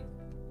get, mate.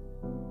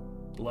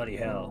 Bloody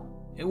hell.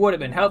 It would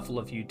have been helpful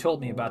if you told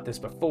me about this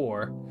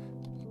before.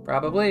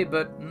 Probably,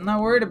 but I'm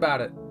not worried about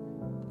it.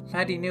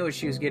 Maddie knew what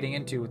she was getting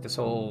into with this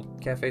whole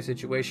cafe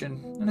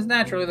situation, and it's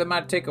naturally that it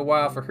might take a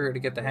while for her to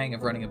get the hang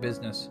of running a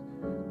business.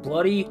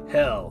 Bloody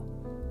hell.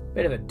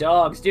 Bit of a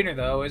dog's dinner,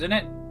 though, isn't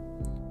it?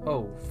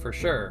 Oh, for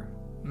sure.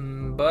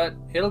 But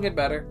it'll get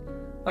better.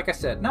 Like I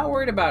said, not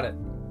worried about it.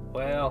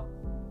 Well,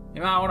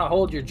 you might want to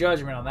hold your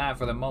judgment on that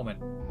for the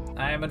moment.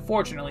 I am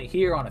unfortunately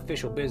here on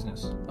official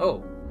business.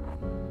 Oh,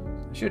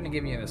 I shouldn't have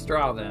given you the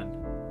straw then.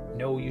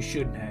 No, you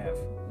shouldn't have.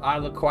 I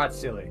look quite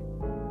silly.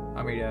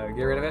 Want me to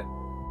get rid of it?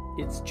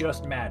 It's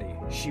just Maddie.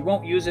 She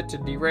won't use it to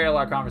derail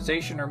our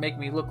conversation or make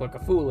me look like a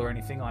fool or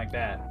anything like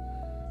that.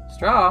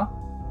 Straw?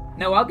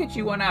 No, I'll get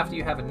you one after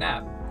you have a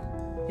nap.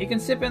 You can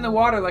sip in the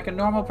water like a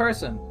normal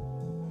person.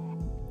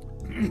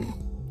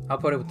 I'll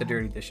put it with the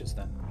dirty dishes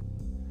then.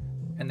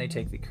 And they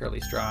take the curly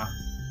straw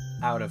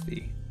out of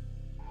the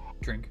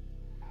drink.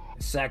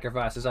 The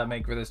sacrifices I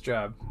make for this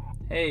job.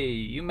 Hey,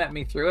 you met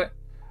me through it.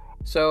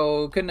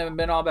 So, couldn't have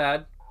been all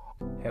bad.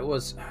 It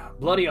was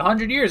bloody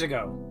 100 years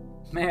ago.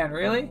 Man,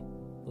 really?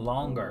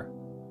 Longer.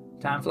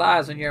 Time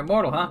flies when you're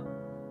immortal, huh?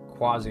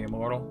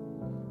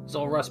 Quasi-immortal. This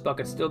old rust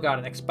bucket's still got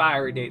an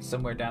expiry date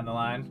somewhere down the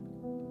line.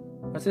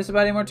 What's this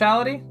about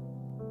immortality?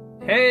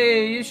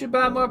 Hey, you should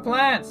buy more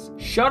plants.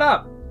 Shut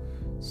up!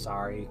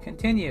 Sorry,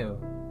 continue.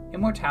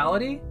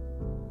 Immortality?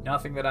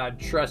 Nothing that I'd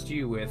trust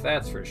you with,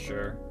 that's for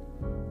sure.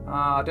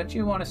 Don't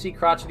you want to see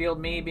crotchety old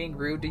me being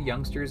rude to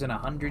youngsters in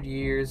 100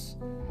 years?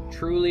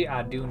 Truly,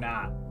 I do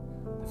not.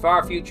 The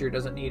far future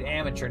doesn't need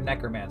amateur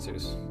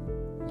necromancers.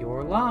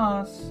 Your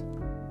loss.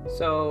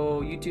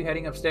 So, you two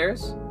heading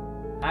upstairs?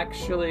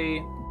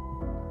 Actually,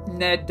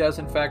 Ned does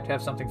in fact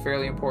have something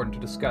fairly important to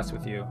discuss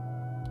with you.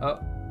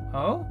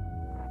 Oh?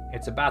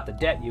 It's about the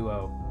debt you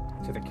owe.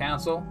 To the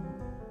council?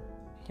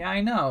 Yeah,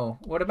 I know.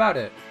 What about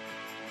it?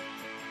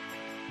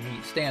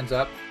 He stands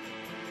up.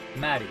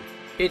 Maddie,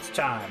 it's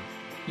time.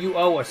 You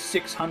owe us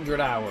 600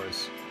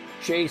 hours.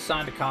 Jay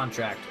signed a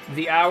contract.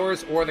 The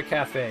hours or the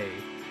cafe.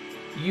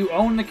 You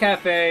own the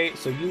cafe,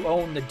 so you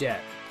own the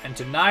debt. And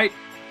tonight,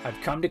 I've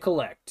come to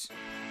collect.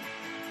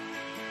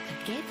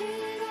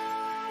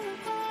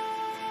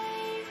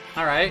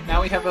 Alright,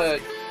 now we have a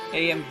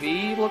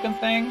AMV looking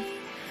thing.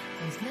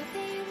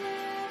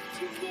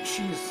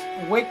 She's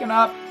waking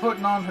up,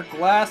 putting on her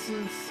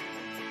glasses,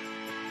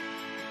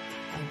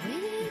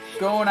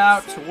 going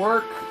out to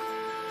work,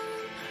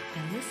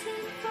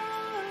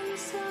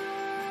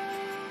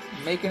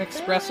 making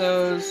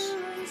espressos.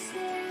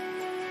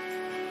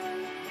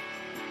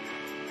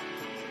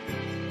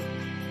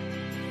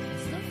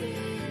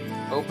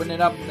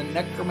 Opening up the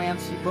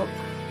necromancy book.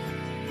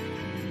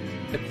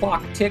 The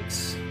clock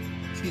ticks.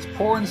 She's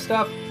pouring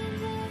stuff.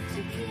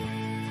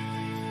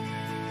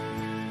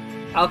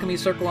 Alchemy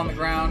circle on the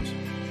ground.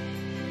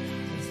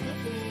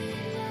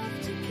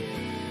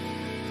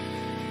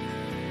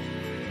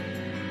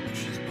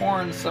 She's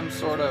pouring some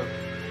sort of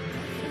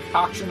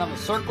concoction on the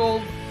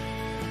circle.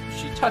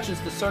 She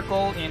touches the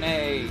circle in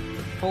a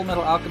Full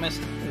Metal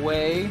Alchemist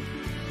way.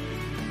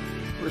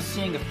 We're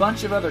seeing a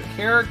bunch of other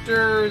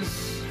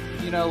characters.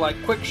 You know,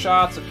 like quick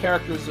shots of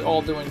characters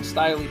all doing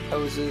stylish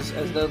poses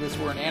as though this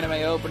were an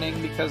anime opening,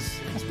 because,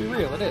 let's be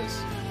real, it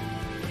is.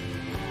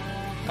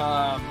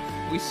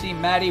 We see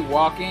Maddie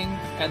walking,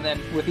 and then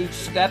with each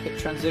step, it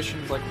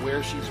transitions like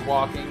where she's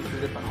walking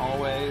through different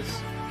hallways.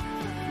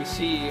 We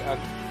see a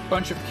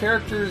bunch of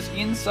characters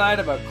inside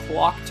of a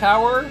clock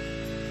tower.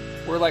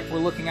 We're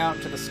looking out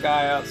into the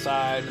sky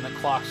outside, and the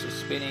clocks are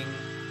spinning.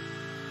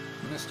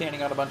 And they're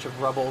standing on a bunch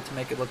of rubble to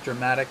make it look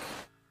dramatic.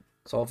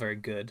 It's all very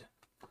good.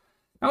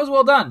 That was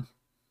well done.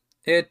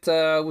 It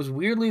was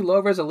weirdly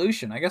low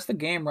resolution. I guess the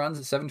game runs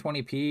at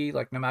 720p,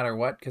 like no matter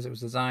what, because it was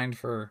designed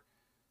for,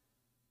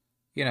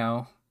 you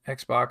know,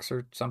 Xbox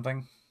or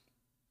something.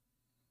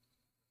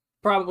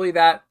 Probably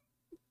that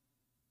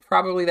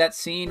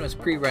scene was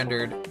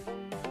pre-rendered.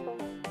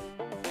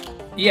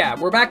 Yeah,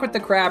 we're back with the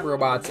crab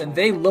robots, and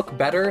they look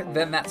better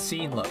than that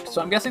scene looked.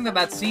 So I'm guessing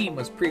that scene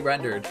was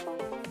pre-rendered.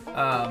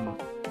 I'm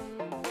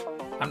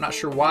not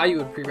sure why you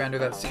would pre-render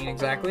that scene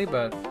exactly,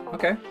 but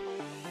okay.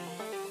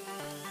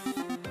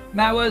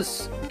 That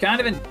was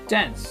kind of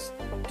intense.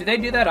 Do they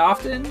do that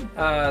often?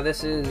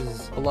 This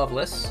is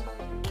Loveless.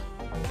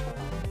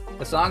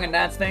 The song and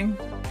dance thing?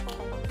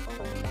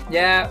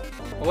 Yeah,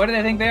 what do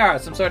they think they are?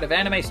 Some sort of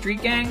anime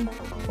street gang?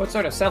 What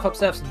sort of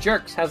self-obsessed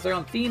jerks has their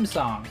own theme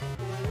song?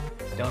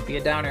 Don't be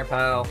a downer,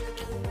 pal.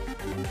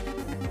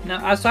 No,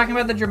 I was talking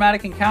about the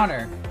dramatic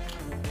encounter.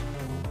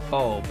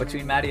 Oh,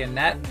 between Maddie and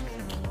Ned?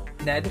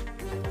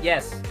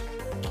 Yes.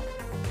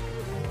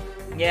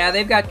 Yeah,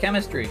 they've got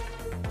chemistry.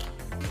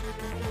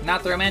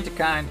 Not the romantic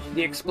kind,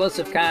 the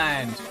explosive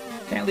kind.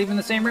 Can't leave them in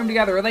the same room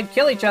together or they'd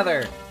kill each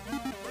other.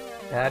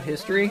 Bad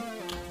history?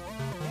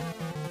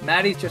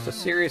 Maddie's just a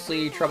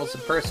seriously troublesome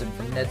person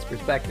from Ned's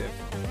perspective.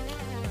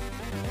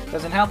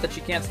 Doesn't help that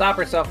she can't stop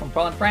herself from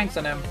pulling pranks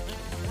on him.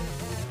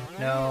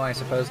 No, I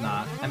suppose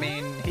not. I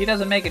mean, he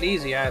doesn't make it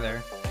easy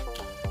either.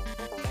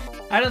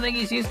 I don't think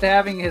he's used to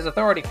having his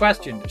authority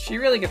questioned. She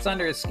really gets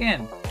under his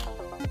skin.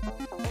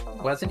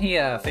 Wasn't he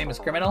a famous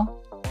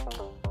criminal?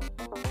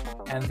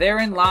 And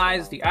therein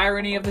lies the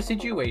irony of the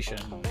situation.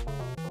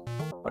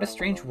 What a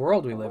strange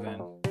world we live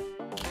in.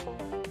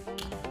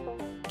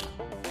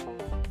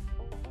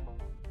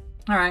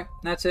 Alright,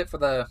 that's it for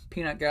the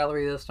peanut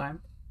gallery this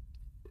time.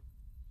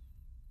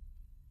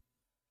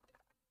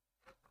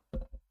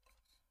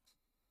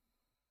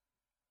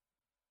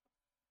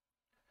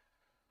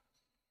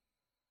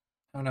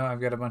 Oh no,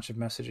 I've got a bunch of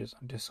messages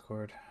on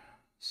Discord.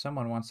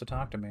 Someone wants to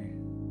talk to me.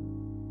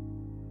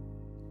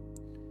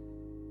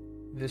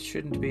 This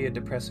shouldn't be a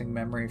depressing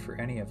memory for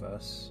any of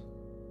us.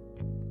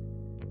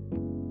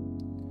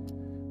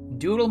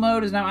 Doodle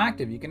mode is now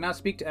active. You can now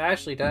speak to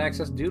Ashley to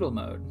access doodle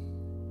mode.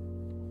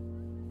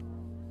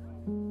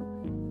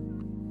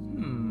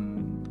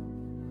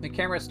 The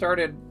camera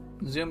started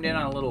zoomed in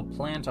on a little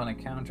plant on a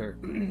counter.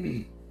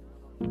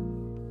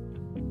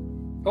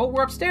 Oh,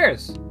 we're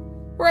upstairs!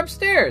 We're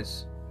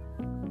upstairs!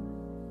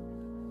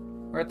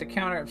 We're at the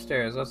counter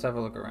upstairs. Let's have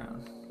a look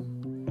around.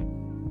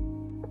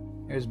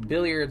 There's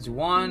Billiards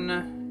 1.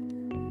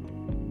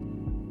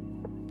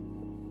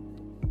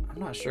 I'm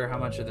not sure how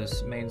much of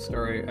this main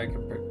story I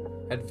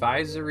can...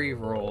 Advisory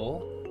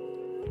role.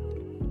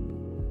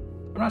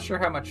 I'm not sure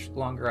how much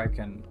longer I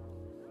can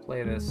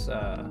play this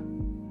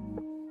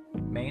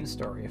main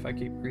story if I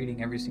keep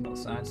reading every single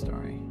side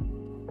story.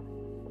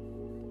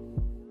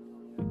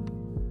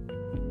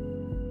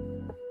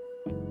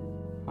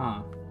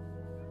 Huh.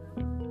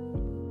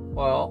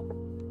 Well,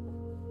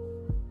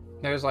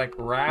 there's like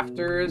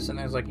rafters and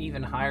there's like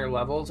even higher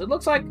levels. It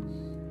looks like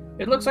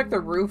the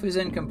roof is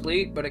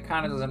incomplete, but it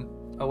kind of doesn't.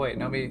 Oh wait,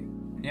 no,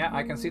 yeah,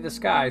 I can see the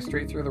sky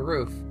straight through the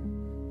roof.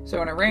 So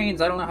when it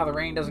rains, I don't know how the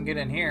rain doesn't get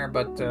in here,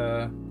 but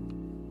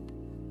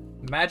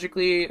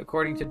magically,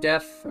 according to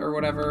Death or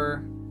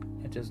whatever,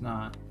 it does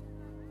not.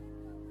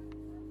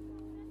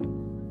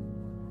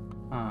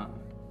 Huh.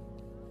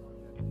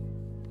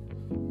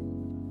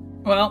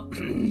 Well,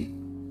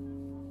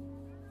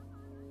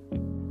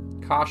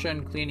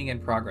 caution, cleaning in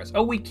progress.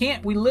 Oh, we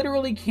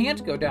literally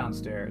can't go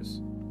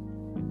downstairs.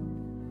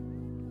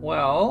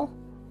 Well,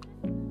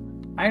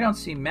 I don't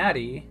see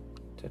Maddie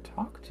to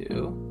talk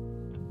to.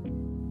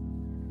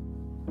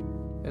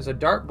 There's a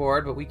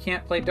dartboard, but we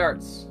can't play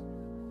darts,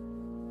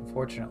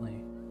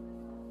 unfortunately.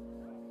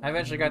 I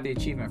eventually got the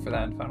achievement for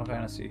that in Final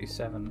Fantasy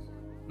VII.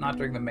 Not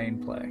during the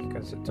main play,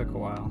 because it took a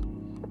while.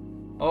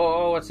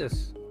 Oh, what's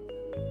this?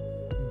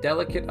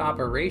 Delicate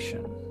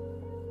operation.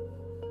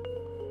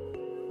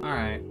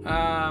 Alright,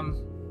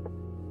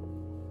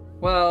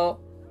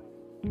 well,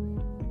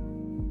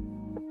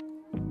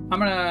 I'm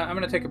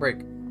gonna take a break.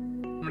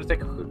 I'm gonna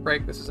take a quick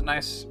break. This is a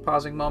nice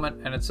pausing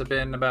moment, and it's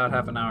been about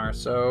half an hour,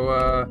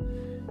 so,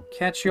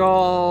 catch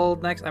y'all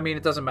next. I mean,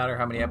 it doesn't matter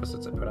how many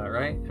episodes I put out,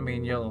 right? I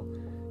mean, you'll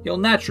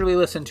naturally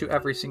listen to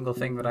every single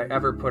thing that I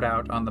ever put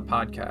out on the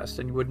podcast,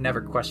 and you would never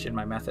question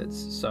my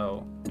methods.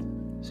 So,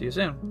 see you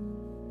soon.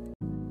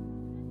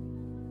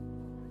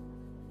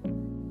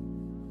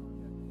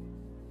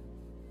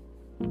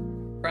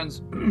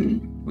 Friends,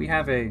 we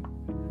have 3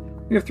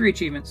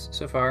 achievements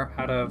so far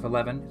out of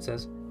 11. It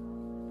says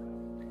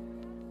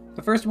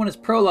the first one is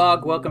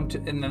prologue. Welcome to,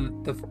 and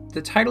then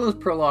the title is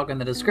prologue, and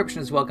the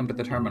description is welcome to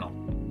the terminal.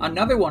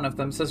 Another one of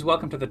them says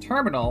 "Welcome to the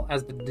Terminal"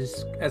 as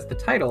the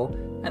title,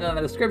 and then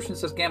the description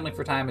says "Gambling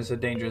for time is a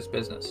dangerous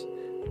business."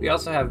 We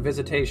also have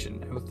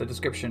 "Visitation" with the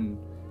description,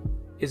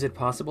 "Is it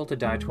possible to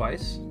die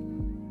twice?"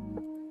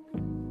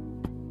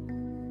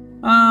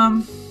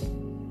 I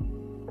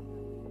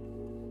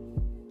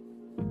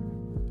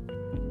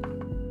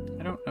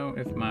don't know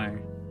if my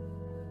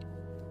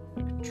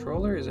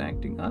controller is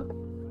acting up.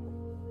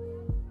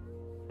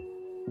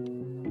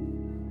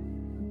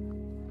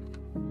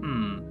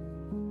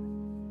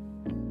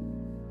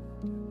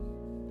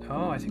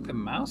 Oh, I think the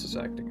mouse is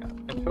acting up.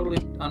 I totally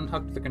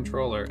unhooked the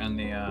controller and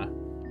the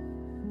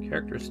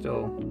character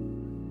still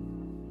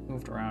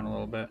moved around a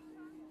little bit.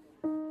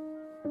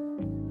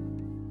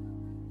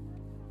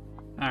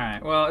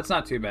 Alright, well, it's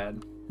not too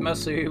bad.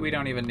 Mostly, we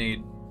don't even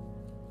need...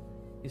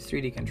 These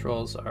 3D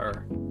controls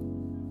are...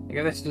 Like,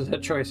 if this is a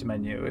choice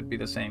menu, it'd be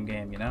the same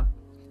game, you know?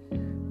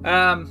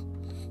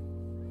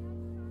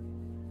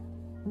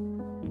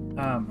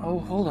 Oh,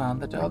 hold on,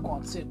 the dog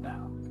wants it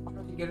now. I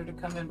tried to get her to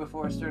come in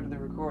before I started the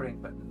recording,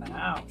 but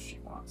now she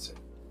wants it.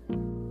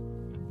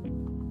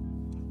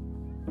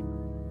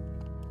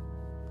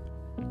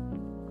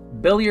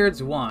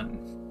 Billiards 1.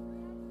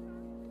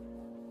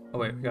 Oh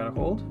wait, we gotta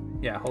hold?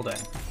 Yeah, hold A.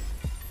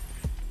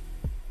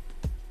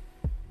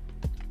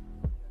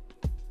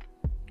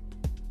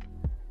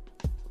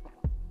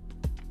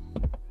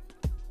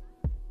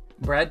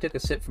 Brad took a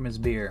sip from his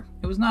beer.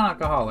 It was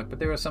non-alcoholic, but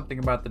there was something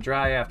about the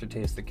dry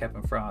aftertaste that kept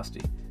him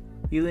frosty.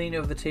 He leaned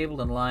over the table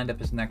and lined up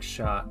his next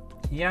shot.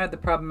 He eyed the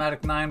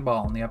problematic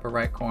 9-ball in the upper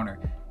right corner.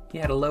 He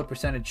had a low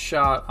percentage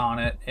shot on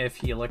it if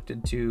he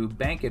elected to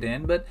bank it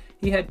in, but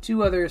he had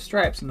 2 other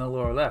stripes in the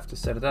lower left to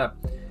set it up.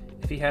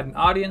 If he had an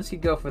audience,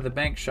 he'd go for the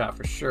bank shot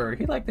for sure.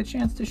 He liked the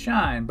chance to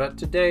shine, but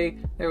today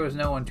there was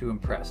no one to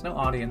impress. No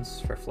audience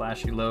for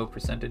flashy low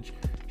percentage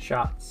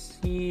shots.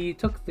 He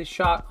took the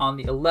shot on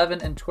the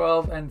 11 and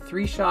 12, and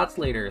 3 shots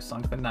later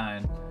sunk the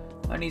 9.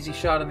 An easy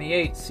shot on the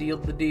 8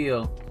 sealed the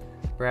deal.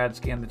 Brad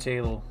scanned the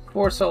table.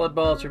 4 solid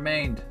balls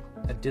remained.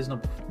 A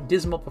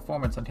dismal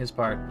performance on his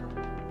part.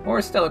 Or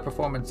a stellar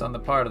performance on the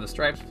part of the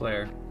stripes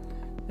player.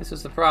 This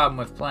is the problem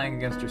with playing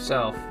against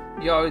yourself.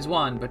 You always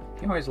won, but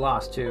you always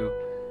lost too.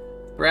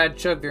 Brad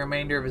chugged the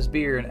remainder of his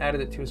beer and added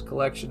it to his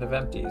collection of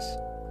empties,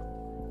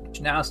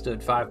 which now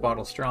stood 5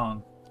 bottles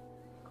strong.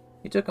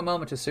 He took a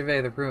moment to survey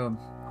the room.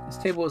 His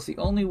table was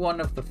only one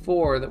of the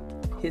four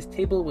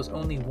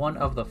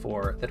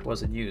that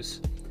was in use.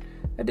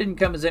 That didn't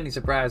come as any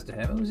surprise to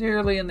him. It was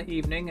early in the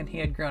evening, and he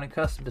had grown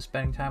accustomed to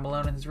spending time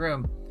alone in his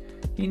room.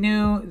 He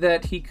knew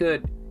that he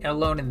could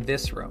alone in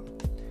this room.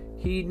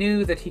 He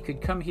knew that he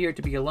could come here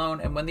to be alone,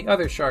 and when the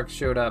other sharks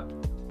showed up...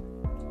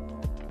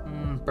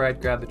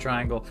 Brad grabbed the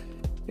triangle.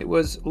 It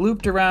was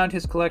looped around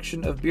his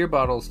collection of beer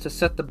bottles to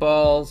set the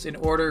balls in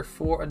order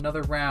for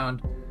another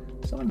round.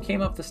 Someone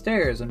came up the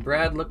stairs, and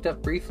Brad looked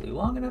up briefly,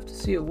 long enough to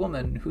see a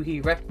woman who he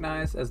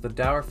recognized as the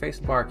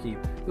dour-faced barkeep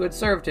who had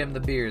served him the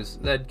beers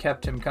that had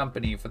kept him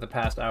company for the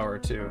past hour or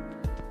two.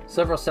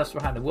 Several steps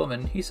behind the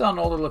woman, he saw an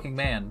older-looking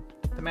man.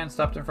 The man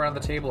stopped in front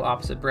of the table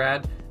opposite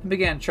Brad and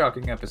began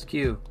chalking up his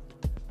cue.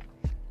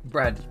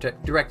 Brad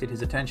directed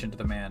his attention to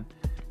the man.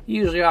 He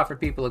usually offered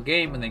people a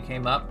game when they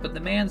came up, but the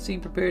man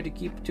seemed prepared to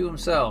keep it to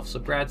himself, so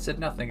Brad said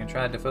nothing and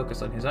tried to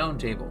focus on his own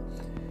table.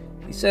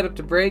 He set up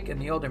to break, and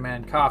the older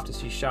man coughed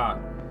as he shot.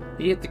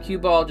 He hit the cue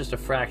ball just a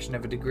fraction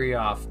of a degree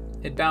off.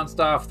 It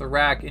bounced off the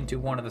rack into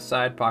one of the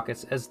side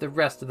pockets as the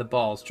rest of the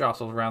balls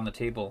jostled around the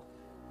table.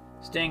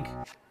 Stink.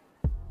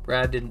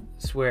 Brad didn't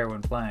swear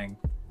when playing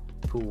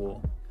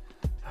pool.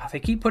 They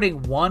keep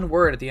putting one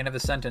word at the end of the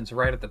sentence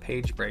right at the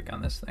page break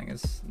on this thing.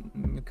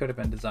 It could have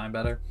been designed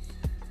better.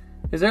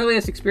 His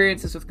earliest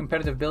experiences with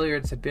competitive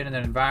billiards had been in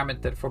an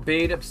environment that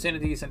forbade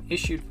obscenities and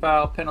issued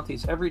foul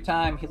penalties every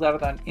time he let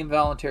out an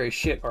involuntary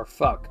shit or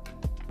fuck.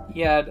 He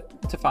had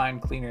to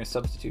find cleaner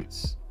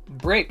substitutes.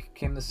 Break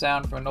came the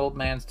sound from an old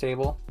man's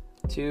table.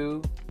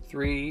 2,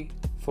 3,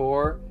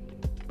 4.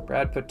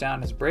 Brad put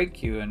down his break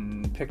cue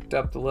and picked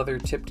up the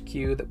leather-tipped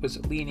cue that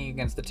was leaning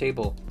against the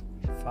table.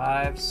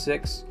 5,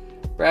 6.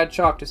 Brad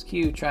chalked his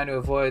cue, trying to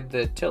avoid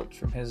the tilt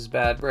from his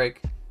bad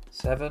break.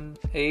 7,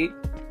 8.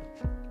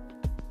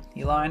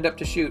 He lined up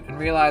to shoot and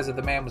realized that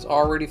the man was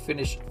already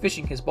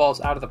fishing his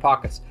balls out of the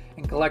pockets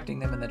and collecting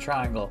them in the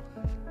triangle.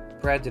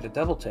 Brad did a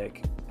double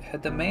take.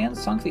 Had the man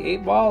sunk the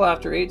 8-ball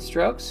after 8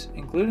 strokes,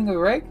 including a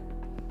break?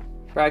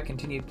 Brad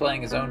continued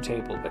playing his own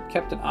table, but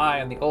kept an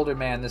eye on the older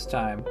man this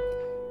time.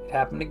 It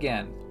happened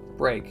again.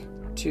 Break.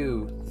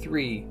 2,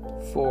 3,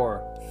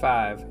 4,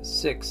 5,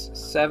 6,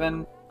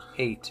 7,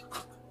 8.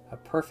 A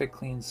perfect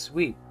clean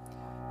sweep.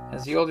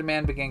 As the older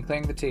man began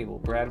clearing the table,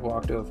 Brad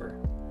walked over.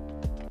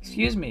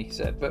 "Excuse me," he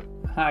said, "but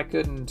I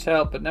couldn't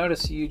help but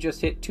notice you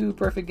just hit 2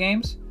 perfect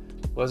games.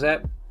 Was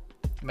that?"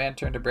 The man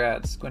turned to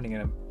Brad, squinting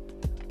at him.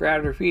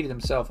 Brad repeated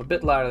himself, a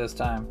bit louder this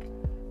time.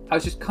 "I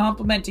was just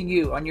complimenting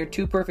you on your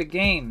 2 perfect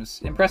games.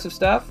 Impressive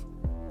stuff?"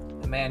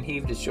 The man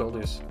heaved his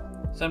shoulders.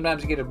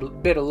 "Sometimes you get a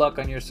bit of luck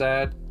on your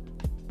side."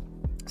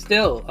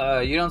 "Still,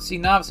 you don't see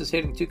novices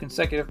hitting 2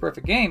 consecutive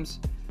perfect games."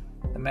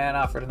 The man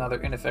offered another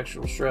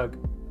ineffectual shrug.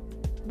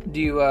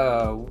 Do you,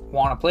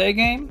 want to play a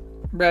game?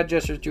 Brad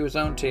gestured to his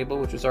own table,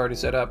 which was already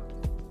set up.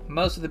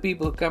 Most of the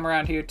people who come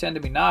around here tend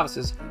to be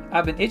novices.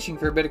 I've been itching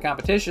for a bit of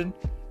competition.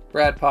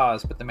 Brad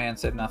paused, but the man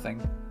said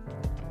nothing.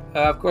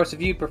 Of course,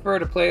 if you prefer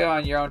to play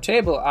on your own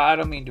table, I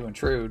don't mean to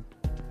intrude.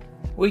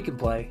 We can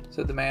play,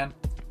 said the man.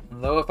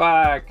 Though if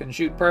I can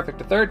shoot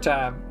perfect a third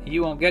time,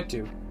 you won't get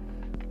to.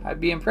 I'd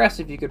be impressed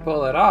if you could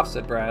pull that off,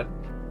 said Brad.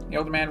 The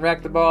older man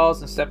racked the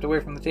balls and stepped away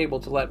from the table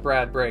to let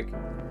Brad break.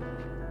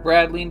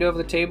 Brad leaned over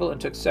the table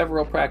and took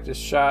several practice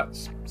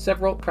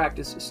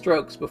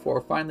strokes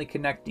before finally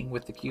connecting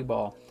with the cue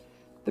ball.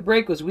 The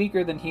break was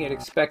weaker than he had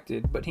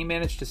expected, but he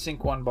managed to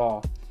sink one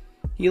ball.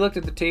 He looked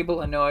at the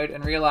table annoyed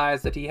and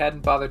realized that he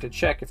hadn't bothered to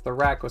check if the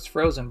rack was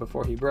frozen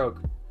before he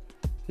broke.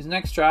 His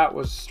next shot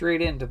was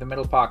straight into the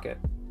middle pocket.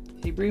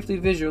 He briefly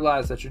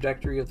visualized the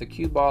trajectory of the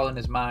cue ball in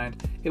his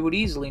mind. It would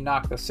easily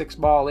knock the 6th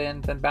ball in,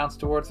 then bounce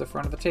towards the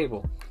front of the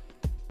table.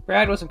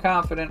 Brad wasn't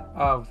confident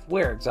of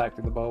where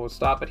exactly the ball would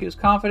stop, but he was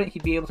confident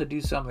he'd be able to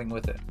do something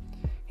with it.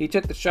 He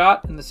took the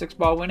shot, and the 6th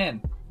ball went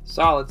in.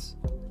 Solids.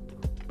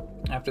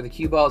 After the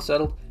cue ball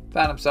settled, he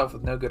found himself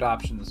with no good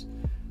options.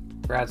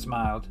 Brad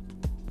smiled.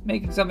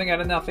 Making something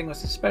out of nothing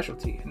was his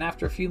specialty, and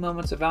after a few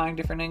moments of eyeing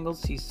different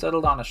angles, he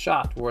settled on a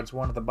shot towards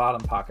one of the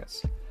bottom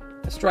pockets.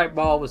 A striped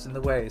ball was in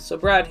the way, so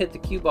Brad hit the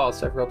cue ball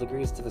several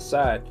degrees to the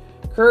side,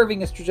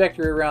 curving its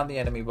trajectory around the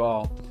enemy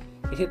ball.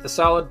 It hit the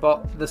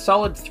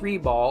solid 3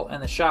 ball,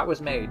 and the shot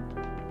was made.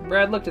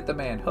 Brad looked at the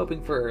man,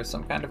 hoping for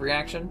some kind of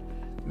reaction.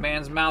 The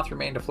man's mouth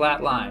remained a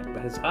flat line,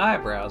 but his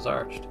eyebrows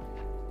arched.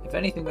 If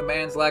anything, the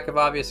man's lack of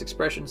obvious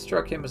expression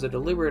struck him as a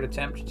deliberate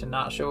attempt to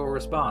not show a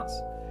response.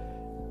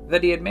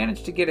 That he had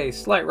managed to get a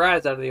slight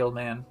rise out of the old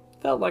man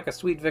felt like a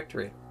sweet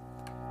victory.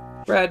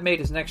 Brad made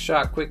his next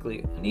shot quickly,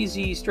 an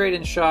easy,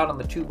 straight-in shot on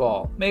the 2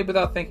 ball, made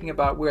without thinking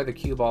about where the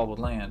cue ball would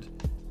land.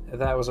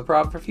 That was a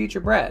problem for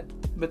future Brad,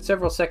 but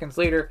several seconds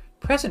later,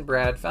 present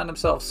Brad found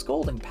himself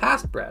scolding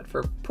past Brad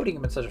for putting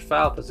him in such a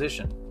foul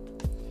position.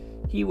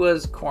 He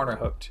was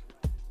corner-hooked.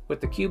 With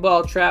the cue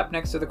ball trapped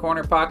next to the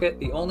corner pocket,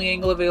 the only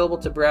angle available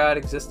to Brad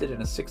existed in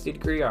a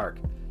 60-degree arc.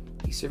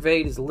 He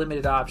surveyed his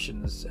limited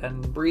options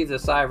and breathed a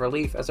sigh of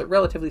relief as a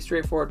relatively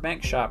straightforward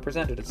bank shot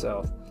presented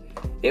itself.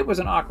 It was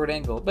an awkward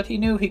angle, but he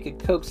knew he could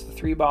coax the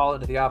 3 ball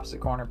into the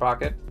opposite corner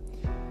pocket.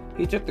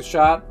 He took the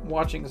shot,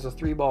 watching as the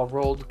 3 ball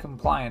rolled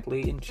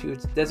compliantly into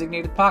its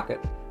designated pocket.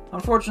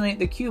 Unfortunately,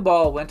 the cue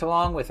ball went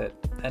along with it,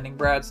 ending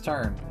Brad's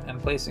turn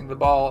and placing the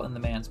ball in the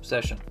man's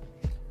possession.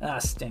 Ah,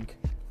 stink.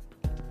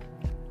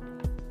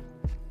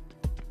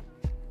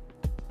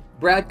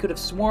 Brad could have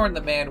sworn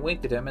the man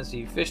winked at him as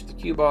he fished the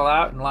cue ball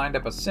out and lined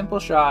up a simple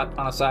shot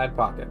on a side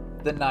pocket.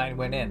 The 9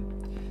 went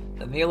in.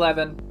 Then the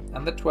 11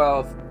 and the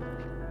 12.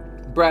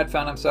 Brad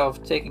found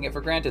himself taking it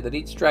for granted that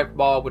each striped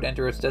ball would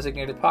enter its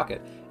designated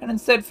pocket, and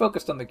instead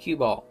focused on the cue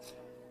ball.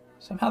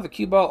 Somehow the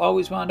cue ball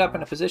always wound up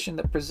in a position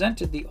that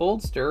presented the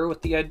oldster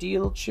with the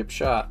ideal chip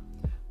shot.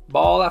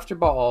 Ball after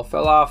ball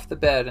fell off the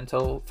bed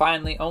until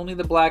finally only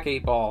the black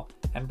 8 ball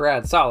and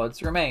Brad's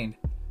solids remained.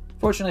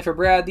 Fortunately for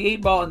Brad, the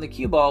 8 ball and the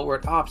cue ball were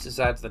at opposite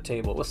sides of the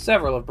table, with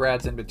several of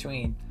Brad's in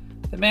between.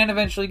 The man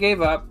eventually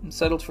gave up and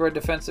settled for a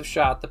defensive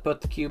shot that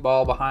put the cue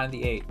ball behind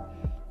the 8.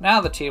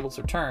 Now the tables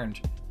were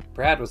turned.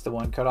 Brad was the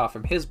one cut off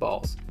from his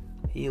balls.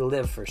 He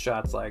lived for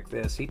shots like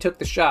this. He took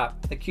the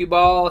shot. The cue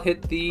ball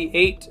hit the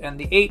 8, and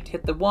the 8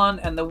 hit the 1,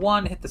 and the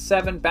 1 hit the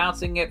 7,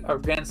 bouncing it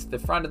against the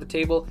front of the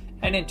table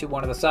and into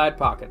one of the side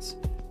pockets.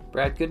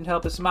 Brad couldn't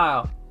help but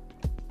smile.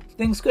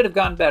 Things couldn't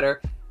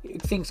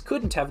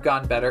have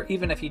gone better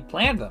even if he'd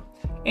planned them.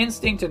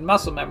 Instinct and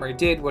muscle memory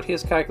did what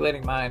his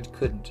calculating mind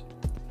couldn't.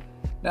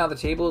 Now the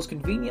table is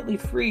conveniently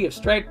free of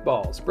striped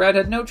balls. Brad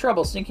had no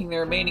trouble sinking the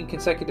remaining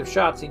consecutive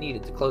shots he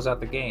needed to close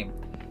out the game.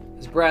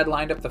 As Brad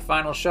lined up the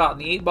final shot in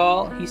the 8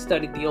 ball, he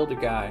studied the older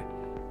guy.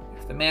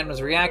 If the man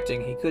was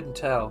reacting, he couldn't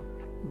tell.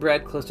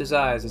 Brad closed his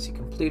eyes as he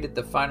completed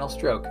the final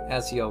stroke,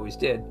 as he always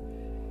did.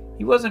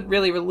 He wasn't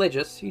really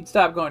religious. He'd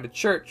stopped going to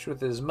church with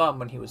his mum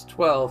when he was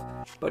 12,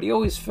 but he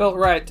always felt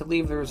right to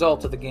leave the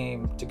result of the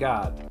game to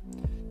God.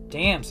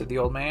 Damn, said the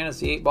old man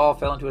as the 8 ball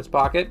fell into its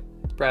pocket.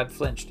 Brad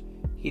flinched.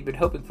 He'd been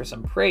hoping for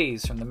some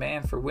praise from the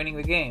man for winning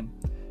the game.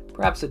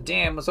 Perhaps a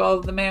damn was all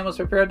that the man was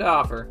prepared to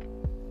offer.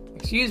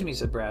 Excuse me,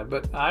 said Brad,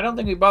 but I don't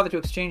think we bothered to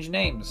exchange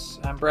names.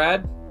 I'm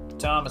Brad.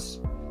 Thomas.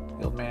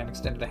 The old man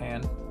extended a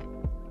hand.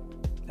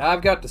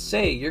 I've got to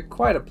say, you're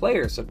quite a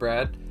player, said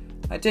Brad.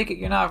 I take it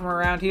you're not from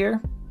around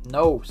here?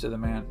 No, said the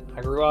man.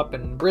 I grew up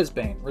in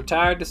Brisbane,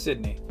 retired to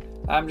Sydney.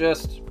 I'm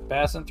just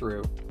passing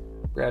through.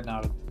 Brad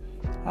nodded.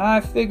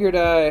 I figured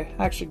I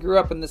actually grew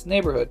up in this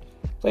neighborhood.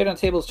 Played on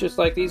tables just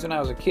like these when I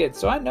was a kid,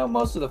 so I know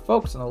most of the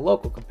folks in the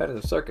local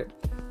competitive circuit.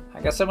 I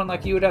guess someone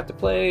like you would have to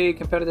play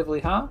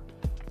competitively, huh?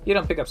 You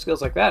don't pick up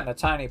skills like that in a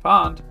tiny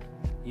pond.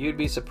 You'd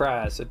be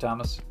surprised, said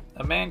Thomas.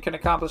 A man can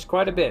accomplish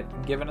quite a bit,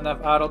 given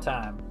enough idle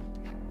time.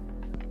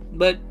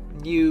 But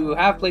you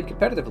have played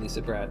competitively,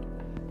 said Brad.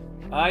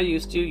 I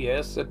used to,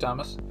 yes, said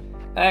Thomas.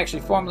 I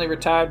actually formally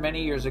retired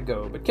many years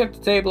ago, but kept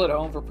a table at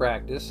home for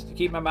practice, to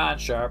keep my mind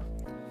sharp.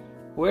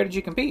 Where did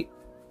you compete?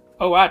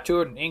 Oh, I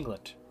toured in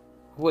England.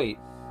 Wait,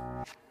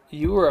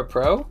 you were a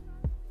pro?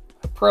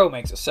 A pro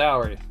makes a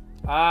salary.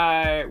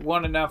 I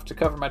won enough to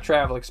cover my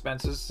travel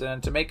expenses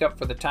and to make up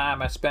for the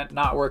time I spent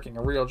not working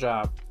a real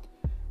job.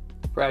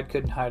 Brad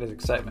couldn't hide his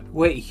excitement.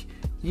 Wait,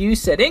 you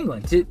said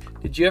England.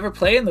 Did you ever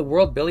play in the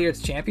World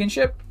Billiards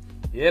Championship?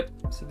 Yep,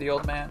 said the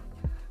old man.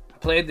 I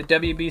played the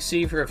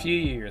WBC for a few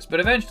years, but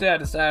eventually I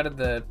decided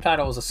the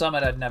title was a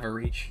summit I'd never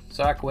reach,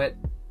 so I quit.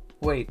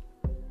 Wait,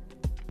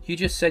 you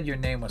just said your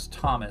name was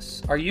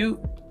Thomas. Are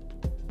you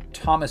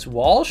Thomas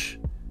Walsh?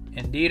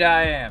 Indeed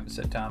I am,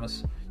 said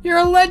Thomas. You're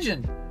a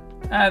legend.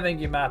 I think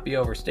you might be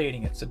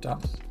overstating it, said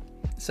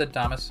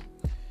Thomas.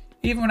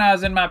 Even when I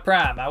was in my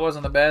prime, I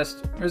wasn't the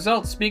best.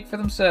 Results speak for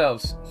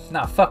themselves.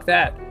 Nah, fuck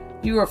that.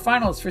 You were a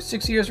finalist for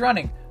 6 years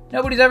running.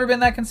 Nobody's ever been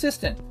that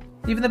consistent.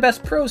 Even the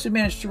best pros who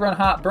managed to run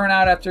hot burn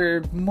out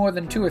after more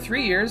than 2 or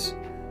 3 years.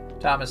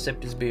 Thomas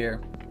sipped his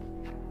beer.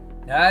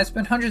 I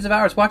spent hundreds of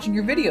hours watching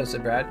your videos,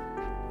 said Brad.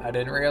 I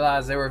didn't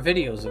realize there were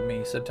videos of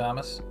me, said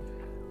Thomas.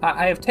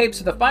 I have tapes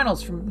of the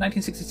finals from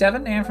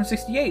 1967 and from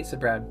 68, said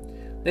Brad.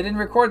 They didn't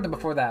record them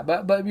before that,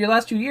 but your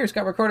last 2 years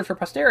got recorded for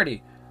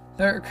posterity.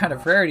 They're kind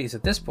of rarities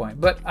at this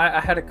point, but I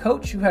had a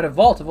coach who had a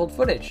vault of old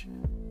footage.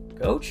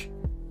 Coach?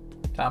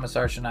 Thomas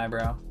arched an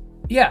eyebrow.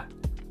 Yeah.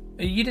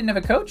 You didn't have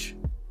a coach?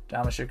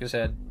 Thomas shook his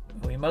head.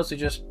 We mostly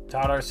just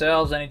taught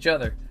ourselves and each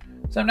other.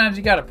 Sometimes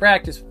you gotta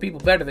practice with people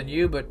better than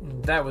you, but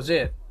that was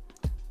it.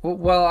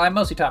 Well, I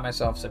mostly taught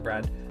myself, said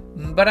Brad.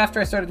 But after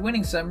I started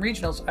winning some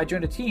regionals, I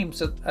joined a team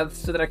so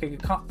that I could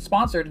get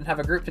sponsored and have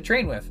a group to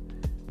train with.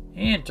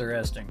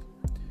 Interesting.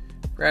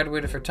 Brad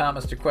waited for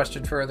Thomas to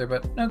question further,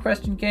 but no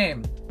question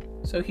came.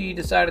 So he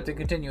decided to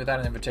continue without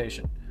an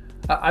invitation.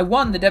 I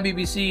won the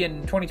WBC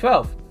in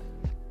 2012.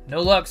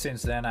 No luck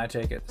since then, I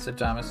take it, said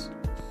Thomas.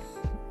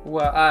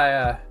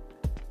 Well,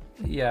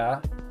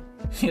 yeah.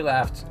 He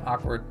laughed,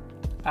 awkward.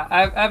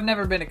 I've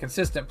never been a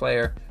consistent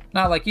player.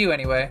 Not like you,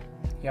 anyway.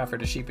 He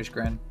offered a sheepish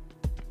grin.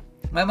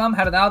 My mom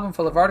had an album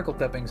full of article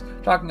clippings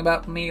talking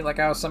about me like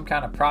I was some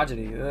kind of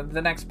prodigy,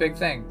 the next big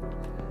thing.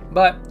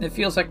 But it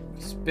feels like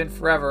it's been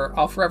forever.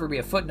 I'll forever be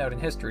a footnote in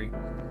history.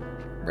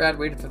 Brad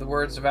waited for the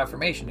words of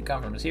affirmation to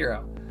come from his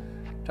hero.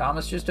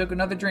 Thomas just took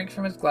another drink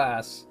from his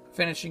glass,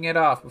 finishing it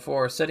off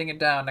before setting it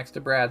down next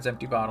to Brad's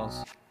empty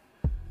bottles.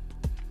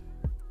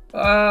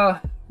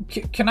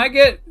 Can I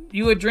get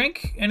you a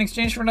drink in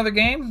exchange for another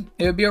game?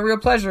 It would be a real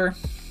pleasure.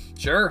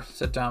 Sure,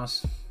 said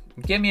Thomas.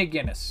 Give me a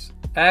Guinness.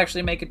 I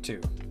actually make it 2.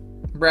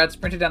 Brad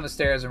sprinted down the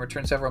stairs and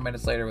returned several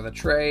minutes later with a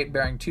tray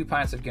bearing 2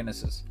 pints of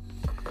Guinnesses.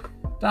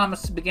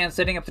 Thomas began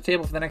setting up the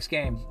table for the next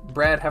game,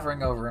 Brad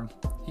hovering over him.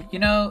 You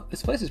know,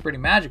 this place is pretty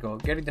magical,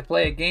 getting to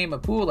play a game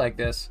of pool like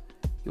this.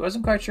 He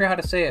wasn't quite sure how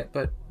to say it,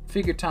 but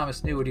figured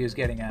Thomas knew what he was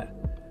getting at.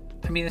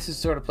 I mean, this is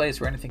the sort of place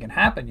where anything can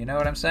happen, you know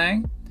what I'm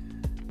saying?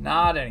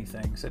 Not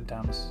anything, said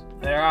Thomas.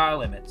 There are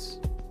limits.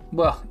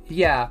 Well,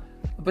 yeah,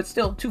 but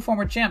still, 2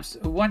 former champs,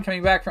 one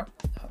coming back from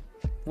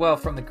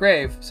the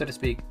grave, so to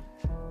speak.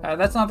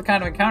 That's not the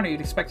kind of encounter you'd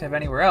expect to have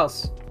anywhere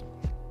else.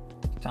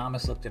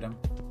 Thomas looked at him.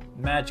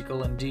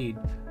 Magical indeed.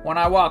 When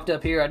I walked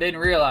up here, I didn't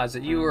realize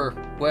that you were,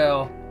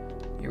 well,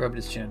 he rubbed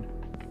his chin.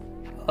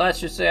 Let's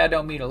just say I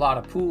don't meet a lot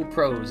of pool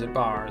pros at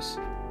bars.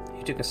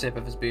 He took a sip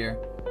of his beer.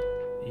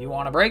 You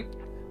want a break?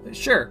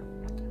 Sure.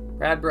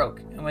 Brad broke,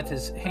 and with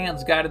his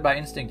hands guided by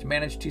instinct,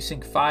 managed to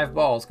sink 5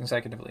 balls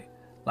consecutively.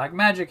 Like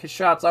magic, his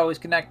shots always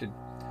connected.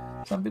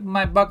 Some people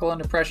might buckle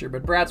under pressure,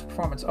 but Brad's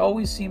performance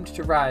always seemed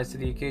to rise to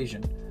the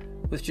occasion.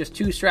 With just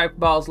 2 striped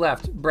balls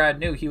left, Brad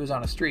knew he was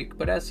on a streak,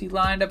 but as he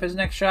lined up his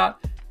next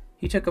shot,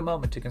 he took a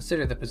moment to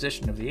consider the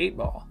position of the 8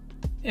 ball.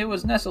 It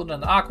was nestled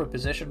in an awkward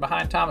position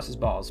behind Thomas's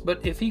balls,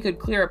 but if he could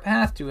clear a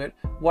path to it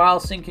while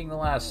sinking the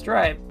last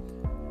stripe...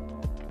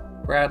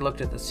 Brad looked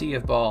at the sea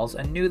of balls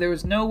and knew there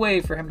was no way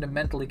for him to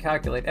mentally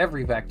calculate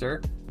every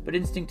vector, but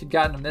instinct had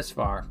gotten him this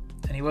far,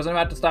 and he wasn't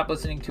about to stop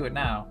listening to it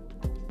now.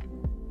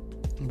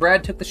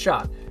 Brad took the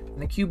shot,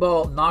 and the cue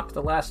ball knocked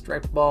the last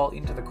striped ball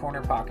into the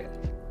corner pocket.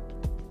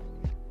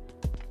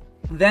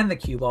 Then the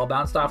cue ball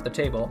bounced off the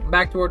table,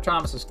 back toward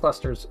Thomas's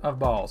clusters of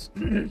balls.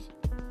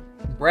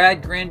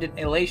 Brad grinned in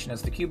elation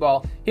as the cue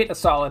ball hit a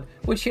solid,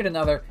 which hit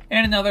another,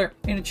 and another,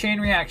 in a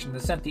chain reaction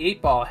that sent the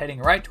 8 ball heading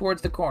right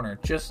towards the corner,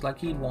 just like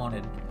he'd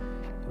wanted.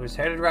 It was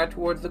headed right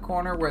towards the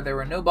corner where there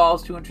were no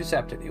balls to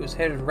intercept it. It was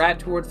headed right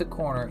towards the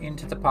corner,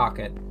 into the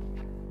pocket.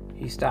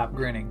 He stopped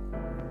grinning.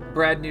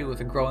 Brad knew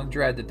with a growing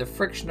dread that the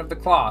friction of the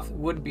cloth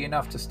wouldn't be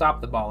enough to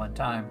stop the ball in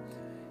time.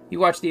 He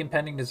watched the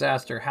impending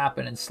disaster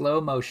happen in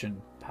slow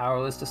motion,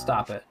 powerless to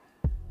stop it.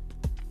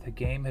 The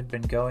game had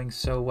been going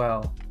so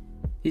well.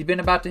 He'd been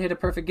about to hit a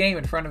perfect game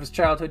in front of his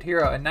childhood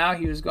hero, and now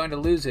he was going to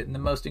lose it in the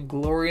most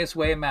inglorious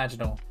way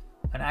imaginable.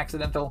 An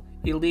accidental,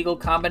 illegal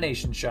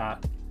combination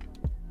shot.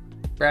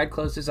 Brad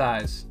closed his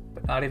eyes,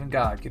 but not even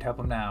God could help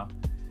him now.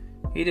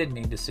 He didn't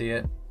need to see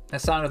it. The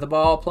sound of the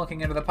ball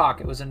plunking into the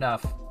pocket was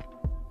enough.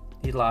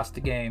 He'd lost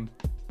the game.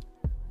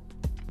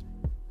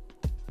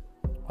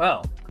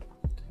 Well.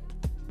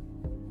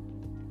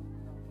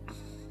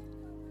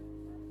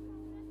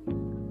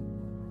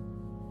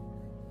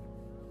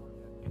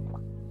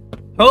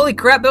 Holy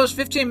crap, those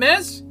 15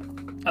 minutes?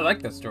 I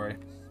like that story.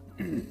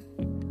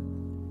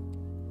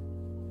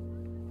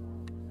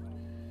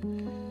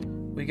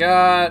 We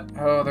got...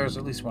 Oh, there's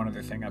at least one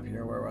other thing up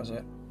here. Where was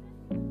it?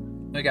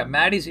 We got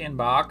Maddie's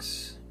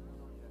inbox.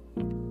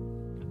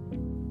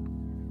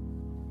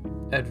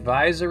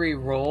 Advisory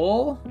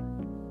role.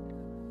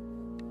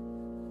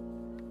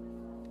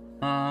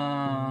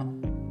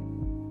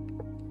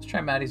 Let's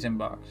try Maddie's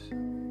inbox.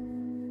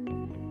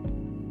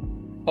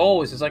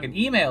 Oh, this is like an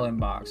email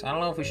inbox. I don't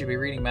know if we should be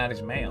reading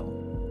Maddie's mail.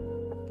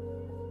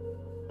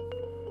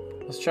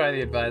 Let's try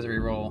the advisory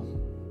role.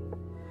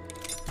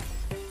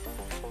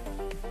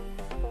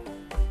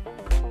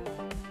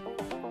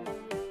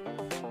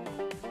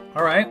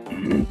 All right.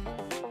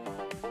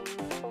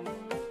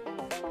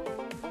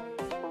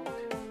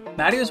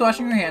 Maddie was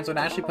washing her hands when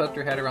Ashley poked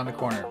her head around the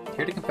corner.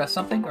 Here to confess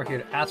something or here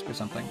to ask for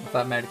something?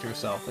 Thought Maddie to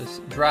herself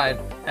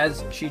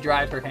as she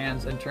dried her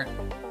hands and turned.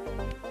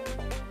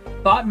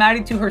 Thought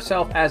Maddie to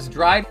herself as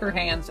dried her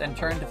hands and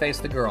turned to face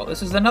the girl.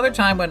 This is another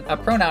time when a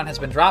pronoun has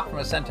been dropped from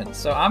a sentence,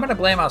 so I'm gonna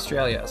blame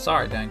Australia.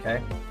 Sorry, Dan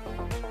K.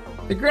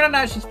 The grin on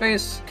Ashley's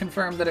face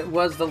confirmed that it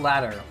was the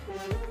latter.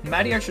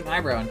 Maddie arched an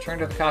eyebrow and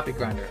turned to the coffee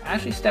grinder.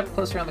 Ashley stepped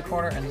closer around the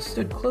corner and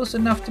stood close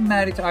enough to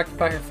Maddie to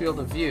occupy her field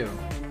of view.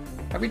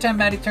 Every time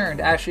Maddie turned,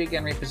 Ashley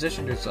again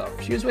repositioned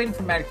herself. She was waiting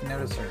for Maddie to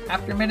notice her.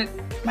 After a minute,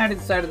 Maddie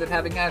decided that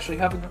having Ashley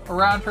hovering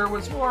around her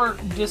was more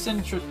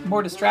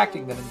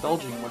distracting than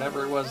indulging in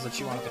whatever it was that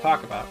she wanted to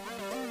talk about.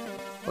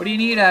 What do you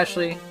need,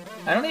 Ashley?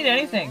 I don't need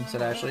anything,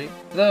 said Ashley.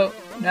 Though,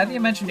 now that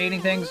you mentioned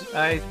needing things,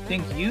 I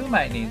think you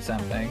might need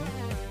something.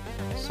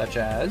 Such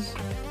as...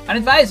 an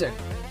advisor!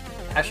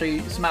 Ashley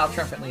smiled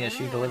triumphantly as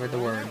she delivered the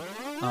word.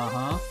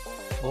 Uh-huh.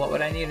 Well, what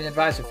would I need an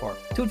advisor for?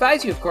 To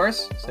advise you, of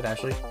course, said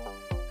Ashley.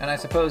 And I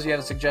suppose you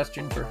have a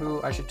suggestion for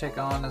who I should take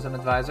on as an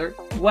advisor?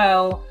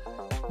 Well,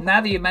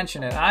 now that you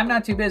mention it, I'm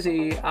not too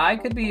busy. I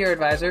could be your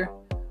advisor.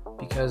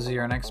 Because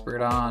you're an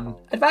expert on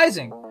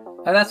advising.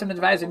 That's what an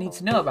advisor needs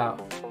to know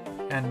about.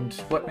 And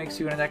what makes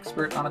you an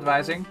expert on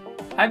advising?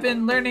 I've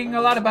been learning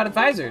a lot about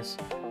advisors.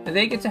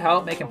 They get to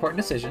help make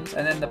important decisions,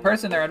 and then the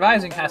person they're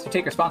advising has to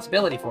take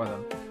responsibility for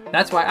them.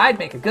 That's why I'd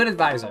make a good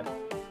advisor.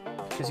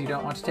 Because you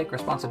don't want to take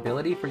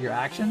responsibility for your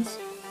actions?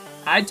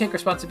 I'd take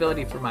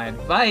responsibility for my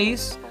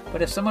advice,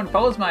 but if someone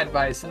follows my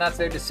advice, then that's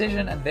their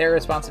decision and their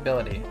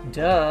responsibility.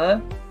 Duh.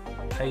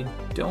 I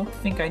don't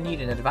think I need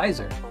an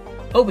advisor.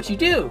 Oh, but you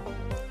do!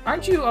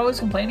 Aren't you always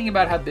complaining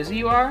about how busy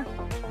you are?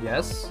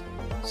 Yes.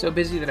 So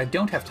busy that I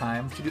don't have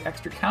time to do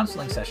extra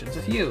counseling sessions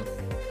with you.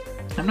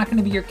 I'm not going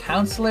to be your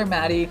counselor,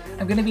 Maddie.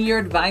 I'm going to be your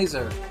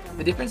advisor.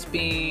 The difference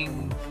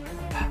being...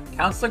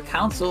 counselor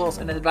counsels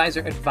and an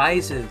advisor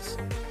advises.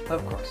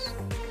 Of course.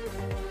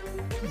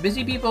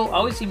 Busy people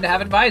always seem to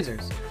have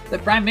advisors. The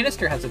Prime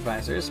Minister has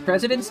advisors,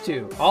 presidents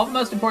too. All the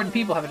most important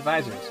people have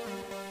advisors.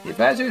 The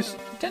advisors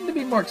tend to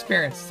be more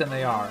experienced than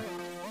they are.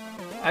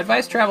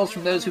 Advice travels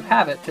from those who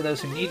have it to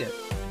those who need it.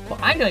 Well,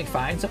 I'm doing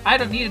fine, so I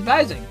don't need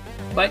advising.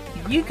 But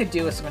you could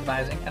do with some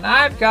advising, and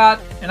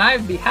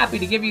I'd be happy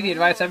to give you the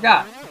advice I've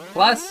got.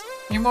 Plus,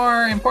 you're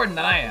more important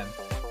than I am.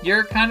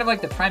 You're kind of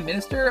like the Prime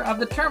Minister of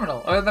the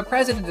terminal, or the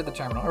President of the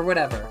terminal, or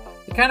whatever.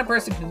 The kind of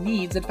person who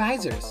needs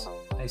advisors.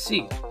 I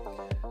see.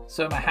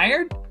 So am I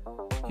hired?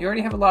 You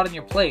already have a lot on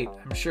your plate,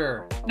 I'm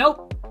sure.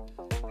 Nope.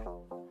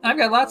 I've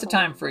got lots of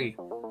time free.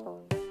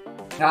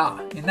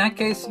 Ah, in that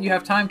case, you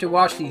have time to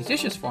wash these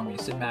dishes for me,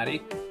 said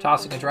Maddie,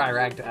 tossing a dry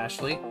rag to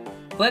Ashley.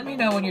 Let me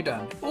know when you're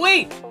done.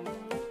 Wait!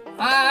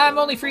 I'm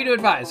only free to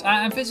advise.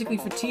 I'm physically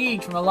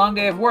fatigued from a long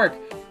day of work.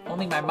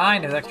 Only my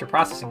mind has extra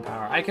processing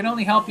power. I can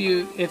only help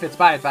you if it's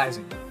by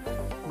advising.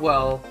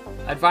 Well,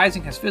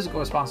 advising has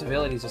physical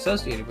responsibilities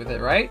associated with it,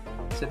 right?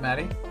 Said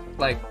Maddie.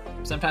 Like,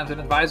 sometimes an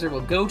advisor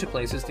will go to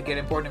places to get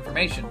important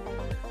information.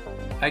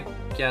 I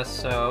guess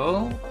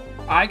so.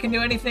 I can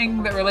do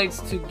anything that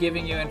relates to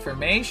giving you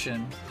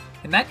information.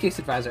 In that case,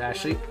 Advisor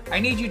Ashley, I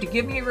need you to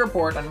give me a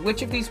report on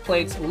which of these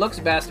plates looks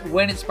best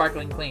when it's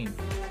sparkling clean.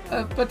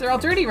 But they're all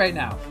dirty right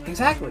now.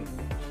 Exactly.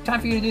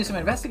 Time for you to do some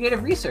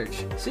investigative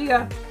research. See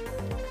ya.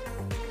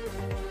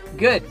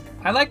 Good.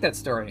 I like that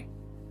story.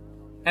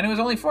 And it was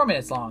only 4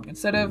 minutes long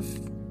instead of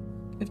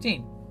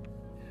 15.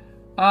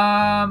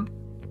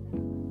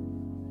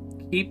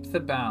 Keep the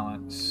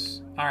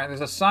balance. Alright,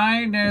 there's a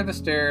sign near the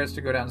stairs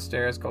to go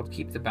downstairs called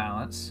Keep the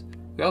Balance.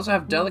 We also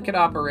have Delicate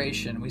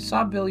Operation. We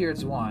saw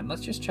Billiards 1.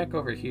 Let's just check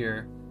over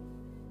here.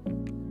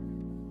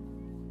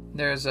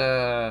 There's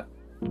a...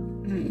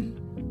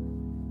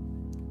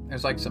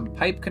 There's like some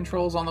pipe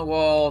controls on the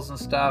walls and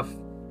stuff.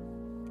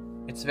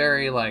 It's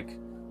very like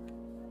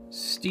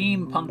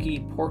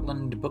steampunky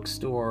Portland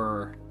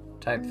bookstore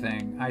type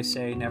thing. I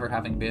say, never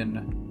having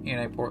been in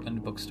a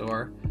Portland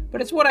bookstore.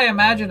 But it's what I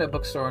imagine a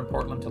bookstore in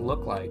Portland to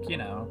look like, you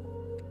know.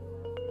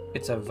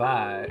 It's a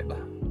vibe.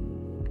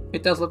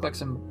 It does look like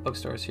some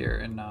bookstores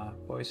here in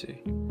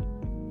Boise.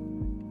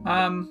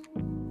 I'm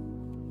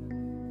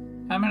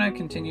gonna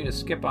continue to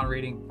skip on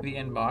reading the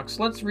inbox.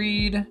 Let's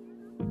read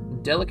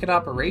Delicate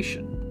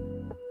Operation.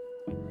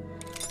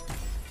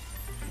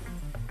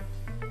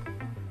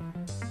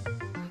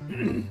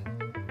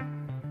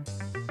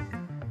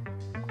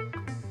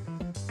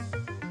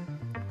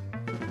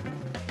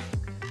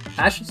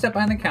 Ashley stepped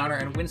behind the counter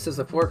and winced as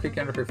the floor creaked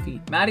under her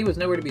feet. Maddie was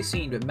nowhere to be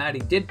seen, but Maddie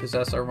did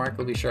possess a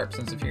remarkably sharp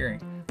sense of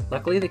hearing.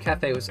 Luckily, the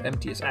cafe was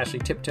empty as Ashley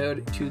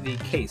tiptoed to the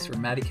case where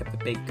Maddie kept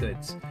the baked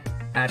goods.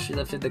 Ashley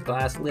lifted the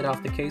glass lid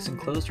off the case and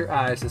closed her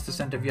eyes as the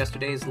scent of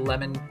yesterday's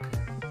Lamingtons?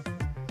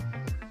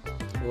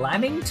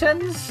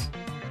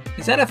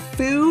 Is that a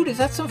food? Is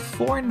that some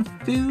foreign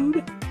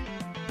food?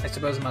 I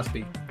suppose it must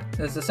be.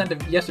 As the scent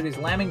of yesterday's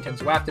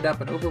lamingtons wafted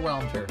up and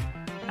overwhelmed her.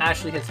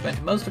 Ashley had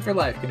spent most of her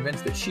life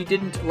convinced that she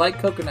didn't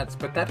like coconuts,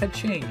 but that had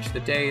changed the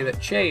day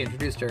that Che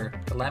introduced her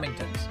to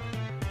lamingtons.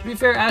 To be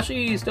fair,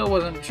 Ashley still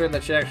wasn't sure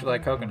that she actually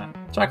liked coconut.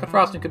 Chocolate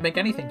frosting could make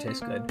anything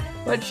taste good,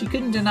 but she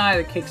couldn't deny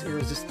the cake's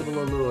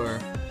irresistible allure.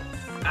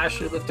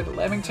 Ashley lifted a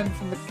lamington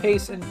from the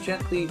case and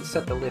gently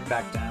set the lid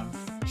back down.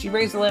 She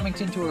raised the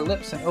lamington to her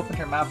lips and opened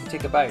her mouth to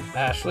take a bite.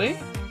 Ashley?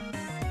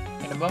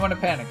 In a moment of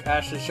panic,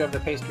 Ashley shoved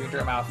the pastry into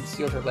her mouth and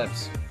sealed her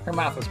lips. Her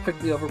mouth was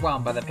quickly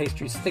overwhelmed by the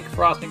pastry's thick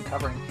frosting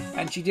covering,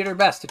 and she did her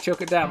best to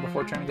choke it down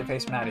before turning to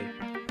face Maddie.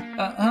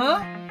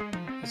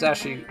 As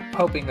Ashley,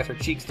 hoping that her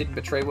cheeks didn't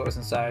betray what was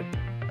inside.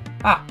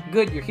 Ah,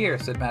 good, you're here,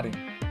 said Maddie.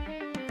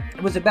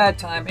 It was a bad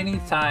sign any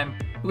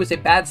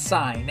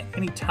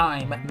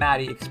time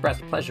Maddie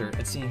expressed pleasure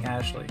at seeing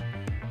Ashley.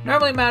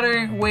 Normally,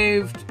 Maddie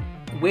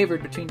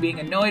wavered between being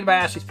annoyed by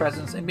Ashley's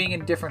presence and being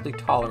indifferently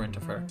tolerant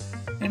of her.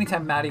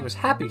 Anytime Maddie was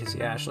happy to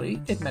see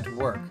Ashley, it meant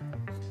work.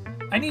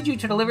 I need you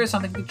to deliver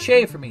something to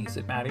Che for me,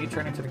 said Maddie,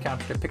 turning to the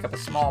counter to pick up a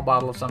small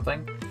bottle of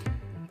something.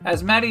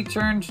 As Maddie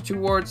turned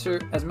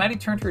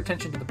her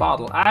attention to the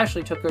bottle,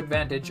 Ashley took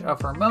advantage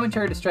of her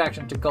momentary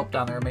distraction to gulp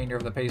down the remainder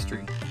of the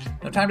pastry.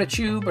 No time to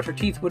chew, but her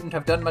teeth wouldn't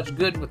have done much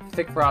good with the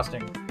thick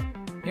frosting.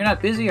 You're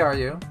not busy, are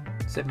you?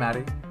 Said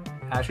Maddie.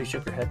 Ashley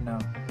shook her head no.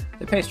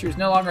 The pastry was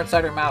no longer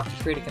inside her mouth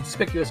to create a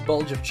conspicuous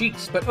bulge of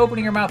cheeks, but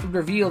opening her mouth would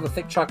reveal the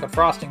thick chocolate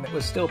frosting that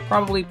was still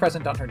probably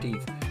present on her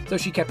teeth, so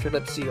she kept her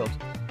lips sealed.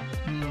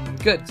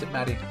 Good, said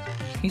Maddie.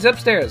 He's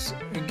upstairs.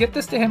 Get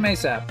this to him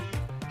ASAP.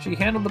 She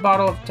handed the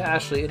bottle to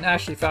Ashley, and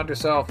Ashley found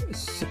herself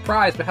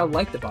surprised by how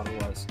light the bottle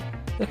was.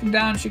 Looking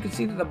down, she could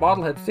see that the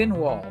bottle had thin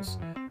walls.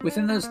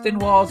 Within those thin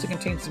walls, it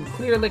contained some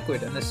clear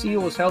liquid, and the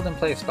seal was held in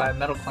place by a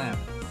metal clamp,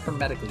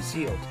 hermetically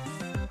sealed.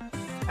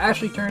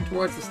 Ashley turned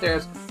towards the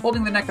stairs,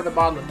 holding the neck of the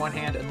bottle in one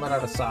hand, and let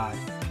out a sigh.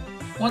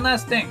 One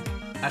last thing.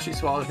 Ashley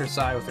swallowed her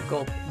sigh with a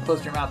gulp and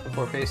closed her mouth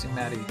before facing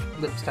Maddie,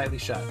 lips tightly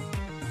shut.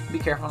 Be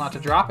careful not to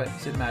drop it,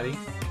 said Maddie.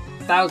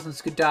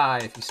 Thousands could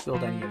die if you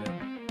spilled any of it.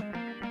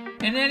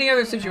 In any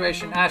other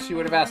situation, Ashley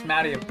would have asked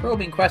Maddie a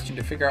probing question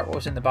to figure out what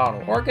was in the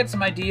bottle, or get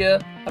some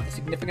idea of the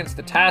significance of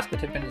the task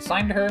that had been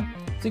assigned to her,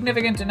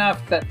 significant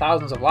enough that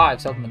thousands of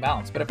lives held in the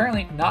balance, but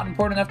apparently not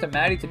important enough to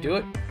Maddie to do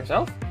it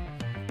herself.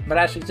 But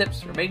Ashley's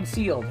lips remained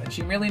sealed, and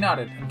she merely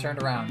nodded and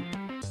turned around.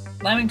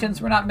 Lamingtons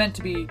were not meant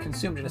to be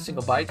consumed in a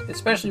single bite,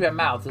 especially by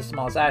mouths as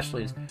small as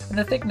Ashley's, and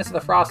the thickness of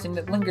the frosting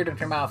that lingered in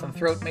her mouth and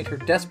throat made her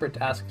desperate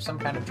to ask for some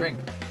kind of drink,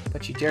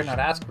 but she dared not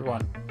ask for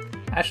one.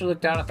 Ashley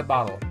looked down at the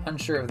bottle,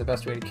 unsure of the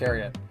best way to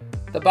carry it.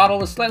 The bottle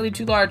was slightly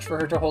too large for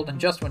her to hold in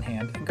just one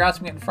hand, and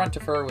grasping it in front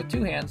of her with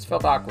two hands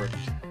felt awkward.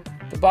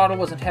 The bottle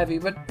wasn't heavy,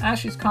 but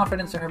Ashley's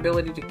confidence in her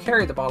ability to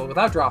carry the bottle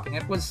without dropping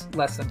it was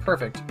less than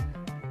perfect.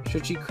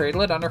 Should she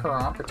cradle it under her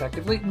arm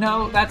protectively?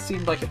 No, that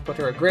seemed like it put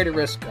her at greater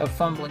risk of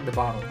fumbling the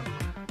bottle.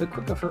 The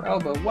crook of her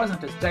elbow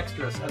wasn't as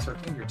dexterous as her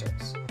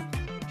fingertips.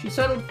 She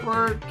settled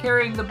for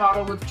carrying the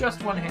bottle with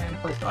just one hand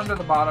placed under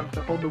the bottom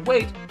to hold the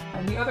weight,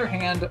 and the other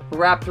hand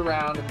wrapped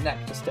around the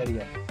neck to steady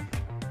it.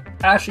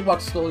 Ashley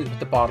walked slowly with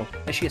the bottle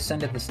as she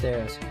ascended the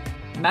stairs.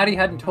 Maddie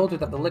hadn't told her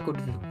that the liquid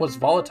was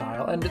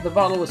volatile, and the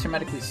bottle was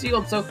hermetically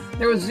sealed, so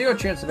there was zero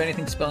chance of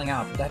anything spilling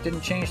out, but that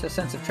didn't change the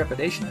sense of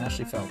trepidation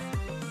Ashley felt.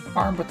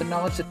 Armed with the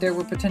knowledge that there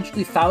were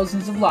potentially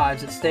thousands of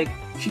lives at stake,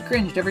 she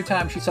cringed every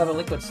time she saw the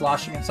liquid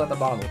sloshing inside the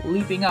bottle,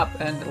 leaping up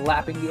and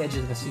lapping the edges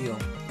of the seal.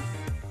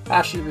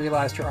 Ashley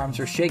realized her arms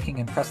were shaking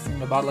and pressed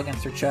the bottle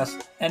against her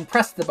chest,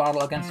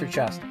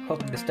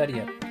 hoping to steady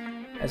it.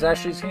 As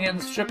Ashley's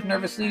hands shook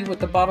nervously with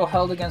the bottle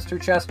held against her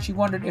chest, she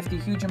wondered if the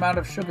huge amount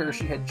of sugar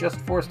she had just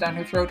forced down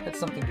her throat had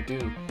something to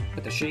do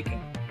with the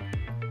shaking.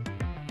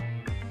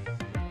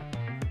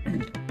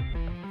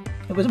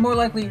 It was more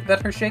likely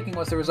that her shaking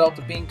was the result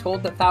of being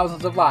told that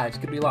thousands of lives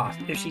could be lost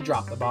if she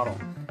dropped the bottle.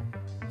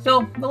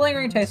 Still, the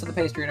lingering taste of the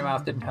pastry in her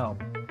mouth didn't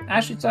help.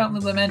 Ashley silently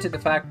lamented the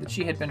fact that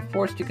she had been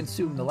forced to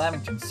consume the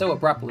lamingtons so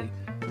abruptly.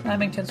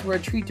 Lamingtons were a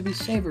treat to be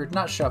savored,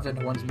 not shoved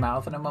into one's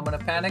mouth in a moment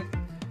of panic.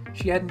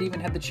 She hadn't even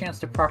had the chance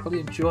to properly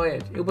enjoy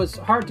it. It was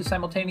hard to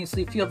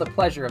simultaneously feel the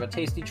pleasure of a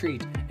tasty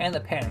treat and the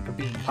panic of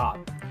being caught.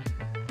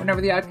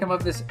 Whatever the outcome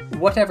of this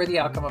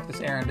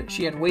errand,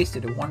 she had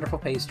wasted a wonderful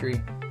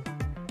pastry.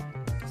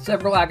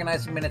 Several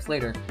agonizing minutes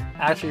later,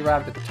 Ashley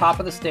arrived at the top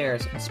of the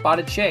stairs and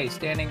spotted Che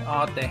standing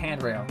on the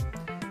handrail.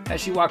 As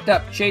she walked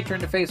up, Che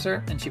turned to face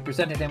her, and she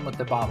presented him with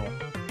the bottle.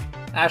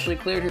 Ashley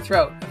cleared her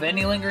throat of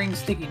any lingering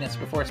stickiness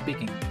before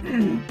speaking.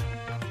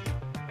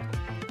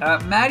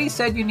 Maddie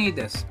said you need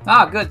this.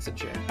 Ah, good, said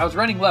Che. I was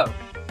running low.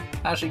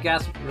 Ashley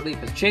gasped with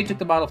relief as Che took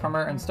the bottle from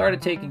her and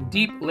started taking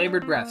deep,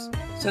 labored breaths,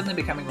 suddenly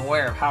becoming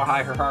aware of how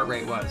high her heart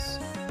rate was.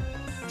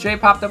 Che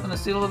popped open the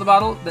seal of the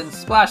bottle, then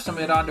splashed some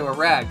of it onto a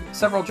rag.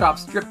 Several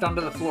drops dripped onto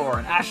the floor,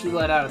 and Ashley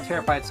let out a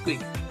terrified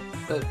squeak.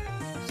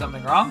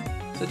 Something wrong?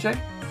 Said Che.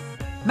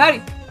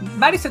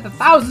 Maddie said that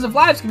thousands of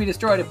lives can be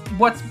destroyed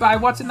by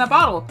what's in that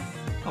bottle.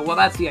 Oh, well,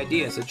 that's the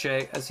idea, said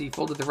Che, as he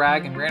folded the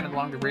rag and ran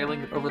along the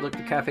railing that overlooked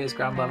the cafe's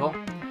ground level.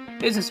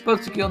 This is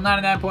supposed to kill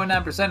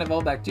 99.9% of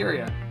all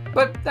bacteria,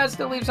 but that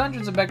still leaves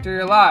hundreds of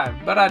bacteria alive,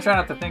 but I try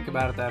not to think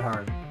about it that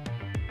hard.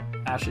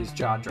 Ashley's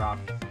jaw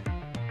dropped.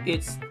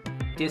 It's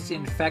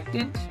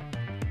disinfectant?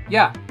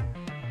 Yeah.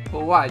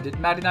 Well, why? Did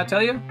Maddie not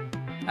tell you?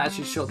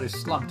 Ashley's shoulders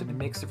slumped in a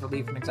mix of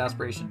relief and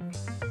exasperation.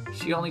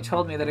 She only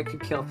told me that it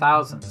could kill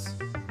thousands.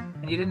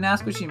 And you didn't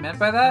ask what she meant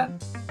by that?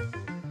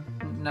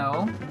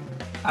 No.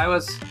 I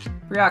was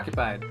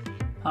preoccupied.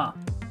 Huh.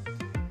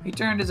 He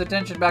turned his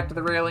attention back to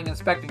the railing,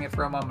 inspecting it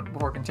for a moment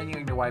before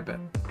continuing to wipe it.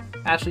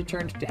 Ashley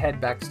turned to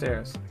head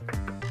backstairs.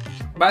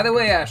 By the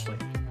way, Ashley.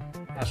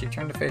 Ashley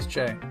turned to face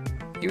Che.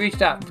 He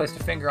reached out and placed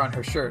a finger on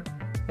her shirt,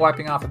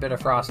 wiping off a bit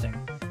of frosting.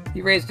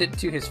 He raised it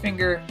to his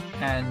finger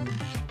and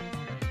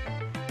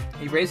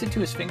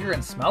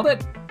smelled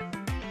it?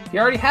 He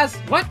already has...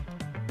 What?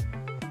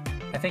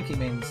 I think he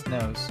means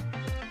nose.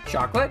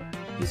 Chocolate?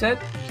 He said.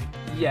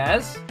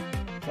 Yes.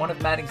 One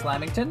of Maddie's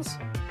Lamingtons?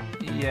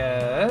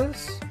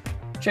 Yes.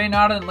 Che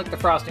nodded and licked the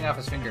frosting off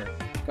his finger.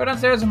 Go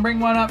downstairs and bring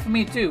one up for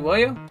me too, will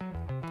you?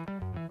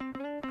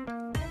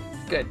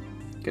 Good.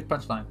 Good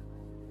punchline.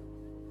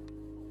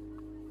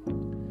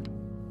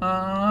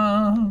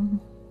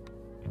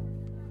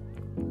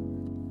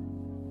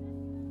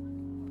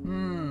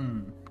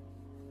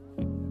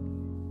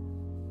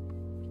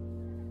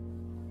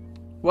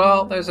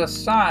 Well, there's a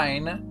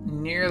sign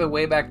near the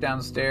way back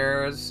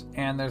downstairs,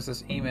 and there's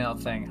this email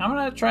thing. I'm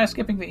gonna try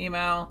skipping the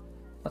email.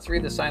 Let's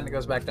read the sign that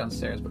goes back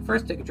downstairs, but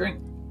first take a drink.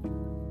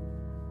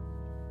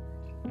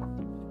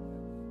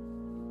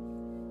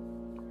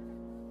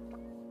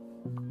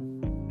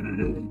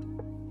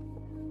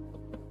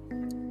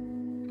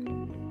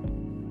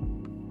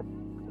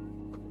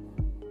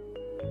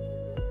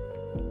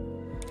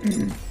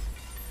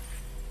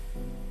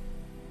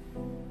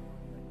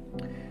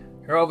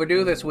 You're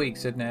overdue this week,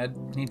 said Ned.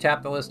 He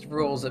tapped the list of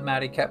rules that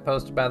Maddie kept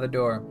posted by the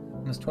door.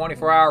 This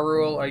 24-hour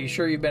rule, are you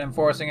sure you've been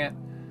enforcing it?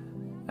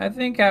 I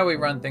think how we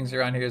run things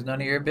around here is none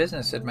of your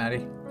business, said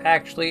Maddie.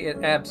 Actually,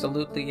 it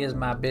absolutely is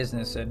my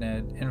business, said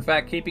Ned. In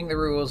fact, keeping the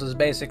rules is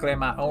basically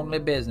my only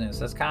business.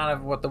 That's kind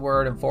of what the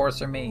word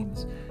enforcer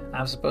means.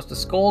 I'm supposed to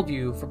scold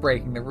you for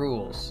breaking the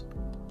rules.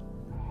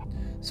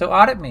 So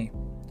audit me.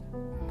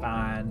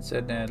 Fine,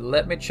 said Ned.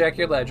 Let me check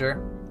your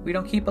ledger. We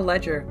don't keep a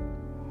ledger.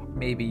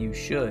 Maybe you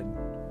should.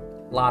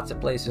 Lots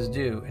of places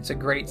do. It's a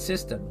great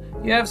system.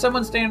 You have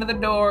someone stand at the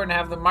door and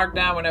have them mark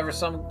down whenever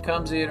someone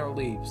comes in or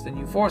leaves. Then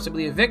you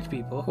forcibly evict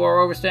people who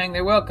are overstaying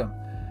their welcome.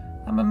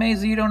 I'm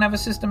amazed that you don't have a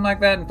system like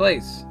that in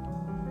place.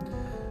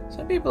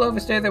 Some people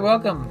overstay their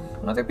welcome.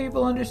 Other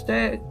people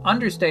understay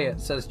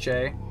it, says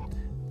Che.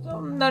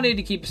 So no need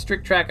to keep a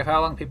strict track of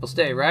how long people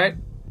stay, right?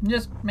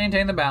 Just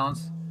maintain the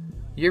balance.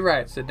 You're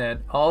right, said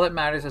Ned. All that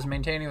matters is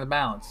maintaining the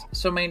balance.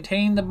 So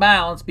maintain the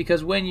balance,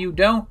 because when you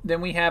don't,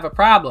 then we have a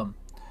problem.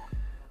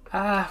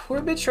 We're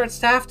a bit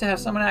short-staffed to have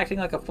someone acting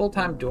like a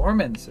full-time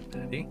doorman, said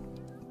Maddie.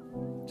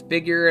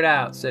 Figure it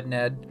out, said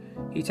Ned.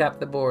 He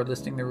tapped the board,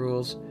 listing the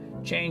rules.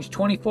 Change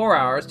 24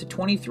 hours to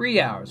 23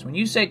 hours. When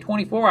you say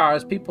 24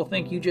 hours, people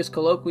think you just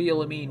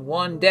colloquially mean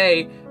one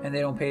day, and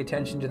they don't pay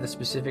attention to the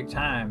specific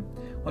time.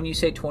 When you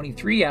say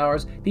 23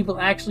 hours, people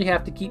actually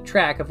have to keep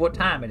track of what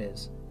time it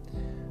is.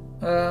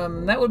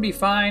 That would be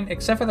fine,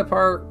 except for the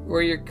part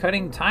where you're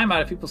cutting time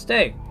out of people's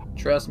stay.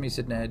 Trust me,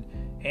 said Ned.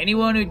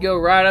 Anyone who'd go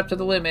right up to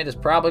the limit is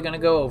probably going to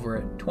go over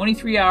it.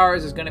 23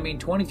 hours is going to mean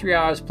 23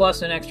 hours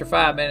plus an extra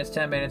 5 minutes,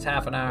 10 minutes,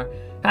 half an hour.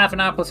 Half an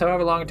hour plus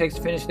however long it takes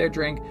to finish their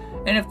drink.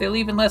 And if they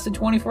leave in less than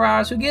 24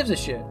 hours, who gives a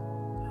shit?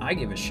 I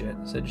give a shit,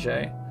 said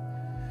Che.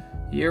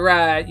 You're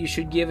right, you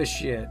should give a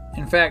shit.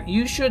 In fact,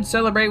 you should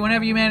celebrate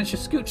whenever you manage to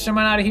scooch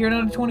someone out of here in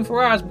under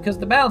 24 hours because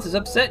the balance is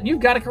upset and you've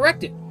got to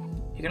correct it.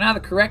 You can either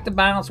correct the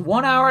balance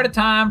 1 hour at a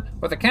time,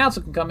 or the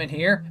council can come in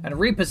here and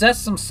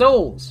repossess some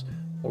souls.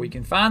 Or we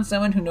can find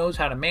someone who knows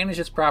how to manage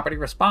this property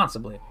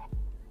responsibly.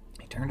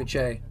 He turned to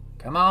Che.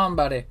 Come on,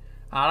 buddy.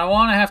 I don't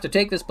want to have to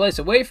take this place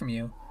away from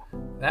you.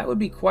 That would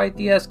be quite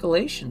the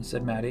escalation,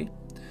 said Maddie.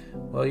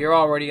 Well, you're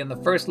already in the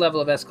first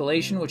level of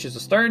escalation, which is a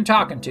stern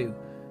talking to.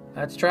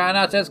 Let's try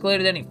not to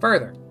escalate it any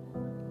further.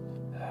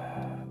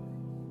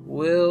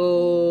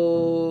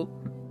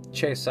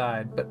 Che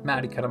sighed, but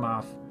Maddie cut him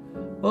off.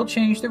 We'll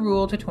change the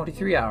rule to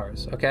 23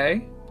 hours,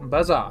 okay?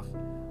 Buzz off.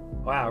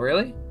 Wow,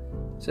 really?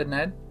 Said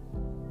Ned.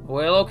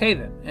 Well, okay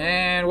then.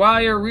 And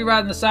while you're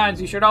rewriting the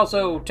signs, you should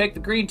also take the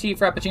green tea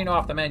frappuccino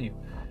off the menu.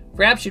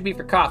 Fraps should be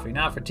for coffee,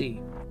 not for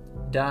tea.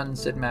 Done,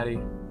 said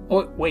Maddie.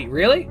 Oh, wait,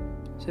 really?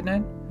 Said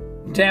Ned.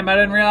 Damn, I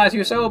didn't realize you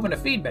were so open to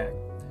feedback.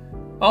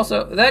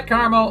 Also, that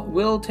caramel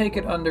will take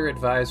it under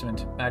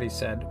advisement, Maddie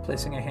said,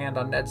 placing a hand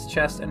on Ned's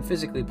chest and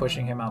physically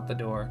pushing him out the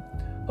door.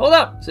 Hold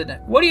up, said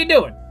Ned. What are you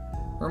doing?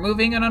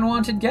 Removing an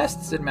unwanted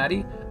guest, said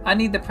Maddie. I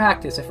need the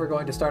practice if we're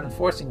going to start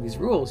enforcing these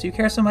rules you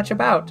care so much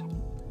about.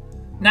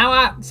 Now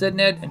what? Said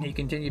Ned, and he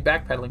continued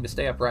backpedaling to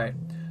stay upright.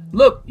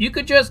 Look, you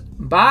could just...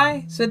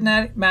 Bye, said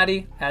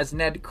Maddie, as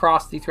Ned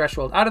crossed the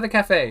threshold out of the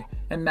cafe,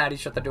 and Maddie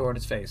shut the door in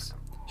his face.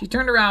 She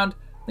turned around,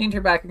 leaned her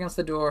back against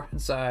the door,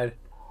 and sighed.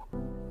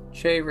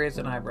 Che raised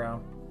an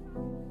eyebrow.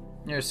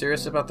 You're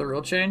serious about the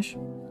rule change?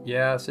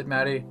 Yeah, said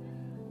Maddie.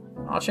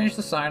 I'll change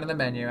the sign on the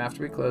menu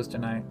after we close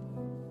tonight.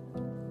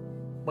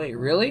 Wait,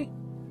 really?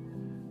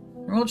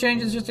 The rule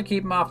change is just to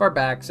keep him off our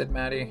back, said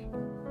Maddie.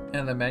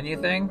 And the menu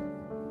thing?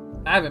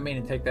 I haven't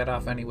meant to take that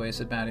off anyway,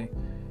 said Maddie.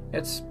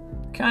 It's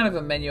kind of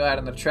a menu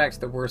item that attracts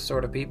the worst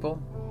sort of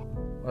people.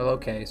 Well,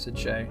 okay, said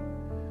Che.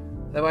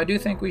 Though I do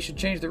think we should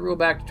change the rule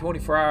back to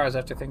 24 hours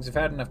after things have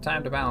had enough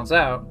time to balance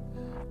out.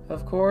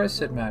 Of course,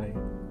 said Maddie.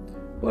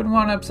 Wouldn't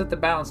want to upset the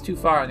balance too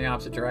far in the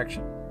opposite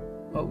direction.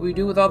 What would we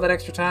do with all that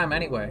extra time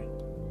anyway?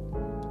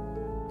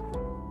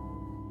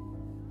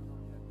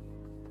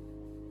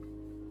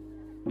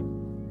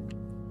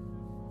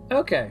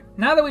 Okay,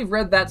 now that we've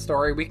read that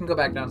story, we can go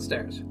back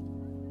downstairs.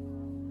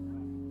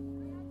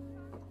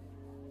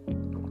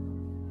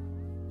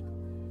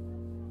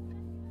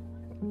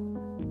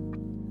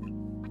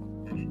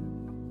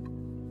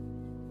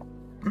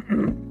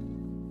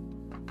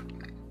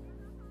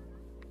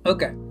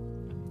 Okay.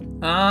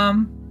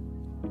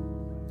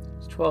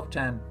 It's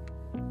 12:10.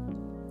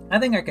 I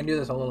think I can do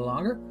this a little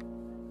longer.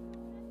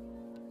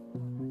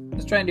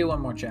 Let's try and do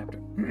one more chapter.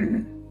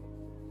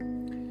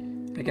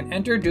 I can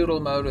enter doodle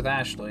mode with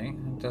Ashley.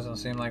 It doesn't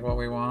seem like what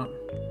we want.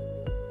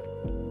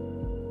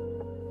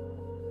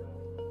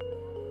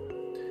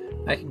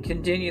 I can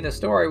continue the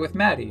story with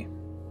Maddie.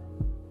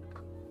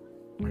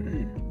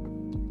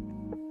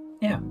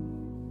 Yeah.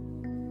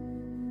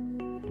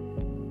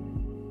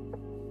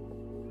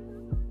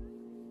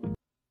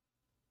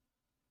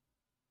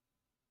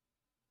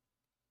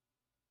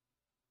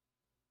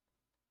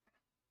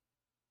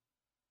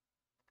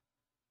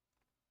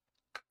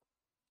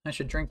 I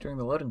should drink during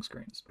the loading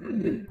screens.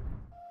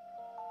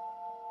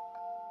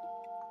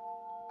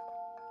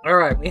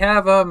 Alright, we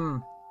have,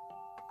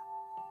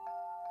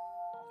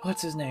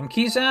 what's his name?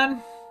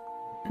 Kisan?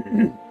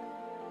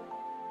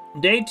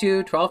 Day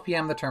 2, 12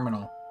 p.m. the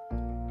terminal.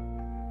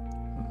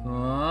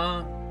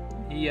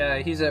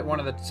 He's at one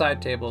of the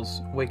side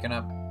tables, waking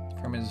up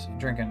from his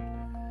drinking.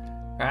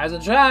 Rise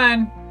and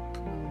shine!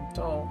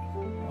 Don't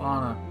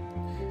wanna.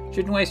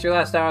 Shouldn't waste your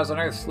last hours on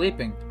Earth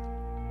sleeping.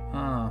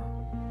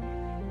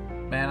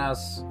 Man, I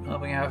was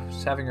hoping I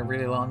was having a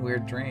really long,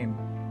 weird dream.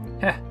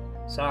 Heh,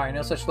 sorry,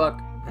 no such luck.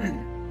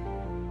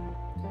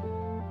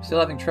 Still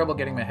having trouble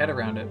getting my head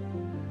around it.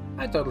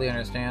 I totally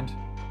understand.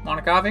 Want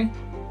a coffee?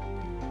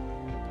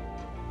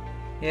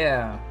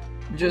 Yeah,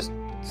 just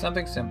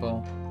something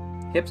simple.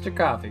 Hipster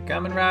coffee,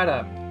 coming right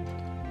up.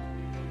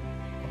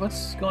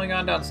 What's going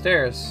on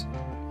downstairs?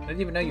 I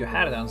didn't even know you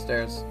had it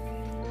downstairs.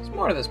 There's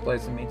more to this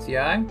place than meets the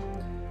eye.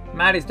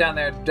 Maddie's down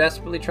there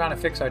desperately trying to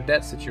fix our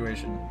debt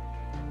situation.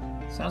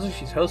 Sounds like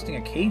she's hosting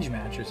a cage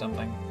match or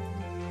something.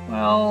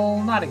 Well,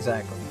 not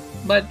exactly.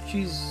 But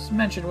she's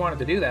mentioned wanting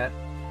to do that.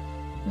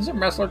 There's some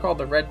wrestler called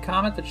the Red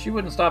Comet that she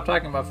wouldn't stop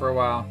talking about for a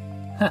while.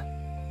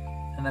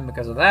 And then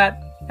because of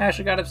that,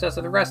 Ashley got obsessed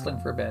with wrestling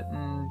for a bit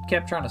and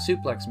kept trying to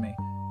suplex me.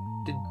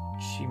 Did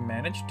she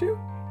manage to?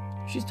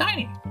 She's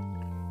tiny.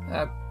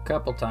 A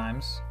couple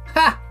times.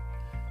 Ha!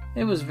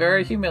 It was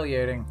very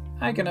humiliating.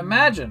 I can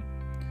imagine.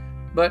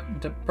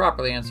 But to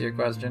properly answer your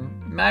question,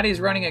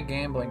 Maddie's running a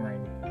gambling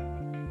ring.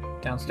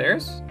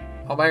 Downstairs?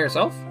 All by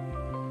herself?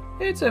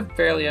 It's a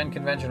fairly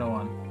unconventional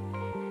one.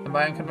 And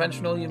by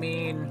unconventional, you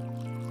mean...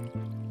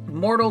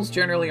 Mortals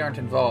generally aren't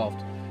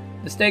involved.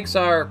 The stakes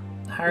are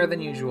higher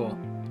than usual.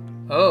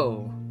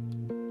 Oh.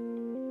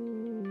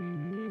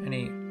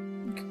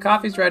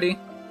 Coffee's ready.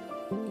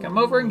 Come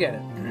over and get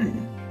it.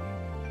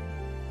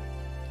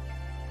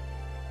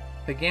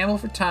 They gamble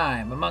for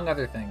time, among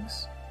other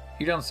things.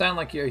 You don't sound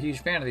like you're a huge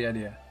fan of the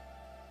idea.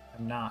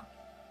 I'm not.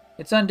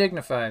 It's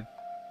undignified.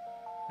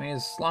 I mean,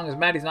 as long as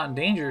Maddie's not in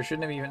danger,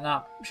 shouldn't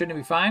it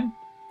be fine?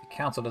 The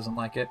council doesn't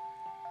like it.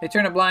 They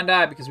turn a blind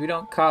eye because we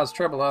don't cause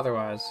trouble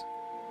otherwise.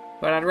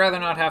 But I'd rather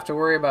not have to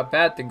worry about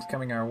bad things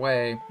coming our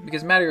way,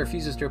 because Maddie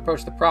refuses to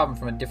approach the problem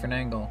from a different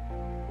angle.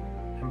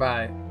 And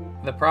by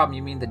the problem,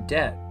 you mean the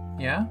debt,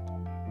 yeah?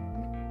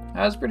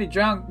 I was pretty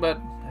drunk, but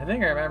I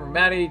think I remember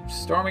Maddie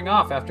storming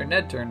off after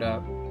Ned turned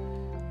up.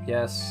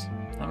 Yes,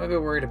 I'm a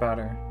bit worried about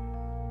her.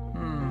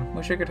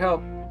 Wish I could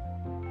help.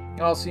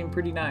 You all seem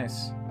pretty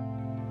nice.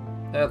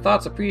 The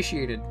thought's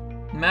appreciated.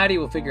 Maddie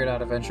will figure it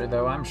out eventually,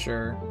 though, I'm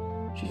sure.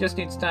 She just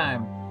needs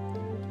time.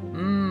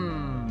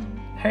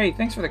 Hey,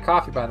 thanks for the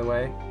coffee, by the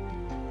way.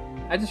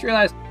 I just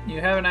realized you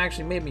haven't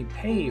actually made me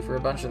pay for a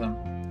bunch of them.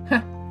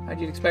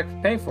 How'd you expect to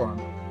pay for them?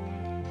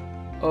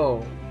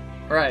 Oh,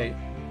 right.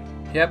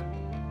 Yep,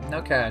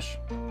 no cash.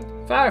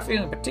 If I were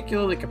feeling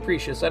particularly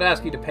capricious, I'd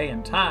ask you to pay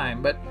in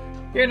time, but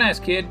you're a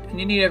nice kid, and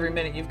you need every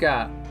minute you've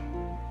got.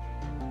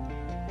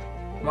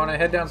 Want to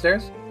head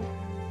downstairs?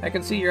 I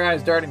can see your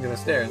eyes darting to the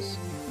stairs.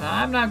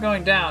 I'm not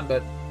going down,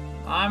 but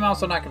I'm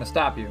also not going to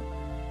stop you.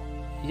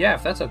 Yeah,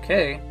 if that's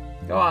okay.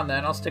 Go on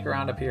then, I'll stick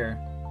around up here.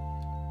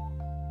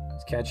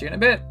 Is Catch you in a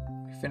bit.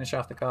 Finish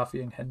off the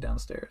coffee and head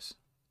downstairs.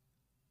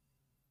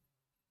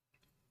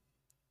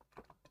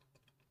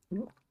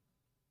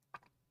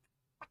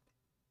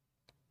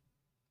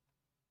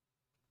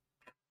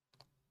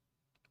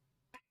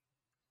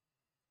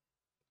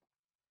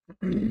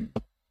 The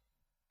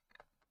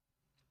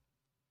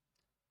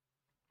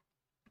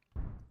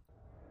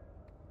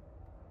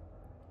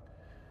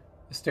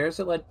stairs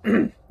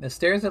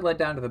that led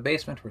down to the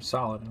basement were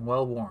solid and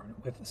well worn,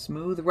 with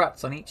smooth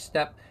ruts on each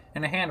step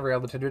and a handrail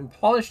that had been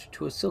polished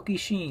to a silky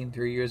sheen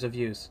through years of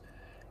use.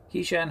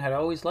 Keishan had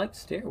always liked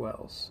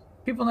stairwells.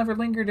 People never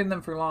lingered in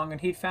them for long,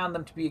 and he'd found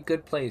them to be a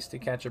good place to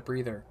catch a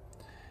breather.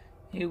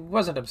 He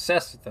wasn't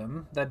obsessed with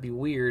them, that'd be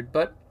weird,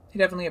 but he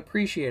definitely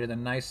appreciated a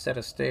nice set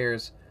of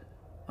stairs.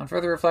 On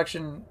further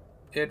reflection,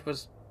 it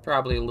was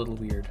probably a little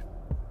weird.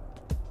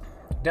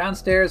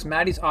 Downstairs,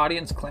 Maddie's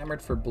audience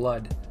clamored for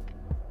blood.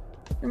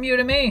 From you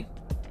to me.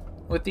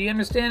 With the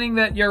understanding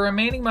that your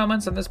remaining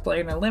moments on this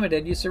plane are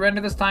limited, you surrender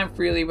this time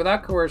freely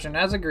without coercion,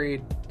 as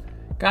agreed.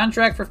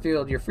 Contract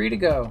fulfilled. You're free to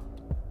go.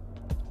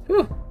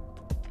 Whew.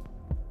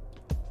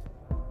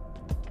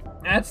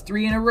 That's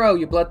 3 in a row,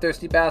 you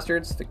bloodthirsty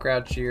bastards, the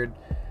crowd cheered.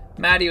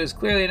 Maddie was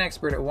clearly an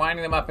expert at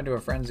winding them up into a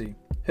frenzy.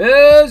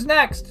 Who's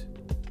next?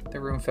 The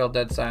room fell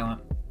dead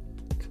silent.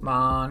 Come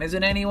on,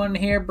 isn't anyone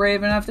here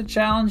brave enough to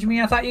challenge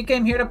me? I thought you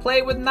came here to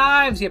play with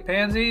knives, you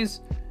pansies.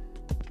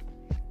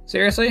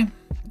 Seriously?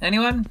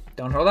 Anyone?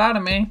 Don't hold out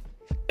on me.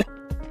 Do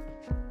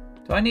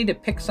I need to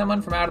pick someone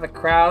from out of the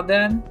crowd,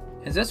 then?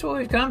 Is this what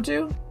we've come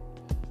to?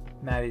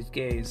 Maddie's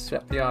gaze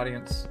swept the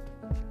audience.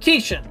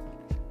 Keishan!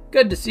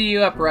 Good to see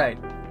you upright.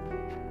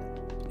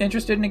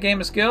 Interested in a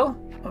game of skill?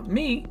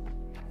 Me?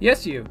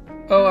 Yes, you.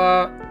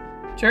 Oh,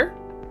 sure?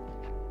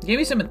 Give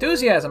me some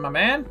enthusiasm, my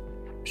man.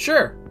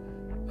 Sure.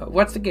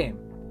 What's the game?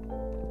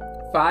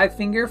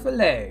 5-finger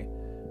fillet.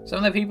 Some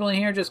of the people in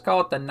here just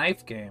call it the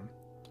knife game.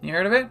 You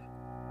heard of it?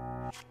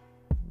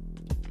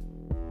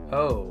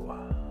 Oh,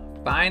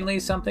 finally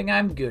something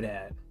I'm good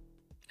at.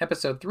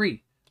 Episode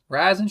 3,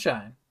 Rise and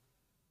Shine.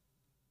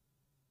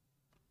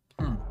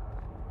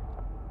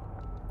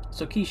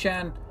 So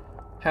Keishan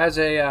has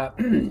a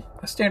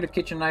standard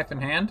kitchen knife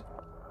in hand.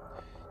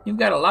 You've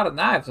got a lot of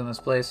knives in this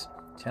place.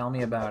 Tell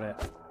me about it.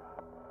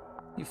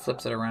 He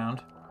flips it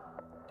around.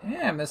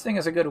 Damn, this thing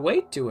has a good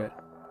weight to it.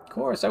 Of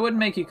course, I wouldn't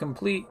make you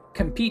compete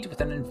with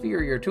an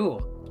inferior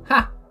tool.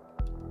 Ha!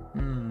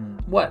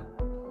 What?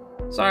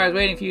 Sorry, I was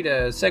waiting for you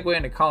to segue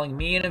into calling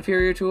me an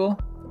inferior tool.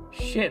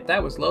 Shit,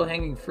 that was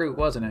low-hanging fruit,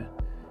 wasn't it?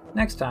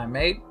 Next time,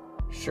 mate.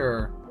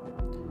 Sure.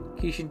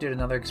 Keishan did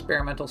another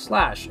experimental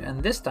slash,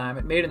 and this time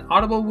it made an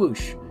audible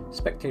whoosh.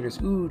 Spectators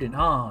oohed and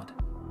awed,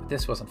 but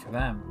this wasn't for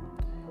them.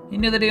 He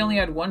knew that he only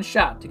had one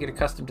shot to get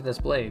accustomed to this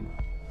blade.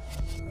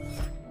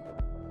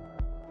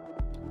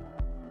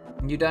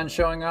 You done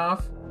showing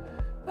off?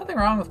 Nothing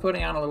wrong with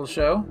putting on a little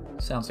show.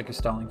 Sounds like you're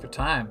stalling for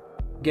time.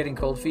 Getting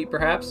cold feet,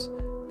 perhaps?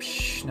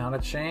 Psh, not a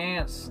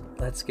chance.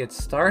 Let's get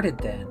started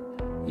then.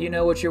 You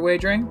know what you're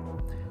wagering?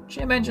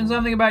 She mentioned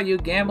something about you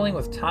gambling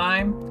with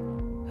time.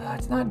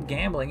 It's not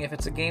gambling if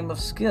it's a game of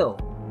skill,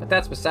 but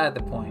that's beside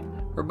the point.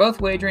 We're both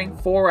wagering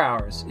 4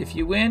 hours. If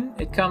you win,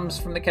 it comes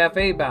from the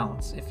cafe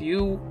balance.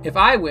 If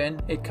I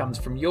win, it comes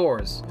from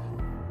yours.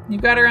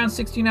 You've got around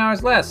 16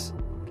 hours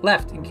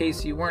left in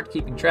case you weren't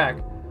keeping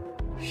track.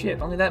 Shit,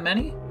 only that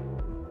many?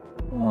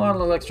 Want a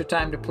little extra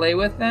time to play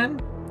with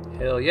then?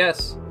 Hell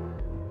yes.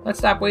 Let's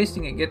stop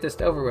wasting it and get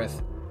this over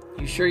with.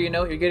 You sure you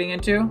know what you're getting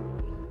into?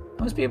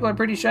 Most people are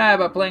pretty shy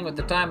about playing with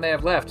the time they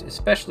have left,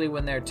 especially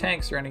when their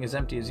tanks are running as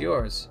empty as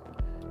yours.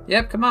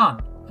 Yep, come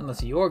on.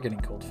 Unless you're getting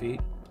cold feet.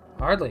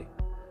 Hardly.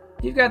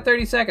 You've got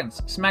 30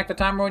 seconds. Smack the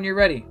timer when you're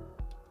ready.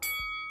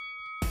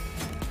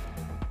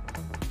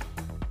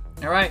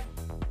 Alright.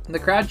 The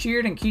crowd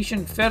cheered and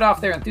Keishan fed off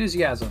their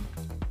enthusiasm.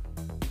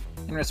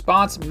 In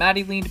response,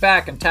 Maddie leaned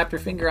back and tapped her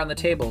finger on the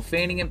table,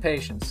 feigning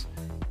impatience.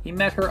 He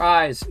met her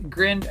eyes,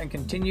 grinned, and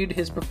continued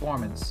his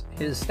performance.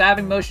 His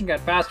stabbing motion got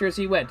faster as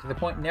he went, to the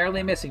point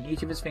narrowly missing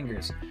each of his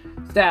fingers.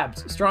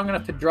 Stabs, strong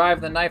enough to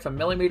drive the knife a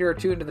millimeter or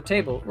two into the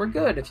table, were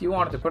good if you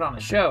wanted to put on a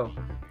show.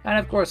 And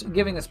of course,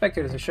 giving the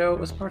spectators a show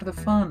was part of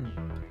the fun.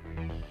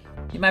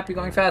 You might be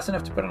going fast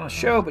enough to put on a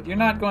show, but you're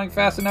not going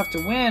fast enough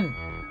to win.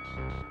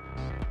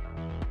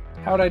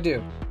 How'd I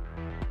do?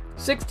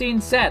 16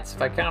 sets,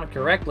 if I counted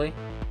correctly.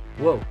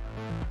 Whoa.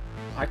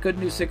 I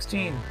couldn't do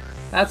 16.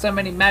 That's how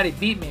many Maddie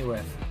beat me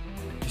with.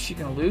 Is she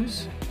gonna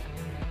lose?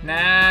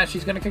 Nah,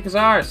 she's gonna kick his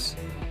arse.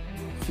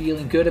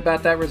 Feeling good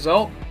about that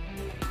result?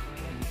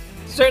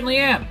 Certainly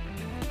am.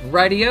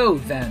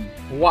 Rightio then.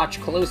 Watch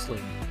closely.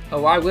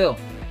 Oh, I will.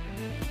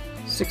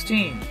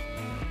 16.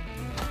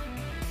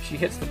 She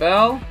hits the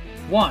bell.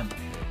 1.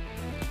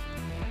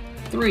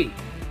 3.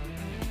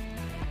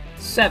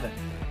 7.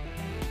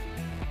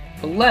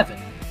 11.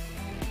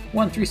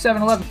 1, 3,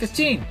 7, 11,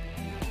 15.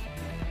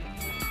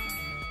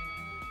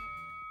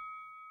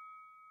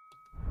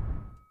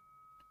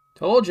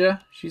 Told ya,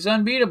 she's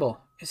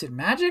unbeatable. Is it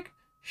magic?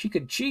 She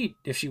could cheat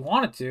if she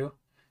wanted to.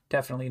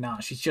 Definitely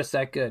not, she's just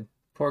that good.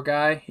 Poor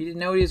guy, he didn't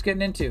know what he was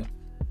getting into.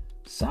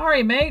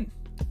 Sorry, mate.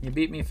 You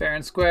beat me fair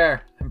and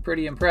square. I'm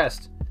pretty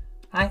impressed.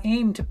 I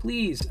aim to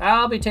please.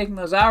 I'll be taking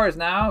those hours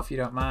now, if you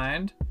don't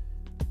mind.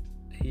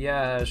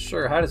 Yeah,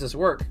 sure. How does this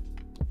work?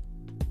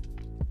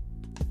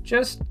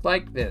 Just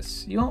like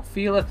this. You won't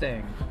feel a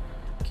thing.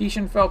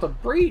 Keishan felt a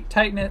brief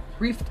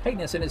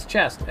tightness in his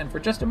chest, and for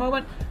just a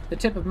moment, the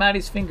tip of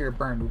Maddie's finger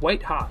burned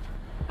white hot.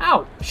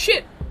 Ow!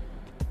 Shit!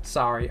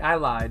 Sorry, I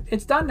lied.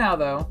 It's done now,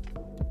 though.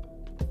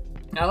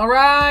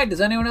 Alright,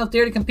 does anyone else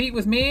dare to compete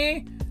with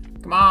me?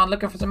 Come on,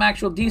 looking for some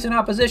actual decent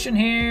opposition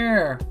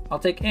here. I'll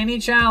take any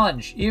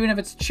challenge, even if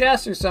it's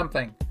chess or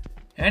something.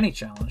 Any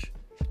challenge.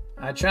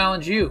 I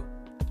challenge you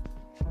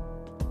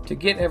to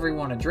get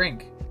everyone a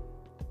drink.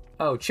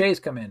 Oh, Chase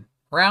come in.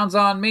 Round's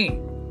on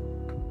me.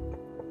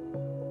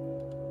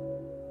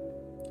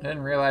 I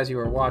didn't realize you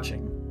were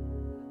watching.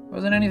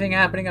 Wasn't anything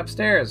happening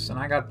upstairs, and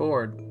I got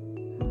bored.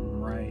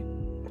 Right.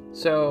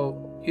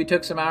 So, you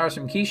took some hours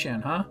from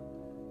Keishan, huh?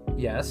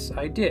 Yes,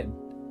 I did.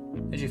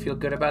 Did you feel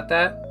good about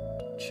that?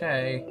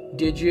 Che,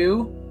 did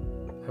you?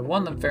 I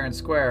won them fair and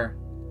square.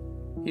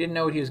 He didn't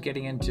know what he was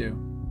getting into.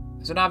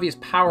 There's an obvious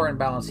power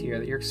imbalance here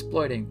that you're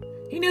exploiting.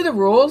 He knew the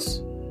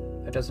rules!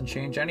 That doesn't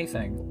change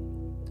anything.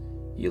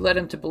 You led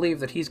him to believe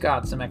that he's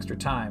got some extra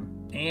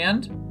time.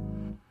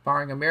 And,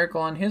 barring a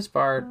miracle on his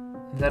part,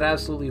 that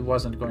absolutely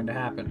wasn't going to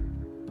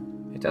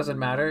happen. It doesn't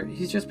matter.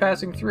 He's just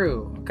passing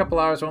through. A couple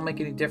hours won't make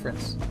any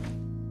difference.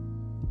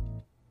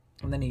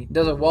 And then he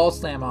does a wall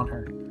slam on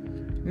her.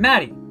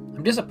 Maddie,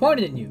 I'm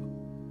disappointed in you.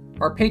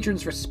 Our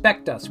patrons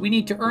respect us. We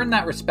need to earn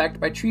that respect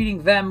by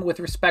treating them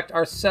with respect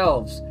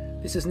ourselves.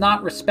 This is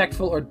not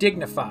respectful or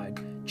dignified.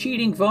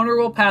 Cheating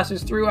vulnerable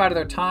passers-through out of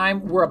their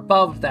time, we're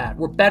above that.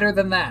 We're better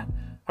than that.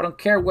 I don't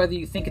care whether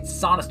you think it's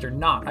dishonest or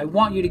not. I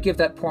want you to give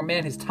that poor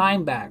man his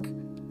time back.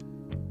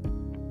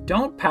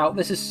 Don't pout,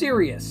 this is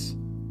serious.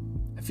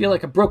 I feel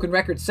like a broken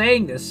record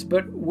saying this,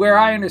 but where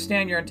I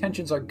understand your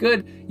intentions are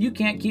good, you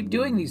can't keep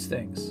doing these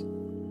things.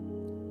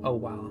 Oh,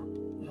 wow.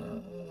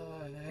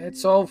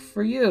 It's all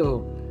for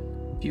you.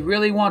 If you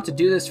really want to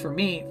do this for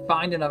me,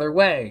 find another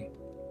way.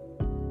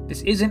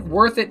 This isn't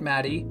worth it,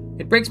 Maddie.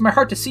 It breaks my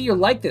heart to see you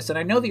like this, and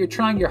I know that you're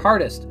trying your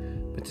hardest,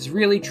 but this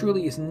really,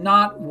 truly is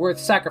not worth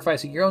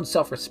sacrificing your own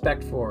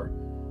self-respect for.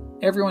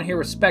 Everyone here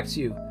respects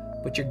you,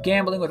 but your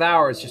gambling with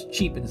hours just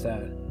cheapens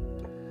that.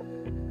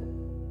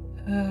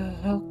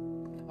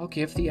 I'll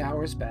give the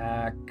hours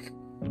back.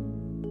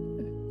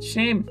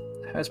 Shame.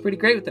 I was pretty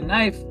great with the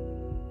knife.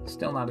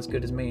 Still not as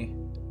good as me.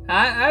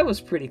 I was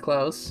pretty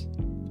close.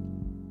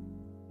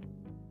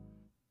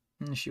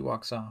 And she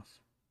walks off.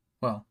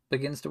 Well,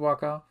 begins to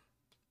walk off.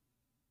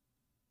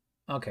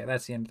 Okay,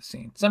 that's the end of the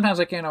scene. Sometimes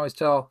I can't always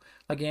tell,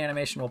 like the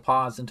animation will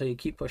pause until you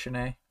keep pushing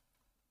A.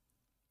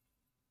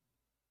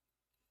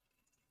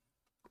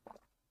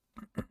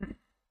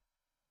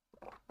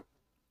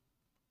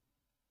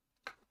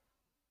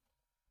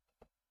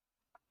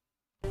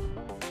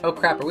 Oh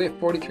crap, are we at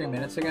 43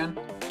 minutes again?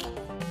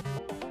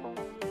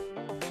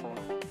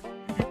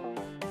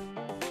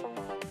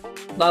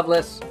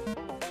 Loveless.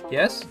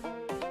 Yes?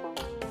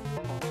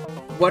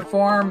 What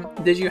form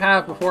did you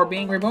have before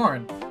being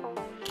reborn?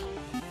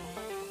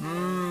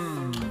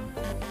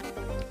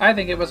 I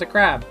think it was a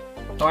crab.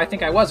 Oh, I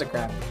think I was a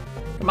crab.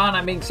 Come on,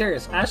 I'm being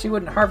serious. Ashley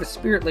wouldn't harvest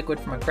spirit liquid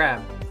from a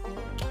crab.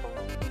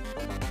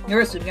 You're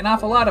assuming an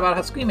awful lot about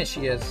how squeamish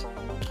she is.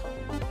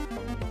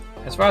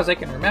 As far as I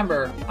can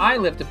remember, I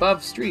lived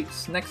above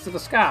streets, next to the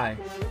sky.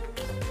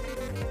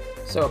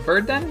 So a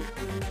bird then?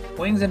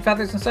 Wings and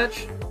feathers and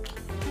such?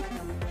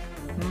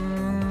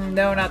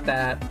 No, not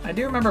that. I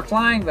do remember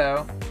flying,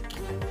 though.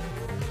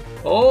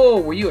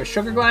 Oh, were you a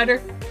sugar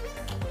glider?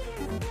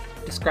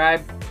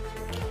 Describe.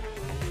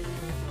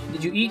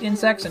 Did you eat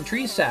insects and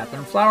tree sap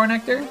and flower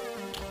nectar?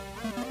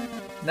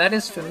 That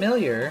is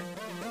familiar.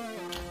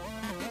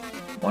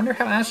 Wonder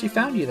how Ashley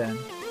found you then.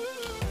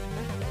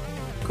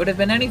 Could have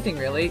been anything,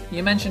 really.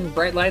 You mentioned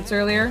bright lights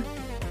earlier.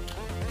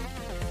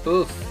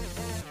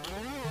 Oof.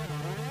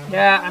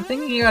 Yeah, I'm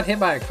thinking you got hit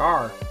by a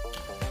car.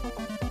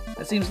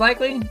 That seems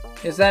likely?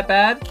 Is that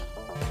bad?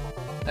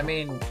 I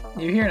mean,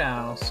 you're here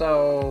now,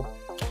 so...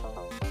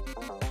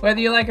 whether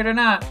you like it or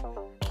not.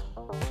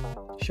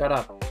 Shut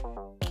up.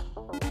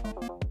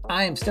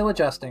 I am still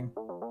adjusting.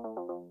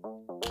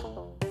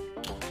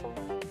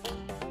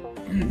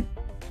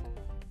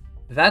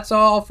 That's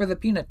all for the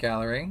peanut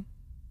gallery.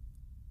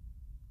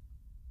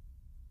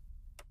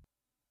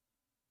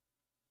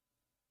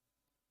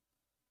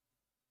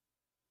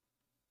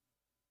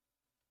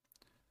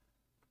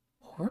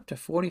 We're up to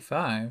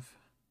 45.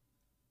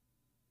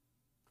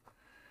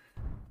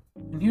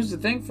 And here's the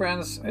thing,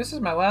 friends. This is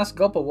my last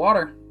gulp of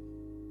water.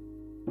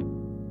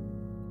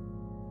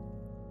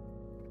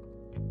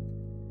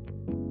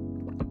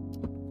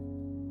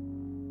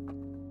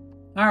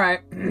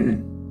 Alright.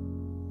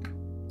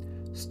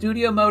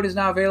 Studio mode is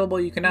now available.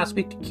 You can now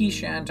speak to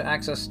Keishan to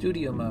access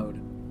studio mode.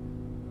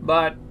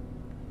 But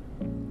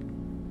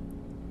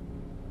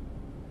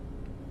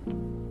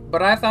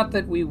I thought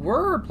that we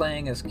were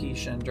playing as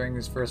Keishan during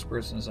these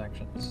first-person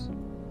sections.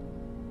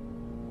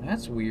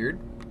 That's weird.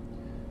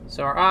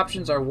 So our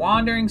options are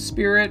Wandering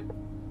Spirit,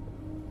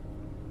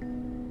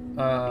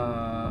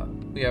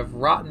 We have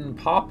Rotten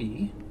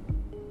Poppy.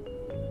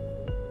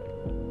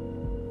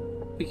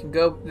 We can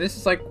go... This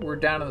is like we're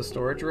down in the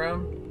storage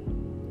room.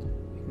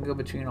 We can go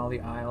between all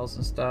the aisles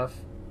and stuff.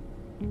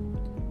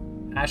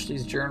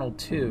 Ashley's Journal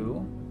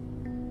 2.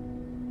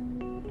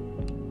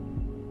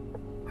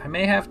 I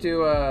may have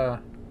to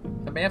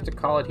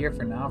call it here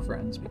for now,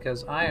 friends,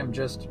 because I am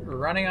just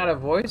running out of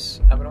voice.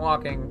 I've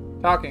been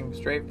talking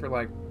straight for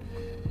like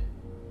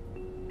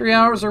 3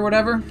 hours or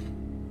whatever.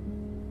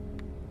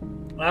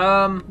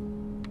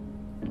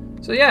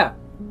 So yeah.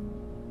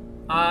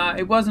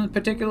 It wasn't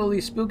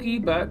particularly spooky,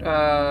 but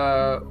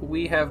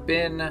we've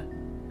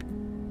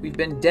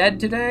been dead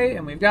today,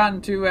 and we've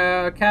gotten to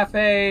a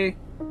cafe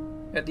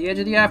at the edge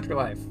of the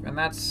afterlife, and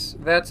that's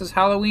as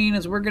Halloween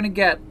as we're gonna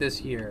get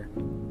this year.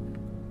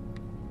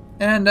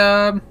 And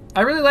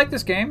I really like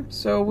this game,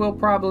 so we'll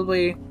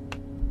probably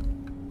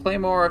play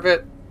more of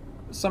it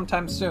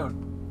sometime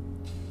soon.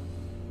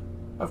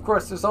 Of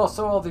course, there's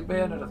also all the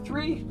Bayonetta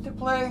 3 to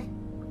play,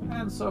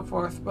 and so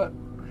forth, but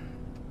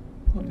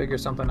we'll figure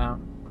something out.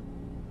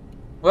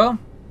 Well,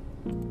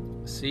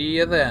 see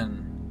you then.